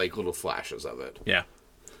could have like little flashes of it. Yeah.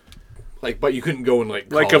 Like, but you couldn't go and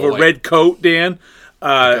like of a red coat, Dan.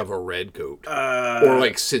 Of a red coat, or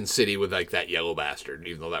like Sin City with like that yellow bastard,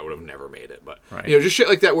 even though that would have never made it. But just shit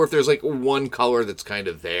like that, where if there's like one color that's kind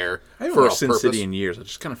of there I haven't for watched a Sin purpose. City in years. I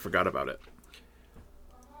just kind of forgot about it.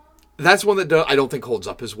 That's one that I don't think holds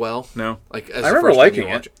up as well. No, like I remember liking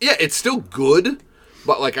it. Yeah, it's still good,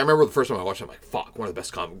 but like I remember the first time I watched it, I'm like, "Fuck, one of the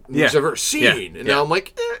best comic movies I've ever seen." And now I'm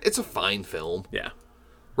like, it's a fine film. Yeah,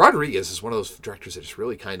 Rodriguez is one of those directors that just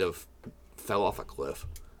really kind of fell off a cliff.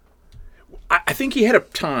 I think he had a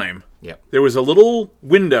time. Yeah, there was a little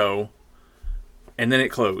window, and then it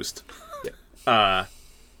closed. Yeah,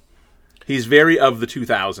 he's very of the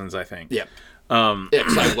 2000s, I think. Yeah,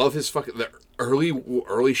 because I love his the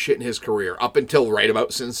early shit in his career up until right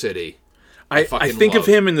about Sin City. I think of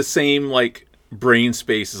him in the same like brain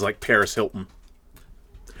space as like Paris Hilton.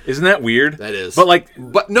 Isn't that weird? That is.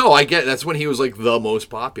 But no, I get it. That's when he was like the most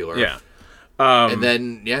popular. Yeah. And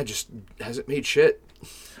then just hasn't made shit.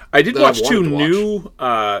 I did watch two new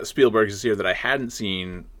Spielbergs this year that I hadn't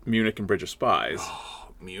seen, Munich and Bridge of Spies. Oh,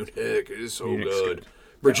 Munich is so Munich's good.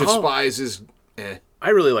 Bridge of Spies is I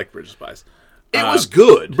really like Bridge of Spies. It was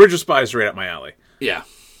good. Bridge of Spies is right up my alley. Yeah.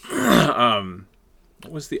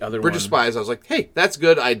 What was the other one? Bridge of Spies, I was like, hey, that's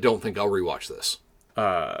good. I don't think I'll rewatch this.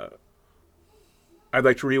 I'd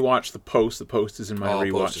like to rewatch The Post. The Post is in my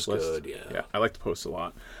rewatch Post is list. Good, yeah. I like The Post a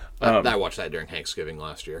lot. I watched that during Thanksgiving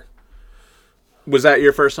last year. Was that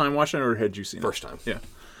your first time watching it, or had you seen it? First time. Yeah.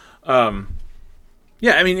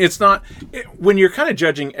 Yeah, I mean, it's not... when you're kind of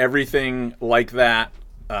judging everything like that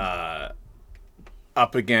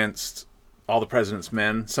up against All the President's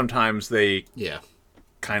Men, sometimes they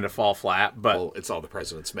kind of fall flat, but... Well, it's All the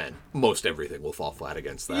President's Men. Most everything will fall flat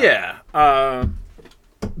against that. Yeah.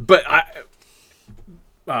 But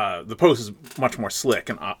The Post is much more slick,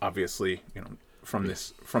 and obviously, from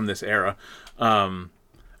this era.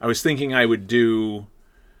 I was thinking I would do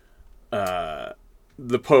The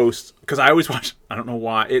Post, because I always watch, I don't know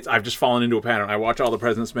why, I've just fallen into a pattern. I watch All the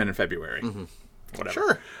President's Men in February. Mm-hmm. Whatever.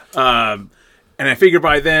 Sure. And I figure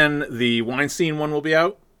by then the Weinstein one will be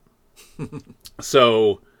out.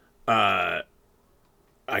 So I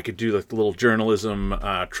could do like the little journalism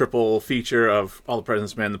triple feature of All the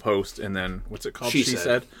President's Men, The Post, and then, what's it called? She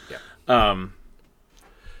Said. Yeah.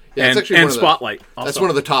 Yeah, and Spotlight. Also. That's one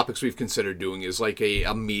of the topics we've considered doing is like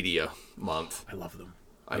a media month. I love them.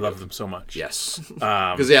 I love them so much. Yes.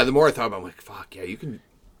 Because, the more I thought about it, I'm like, fuck, yeah, you can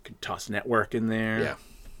toss Network in there.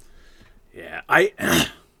 Yeah.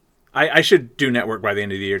 Yeah. I should do Network by the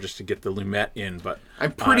end of the year just to get the Lumet in, but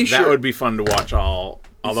I'm pretty sure that would be fun to watch all.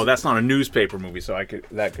 Although that's not a newspaper movie, so could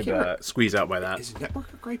squeeze out by that. Is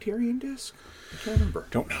Network a Criterion disc? I can't remember.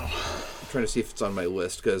 Don't know. I'm trying to see if it's on my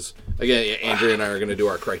list because again, Andrea and I are going to do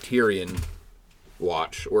our Criterion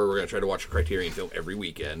watch, or we're going to try to watch a Criterion film every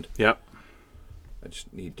weekend. Yep. I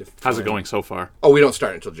just need to. How's it going so far? Oh, we don't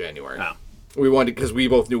start until January. Oh. We wanted because we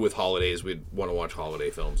both knew with holidays we'd want to watch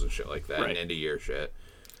holiday films and shit like that, and end of year shit.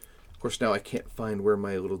 Of course, now I can't find where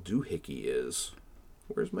my little doohickey is.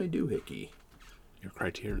 Where's my doohickey? Your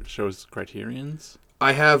Criterion shows Criterions.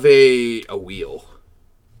 I have a wheel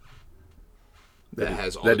that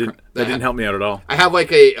has all. That didn't help me out at all. I have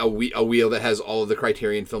like a wheel that has all of the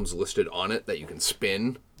Criterion films listed on it that you can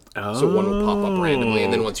spin. Oh. So one will pop up randomly,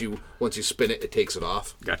 and then once you spin it, it takes it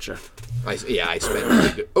off. Gotcha. I spent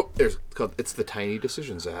really good. Oh, it's the Tiny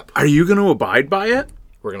Decisions app. Are you going to abide by it?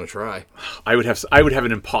 We're gonna try. I would have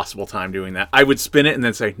an impossible time doing that. I would spin it and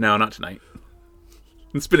then say, no, not tonight.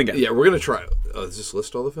 And spin again. Yeah, we're gonna try. Does this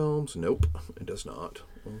list all the films? Nope, it does not.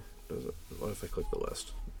 Well, does it? What if I click the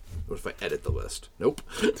list? What if I edit the list? Nope.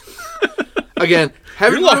 Again,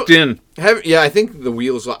 you're locked in. I think the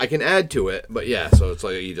wheels. I can add to it, but yeah. So it's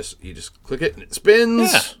like you just click it and it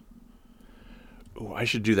spins. Yeah. Oh, I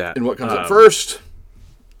should do that. And what comes up first?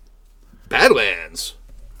 Badlands.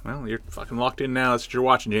 Well, you're fucking locked in now. That's what you're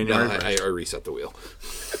watching, January. No, I reset the wheel.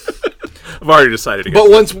 I've already decided to go.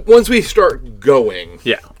 But once we start going,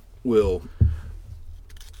 Yeah. we'll...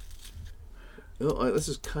 Well, this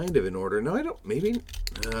is kind of in order. No, I don't... Maybe...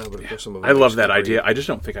 some of I love that idea. I just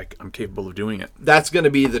don't think I'm capable of doing it. That's going to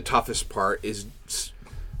be the toughest part, is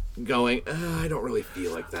going, I don't really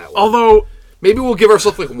feel like that one. Although... Maybe we'll give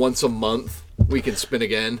ourselves like once a month we can spin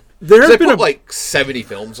again. There have I been put like 70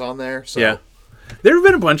 films on there. So. Yeah. There have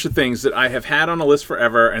been a bunch of things that I have had on a list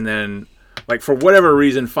forever, and then, like, for whatever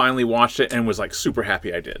reason, finally watched it and was, like, super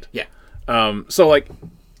happy I did. Yeah. So, like,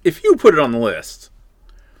 if you put it on the list,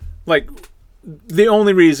 like, the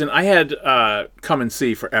only reason I had Come and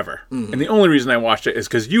See forever, and the only reason I watched it is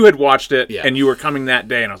because you had watched it, and you were coming that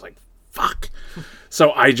day, and I was like, fuck.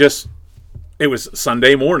 So I just... It was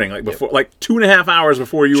Sunday morning, like before, like 2.5 hours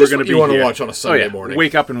before you were going to be here. You want to watch on a Sunday morning.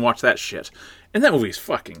 Wake up and watch that shit. And that movie's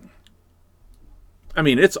fucking... I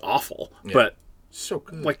mean, it's awful, but so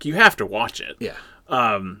good. Like, you have to watch it. Yeah.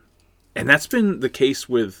 And that's been the case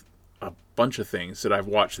with a bunch of things that I've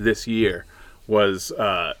watched this year, was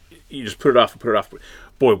you just put it off and put it off.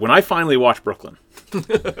 Boy, when I finally watched Brooklyn,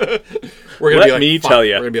 let me tell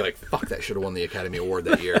you. We're going to be like, fuck, that should have won the Academy Award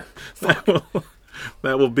that year. Fuck.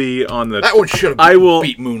 That will be on the... That one should have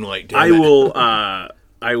beat Moonlight, damn it.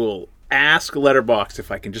 I will ask Letterboxd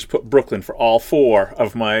if I can just put Brooklyn for all 4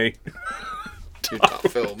 of my... top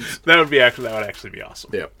films. That would actually be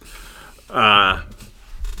awesome. Yep.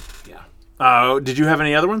 Yeah. Did you have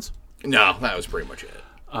any other ones? No, that was pretty much it.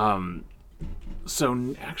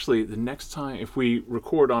 So actually, the next time, if we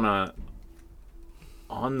record on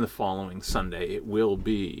the following Sunday, it will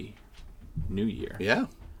be New Year. Yeah,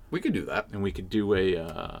 we could do that, and we could do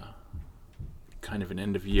a kind of an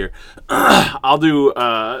end of year. I'll do.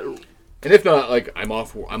 And if not, like I'm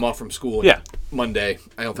off from school. Yeah. Monday.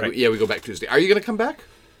 I don't think. We go back Tuesday. Are you going to come back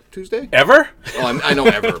Tuesday? Ever? Oh, I know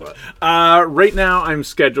ever, but right now I'm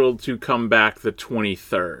scheduled to come back the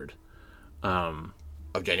 23rd of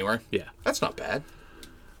January. Yeah, that's not bad.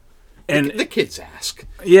 And the kids ask.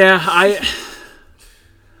 Yeah,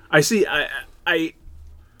 I see. I.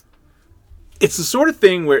 It's the sort of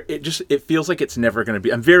thing where it feels like it's never going to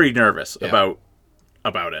be. I'm very nervous about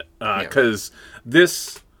it because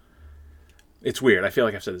this. It's weird. I feel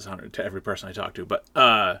like I've said this to every person I talk to, but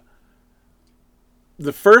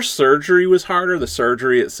the first surgery was harder, the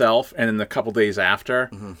surgery itself, and then the couple days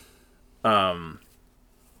after. Mm-hmm.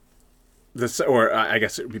 I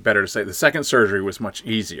guess it would be better to say the second surgery was much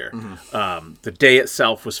easier. Mm-hmm. The day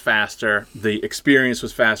itself was faster. The experience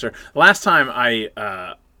was faster. Last time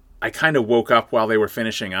I kind of woke up while they were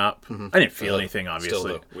finishing up. Mm-hmm. I didn't feel anything,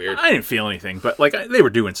 obviously. Still weird. I didn't feel anything, but like they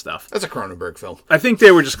were doing stuff. That's a Cronenberg film. I think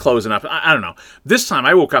they were just closing up. I don't know. This time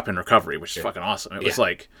I woke up in recovery, which is fucking awesome. It was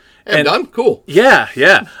like... And done? Cool. Yeah.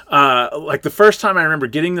 Like the first time I remember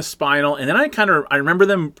getting the spinal, and then I remember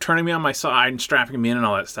them turning me on my side and strapping me in and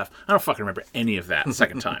all that stuff. I don't fucking remember any of that the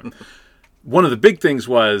second time. One of the big things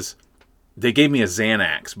was they gave me a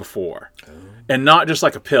Xanax before. Oh. And not just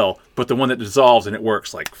like a pill, but the one that dissolves and it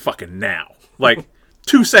works like fucking now. Like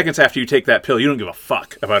 2 seconds after you take that pill, you don't give a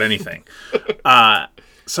fuck about anything.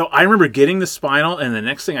 So I remember getting the spinal, and the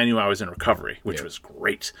next thing I knew, I was in recovery, which was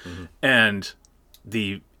great. Mm-hmm. And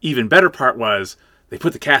the even better part was they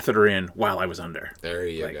put the catheter in while I was under. There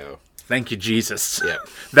you go. Thank you, Jesus. Yeah.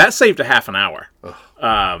 That saved a half an hour.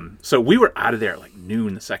 So we were out of there at like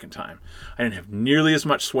noon the second time. I didn't have nearly as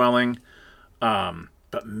much swelling.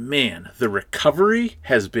 But man, the recovery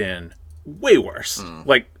has been way worse.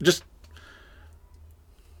 Like, just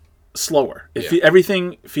slower.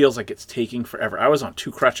 Everything feels like it's taking forever. I was on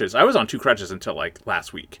 2 crutches. I was on 2 crutches until like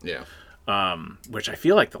last week. Yeah. Which I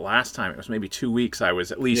feel like the last time it was maybe 2 weeks. I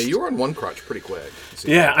was at least. Yeah, you were on 1 crutch pretty quick.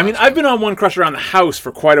 Yeah, I mean, I've been on 1 crutch around the house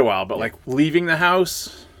for quite a while, but like leaving the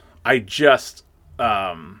house, I just.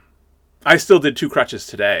 I still did 2 crutches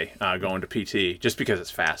today, going to PT, just because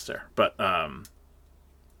it's faster. But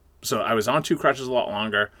so I was on 2 crutches a lot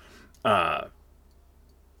longer.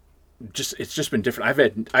 It's just been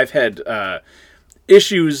different. I've had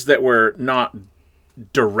issues that were not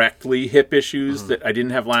directly hip issues that I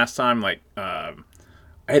didn't have last time. Like I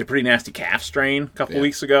had a pretty nasty calf strain a couple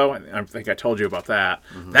weeks ago. I think I told you about that.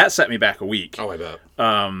 Mm-hmm. That set me back a week. Oh, I bet.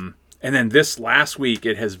 And then this last week,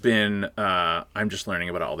 it has been, I'm just learning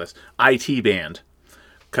about all this, IT band.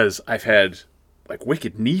 Because I've had, like,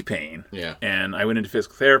 wicked knee pain. Yeah. And I went into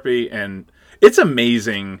physical therapy, and it's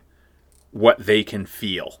amazing what they can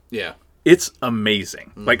feel. Yeah. It's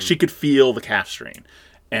amazing. Mm-hmm. Like, she could feel the calf strain.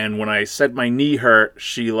 And when I said my knee hurt,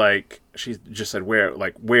 she just said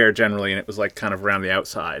where generally, and it was, like, kind of around the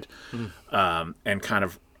outside. Mm-hmm. And kind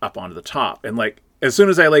of up onto the top. And, like, as soon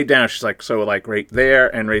as I laid down, she's like, so, like, right there,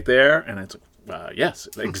 and it's like, yes,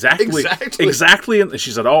 exactly. And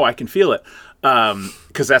she said, oh, I can feel it.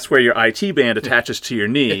 Because that's where your IT band attaches to your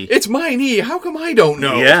knee. It's my knee. How come I don't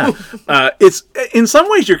know? Yeah. It's in some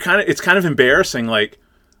ways it's kind of embarrassing, like,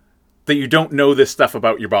 that you don't know this stuff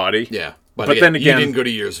about your body. Yeah. But then again, you didn't go to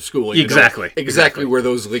years of schooling. Exactly Where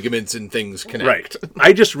those ligaments and things connect. Right.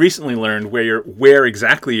 I just recently learned where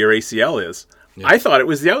exactly your ACL is. Yeah. I thought it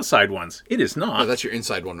was the outside ones. It is not. No, that's your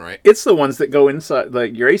inside one, right? It's the ones that go inside.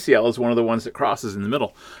 Like, your ACL is one of the ones that crosses in the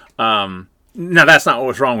middle. Now, that's not what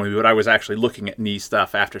was wrong with me, but I was actually looking at knee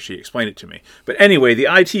stuff after she explained it to me. But anyway, the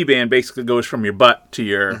IT band basically goes from your butt to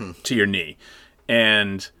your knee.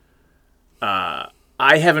 And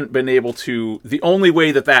I haven't been able to... The only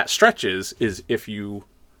way that stretches is if you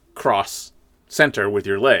cross center with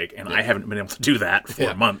your leg, and I haven't been able to do that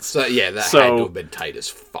for months. So, that had to have been tight as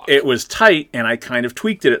fuck. It was tight, and I kind of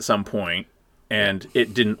tweaked it at some point, and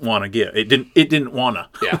it didn't want to give. It didn't want to.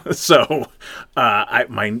 Yeah. So,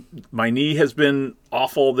 my knee has been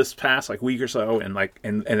awful this past week or so, and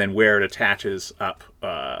then where it attaches up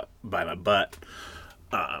by my butt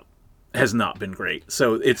has not been great.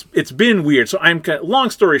 So it's been weird. So long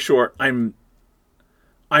story short, I'm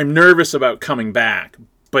nervous about coming back,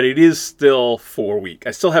 but it is still 4 weeks.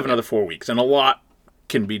 I still have another 4 weeks, and a lot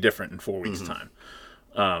can be different in 4 weeks' time.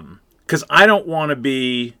 Because I don't want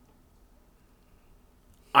to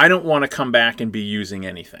come back and be using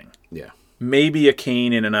anything. Yeah. Maybe a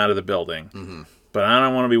cane in and out of the building. But I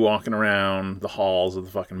don't want to be walking around the halls of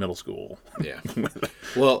the fucking middle school. Yeah.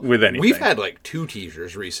 with anything. We've had 2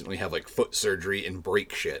 teachers recently have foot surgery and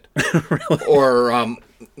break shit. Really? Or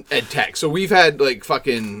ed tech. So we've had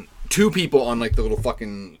fucking 2 people on the little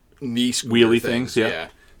fucking knee scooter wheelie things. Yeah.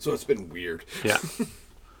 So it's been weird. Yeah.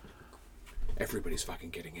 Everybody's fucking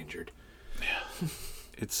getting injured. Yeah.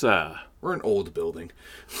 It's we're an old building.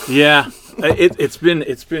 Yeah. It's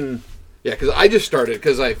been. Yeah, because I just started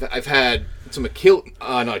because I've had some not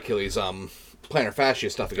Achilles, plantar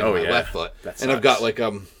fascia stuff against my left foot, and I've got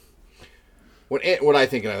what I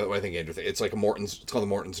think Andrew thinks. It's like a Morton's. It's called the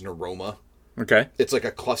Morton's neuroma. Okay. It's like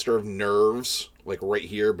a cluster of nerves, right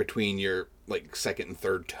here between your second and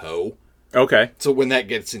third toe. Okay. So when that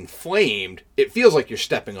gets inflamed, it feels like you're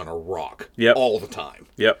stepping on a rock. Yep. All the time.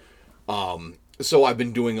 Yep. So I've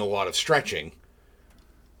been doing a lot of stretching.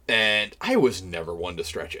 And I was never one to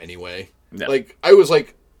stretch anyway. No. I was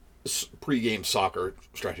pre-game soccer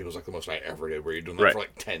stretching was the most I ever did, where you're doing that for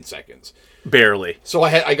 10 seconds. Barely. So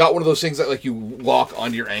I got one of those things that you lock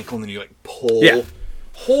onto your ankle and then you pull. Yeah.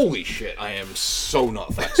 Holy shit, I am so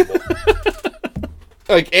not flexible.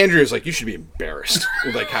 Andrea's you should be embarrassed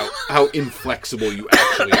with how inflexible you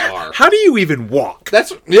actually are. How do you even walk?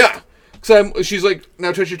 She's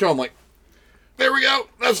now touch your toe. I'm there we go.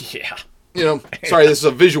 That's yeah. Sorry, this is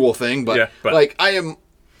a visual thing, but I am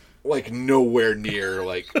nowhere near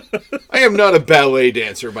I am not a ballet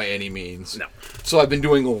dancer by any means. No. So I've been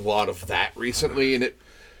doing a lot of that recently, and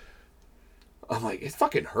I'm it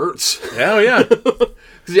fucking hurts. Hell yeah.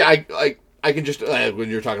 Because I can just when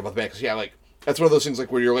you're talking about the back, that's one of those things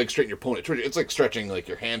where your legs straight and you're pulling it towards you. It's stretching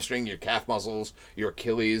your hamstring, your calf muscles, your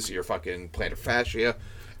Achilles, your fucking plantar fascia.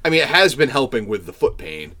 I mean, it has been helping with the foot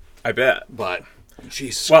pain. I bet, but.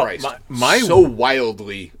 Jesus Christ. So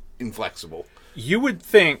wildly inflexible. You would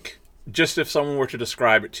think, just if someone were to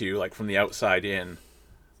describe it to you, from the outside in,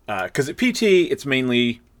 because at PT, it's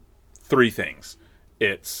mainly 3 things.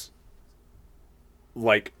 It's,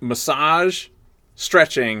 massage,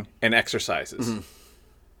 stretching, and exercises. Mm-hmm.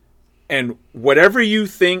 And whatever you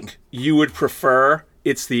think you would prefer,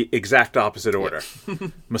 it's the exact opposite order.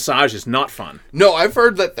 Massage is not fun. No, I've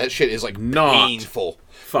heard that shit is, not painful.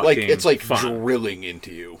 It's fun. Drilling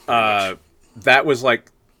into you. That was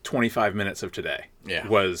 25 minutes of today. Yeah.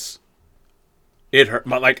 It hurt.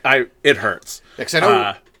 It hurts. Because I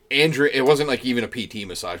know Andrew, it wasn't even a PT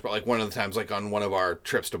massage, but one of the times on one of our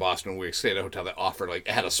trips to Boston, we stayed at a hotel that offered it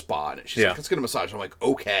had a spa, and she's let's get a massage. I'm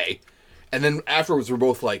okay. And then afterwards, we're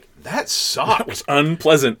both that sucked. That was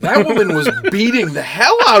unpleasant. That woman was beating the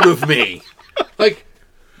hell out of me.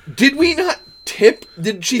 Did we not tip?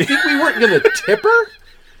 Did she think we weren't going to tip her?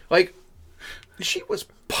 She was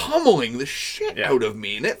pummeling the shit out of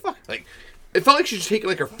me, and it felt like she was taking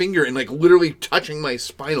her finger and literally touching my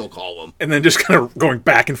spinal column, and then just kind of going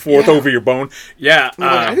back and forth over your bone. Yeah,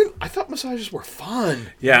 I thought massages were fun.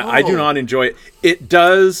 Yeah, no. I do not enjoy it. It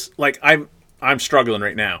does I'm struggling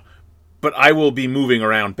right now, but I will be moving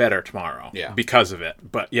around better tomorrow. Because of it.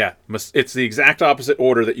 But yeah, it's the exact opposite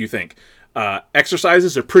order that you think.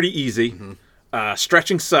 Exercises are pretty easy. Mm-hmm.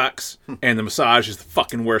 Stretching sucks, and the massage is the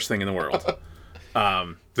fucking worst thing in the world.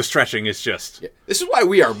 The stretching is just... Yeah. This is why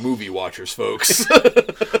we are movie watchers, folks.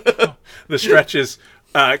 the stretches,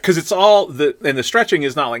 because it's all and the stretching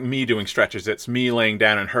is not like me doing stretches. It's me laying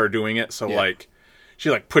down and her doing it. So like, she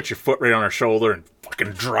like puts your foot right on her shoulder and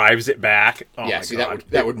fucking drives it back. Oh yeah, my see, God.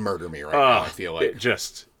 that would murder me right now. I feel like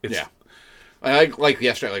it's like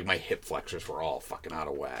yesterday, like my hip flexors were all fucking out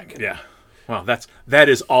of whack. Yeah. Well, that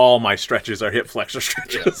is all my stretches are hip flexor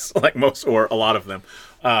stretches, like most or a lot of them.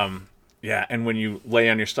 Yeah, and when you lay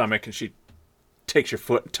on your stomach and she takes your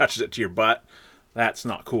foot and touches it to your butt, that's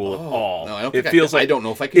not cool at all. No, I don't think I don't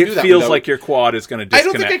know if I can do that. It feels like your quad is going to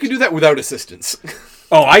disconnect. I don't think I can do that without assistance.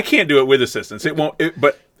 Oh, I can't do it with assistance. It won't.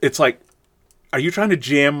 But it's like, are you trying to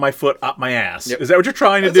jam my foot up my ass? Yep. Is that what you're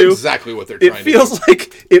trying to do? That's exactly what they're trying to do.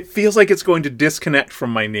 It feels like it's going to disconnect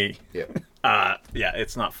from my knee. Yep. Yeah,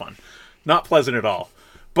 it's not fun. Not pleasant at all.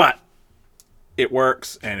 But it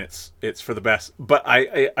works, and it's for the best. But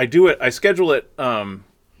I do it. I schedule it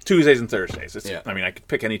Tuesdays and Thursdays. I mean, I could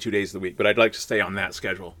pick any 2 days of the week, but I'd like to stay on that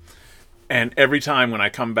schedule. And every time when I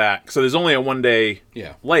come back, so there's only a 1 day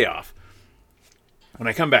layoff. When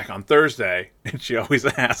I come back on Thursday, and she always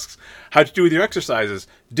asks, how'd you do with your exercises?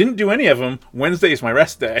 Didn't do any of them. Wednesday is my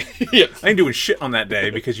rest day. I ain't doing shit on that day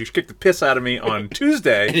because you kicked the piss out of me on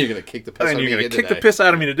Tuesday. And you're going to kick the piss out of me And you're going to kick the piss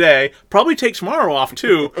out of me today. Probably take tomorrow off,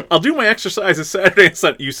 too. I'll do my exercises Saturday and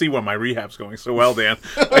Sunday. You see where my rehab's going so well, Dan.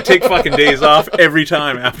 I take fucking days off every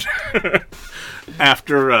time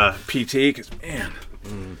after PT because, man...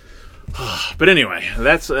 But anyway,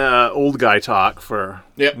 that's old guy talk for.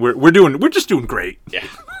 Yep. We're just doing great. Yeah,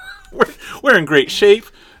 we're in great shape,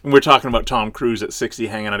 and we're talking about Tom Cruise at 60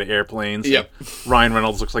 hanging out of airplanes. Yep. Ryan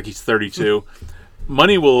Reynolds looks like he's 32.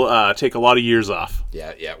 Money will take a lot of years off. Yeah,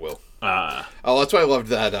 it will. That's why I loved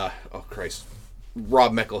that.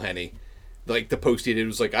 Rob McElhenney. Like the post he did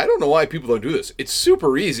was like, I don't know why people don't do this. It's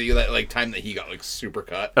super easy. That like time that he got like super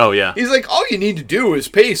cut. Oh yeah. He's like, all you need to do is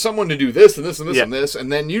pay someone to do this and this and this and this,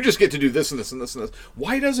 and then you just get to do this and this and this and this.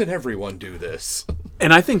 Why doesn't everyone do this?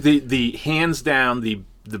 And I think the hands down the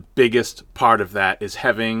biggest part of that is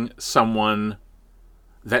having someone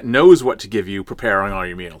that knows what to give you preparing all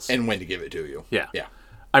your meals and when to give it to you. Yeah. Yeah.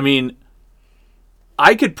 I mean,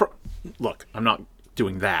 I could look. I'm not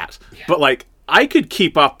doing that, but like I could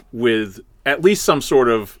keep up with at least some sort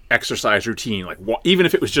of exercise routine, like even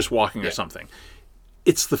if it was just walking or something.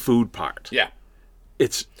 It's the food part. Yeah.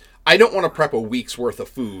 I don't want to prep a week's worth of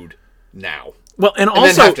food now. Well, and also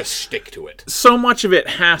then have to stick to it. So much of it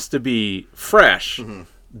has to be fresh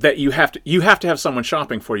that you have to have someone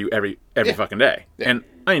shopping for you every fucking day. Yeah. And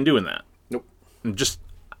I ain't doing that. Nope. I'm just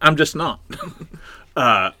not.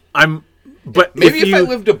 But maybe if I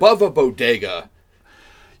lived above a bodega.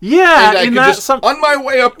 Yeah, and on my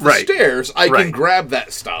way up the stairs, I can grab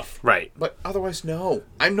that stuff. Right. But otherwise, no.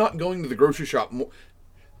 I'm not going to the grocery shop.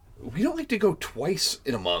 We don't like to go twice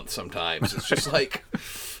in a month sometimes. It's just like,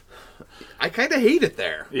 I kind of hate it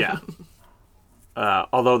there. Yeah.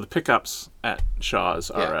 Although the pickups at Shaw's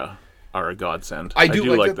are a godsend. I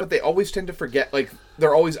do like that, but they always tend to forget, like,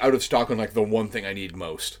 they're always out of stock on, like, the one thing I need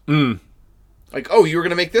most. Like, oh, you were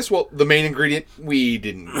going to make this? Well, the main ingredient,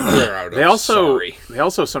 we're out of. Sorry. They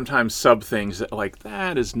also sometimes sub things that, like,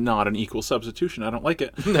 that is not an equal substitution. I don't like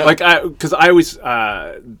it. No. Like, because I always,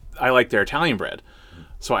 I like their Italian bread.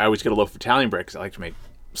 So I always get a loaf of Italian bread because I like to make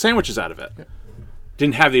sandwiches out of it. Yeah.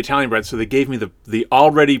 Didn't have the Italian bread, so they gave me the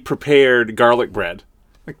already prepared garlic bread.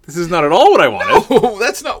 Like, this is not at all what I wanted. No,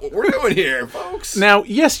 that's not what we're doing here, folks. Now,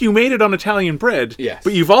 yes, you made it on Italian bread. Yes.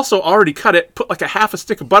 But you've also already cut it, put like a half a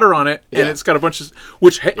stick of butter on it, and it's got a bunch of...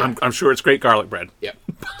 Which, hey, I'm sure it's great garlic bread. Yeah.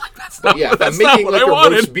 Like, that's not what like I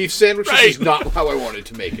wanted. Roast beef sandwich, this is not how I wanted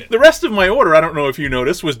to make it. The rest of my order, I don't know if you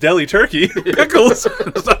noticed, was deli turkey, pickles,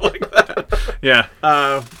 and stuff like that. Yeah.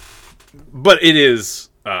 But it is...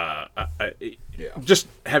 just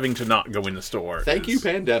having to not go in the store. Thank you,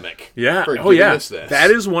 pandemic. Yeah. For giving us this. That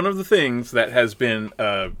is one of the things that has been.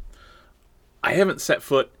 I haven't set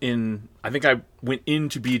foot in. I think I went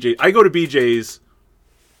into BJ. I go to BJ's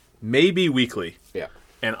maybe weekly. Yeah.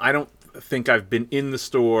 And I don't think I've been in the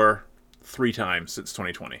store 3 times since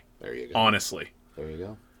 2020. There you go. Honestly. There you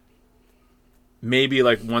go. Maybe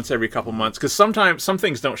like once every couple months, because sometimes some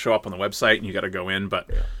things don't show up on the website and you got to go in, but.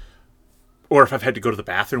 Yeah. Or if I've had to go to the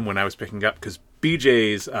bathroom when I was picking up, because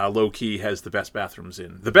BJ's low-key has the best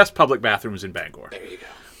public bathrooms in Bangor. There you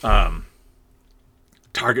go.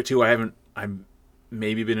 Target, too, I've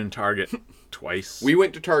maybe been in Target twice. We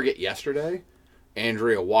went to Target yesterday.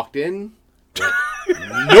 Andrea walked in, went,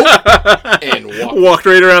 nope, and walked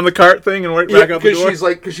right around the cart thing and went back out the door.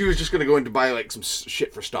 Because she was just going to go in to buy like some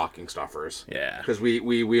shit for stocking stuffers. Yeah. Because we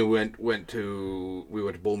went to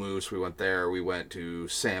Bull Moose, we went there, we went to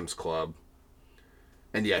Sam's Club.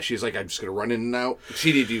 And yeah, she's like, I'm just going to run in and out.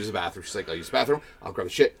 She needed to use the bathroom. She's like, I'll use the bathroom. I'll grab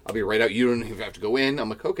the shit. I'll be right out. You don't even have to go in. I'm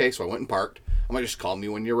like, okay. So I went and parked. I'm like, just call me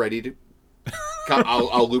when you're ready to.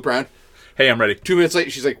 I'll loop around. Hey, I'm ready. 2 minutes later,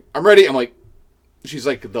 she's like, I'm ready. I'm like, she's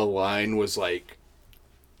like, the line was like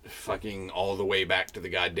fucking all the way back to the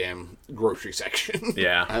goddamn grocery section.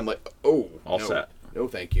 Yeah. I'm like, oh. All set. No,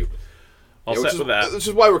 thank you. All set with that. This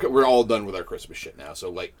is why we're all done with our Christmas shit now. So,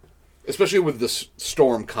 like, especially with this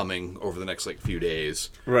storm coming over the next, like, few days.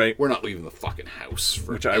 Right. We're not leaving the fucking house.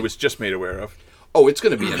 Which I was just made aware of. Oh, it's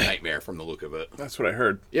going to be a nightmare from the look of it. That's what I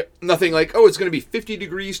heard. Yep. Nothing like, oh, it's going to be 50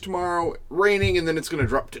 degrees tomorrow, raining, and then it's going to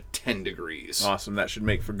drop to 10 degrees. Awesome. That should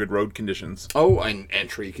make for good road conditions. Oh, and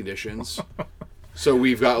tree conditions. So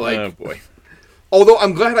we've got, like... Oh, boy. Although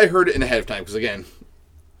I'm glad I heard it in ahead of time, because, again,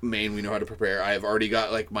 Maine, we know how to prepare. I have already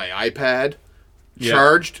got, like, my iPad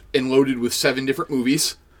charged and loaded with 7 different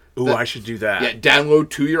movies. Ooh, I should do that. Yeah, download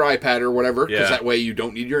to your iPad or whatever, because Yeah. that way you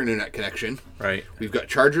don't need your internet connection. Right. We've got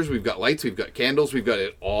chargers, we've got lights, we've got candles, we've got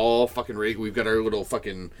it all fucking ready. We've got our little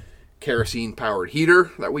fucking kerosene-powered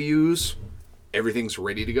heater that we use. Everything's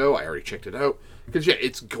ready to go. I already checked it out. Because, yeah,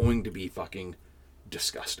 it's going to be fucking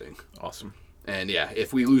disgusting. Awesome. And, yeah,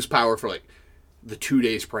 if we lose power for, like, the 2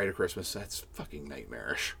 days prior to Christmas, that's fucking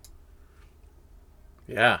nightmarish.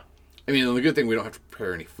 Yeah. I mean, the good thing we don't have to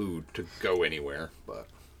prepare any food to go anywhere, but...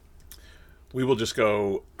 We will just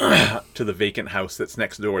go to the vacant house that's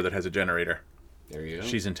next door that has a generator. There you go.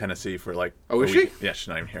 She's in Tennessee for like... Oh, is a week. she? Yeah, she's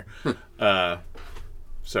not even here.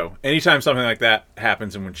 So anytime something like that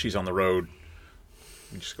happens and when she's on the road,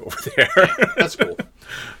 we just go over there. That's cool.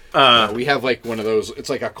 We have like one of those, it's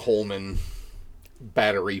like a Coleman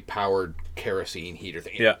battery-powered kerosene heater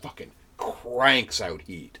thing. Yeah. It fucking cranks out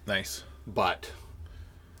heat. Nice. But...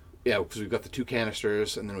 yeah, because we've got the 2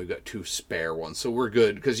 canisters, and then we've got 2 spare ones. So we're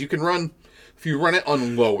good, because you can run... if you run it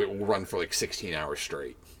on low, it will run for like 16 hours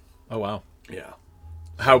straight. Oh, wow. Yeah.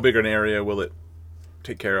 How big an area will it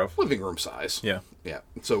take care of? Living room size. Yeah. Yeah.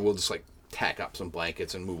 So we'll just like tack up some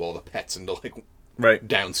blankets and move all the pets into like Right.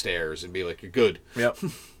 downstairs and be like, you're good. Yep. So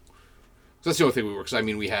that's the only thing we work. Because I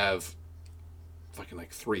mean, we have fucking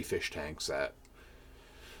like 3 fish tanks that...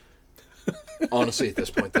 honestly, at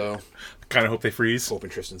this point, though... kind of hope they freeze.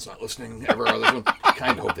 hoping Tristan's not listening ever on this one. I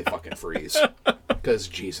kind of hope they fucking freeze. Because,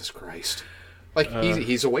 Jesus Christ. Like,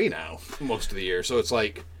 he's away now for most of the year, so it's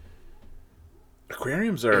like...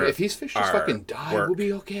 aquariums are... if these fish just fucking die, work. we'll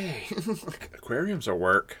be okay. Aquariums are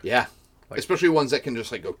work. Yeah. Especially ones that can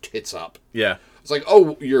just, like, go tits up. Yeah. It's like,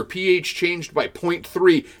 oh, your pH changed by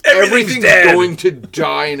 0.3. Everything's dead. going to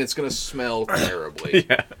die, and it's going to smell terribly.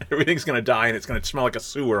 Yeah. Everything's going to die, and it's going to smell like a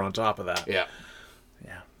sewer on top of that. Yeah.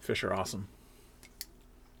 Yeah. Fish are awesome.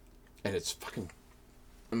 And it's fucking...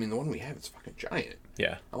 I mean, the one we have, it's fucking giant.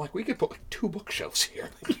 Yeah. I'm like, we could put, like, 2 bookshelves here.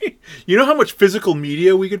 You know how much physical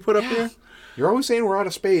media we could put up here? You're always saying we're out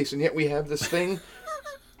of space, and yet we have this thing.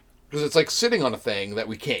 Because it's like sitting on a thing that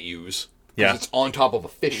we can't use. Yeah. It's on top of a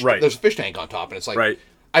fish. Right. There's a fish tank on top, and it's like, Right.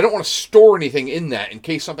 I don't want to store anything in that in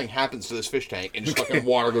case something happens to this fish tank and just fucking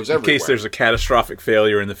water goes everywhere. In case there's a catastrophic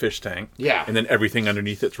failure in the fish tank. Yeah. And then everything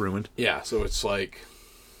underneath it's ruined. Yeah, so it's like...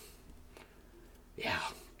 yeah,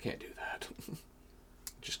 can't do that.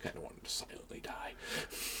 Just kind of wanted to silently die.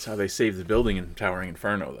 That's how they saved the building in Towering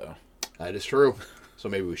Inferno, though. That is true. So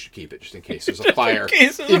maybe we should keep it just in case there's a fire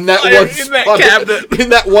case there's in a that fire one in spot that cabinet. in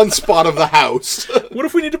that one spot of the house. What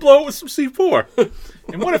if we need to blow it with some C4?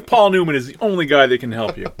 And what if Paul Newman is the only guy that can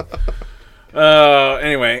help you?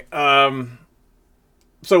 Anyway,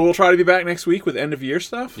 so we'll try to be back next week with end of year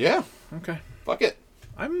stuff? Yeah. Okay. Fuck it.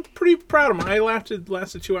 I'm pretty proud of mine. I lasted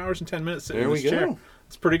 2 hours and 10 minutes sitting There in we this chair. go.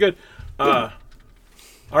 It's pretty good. All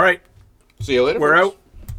right. See you later. We're folks. out.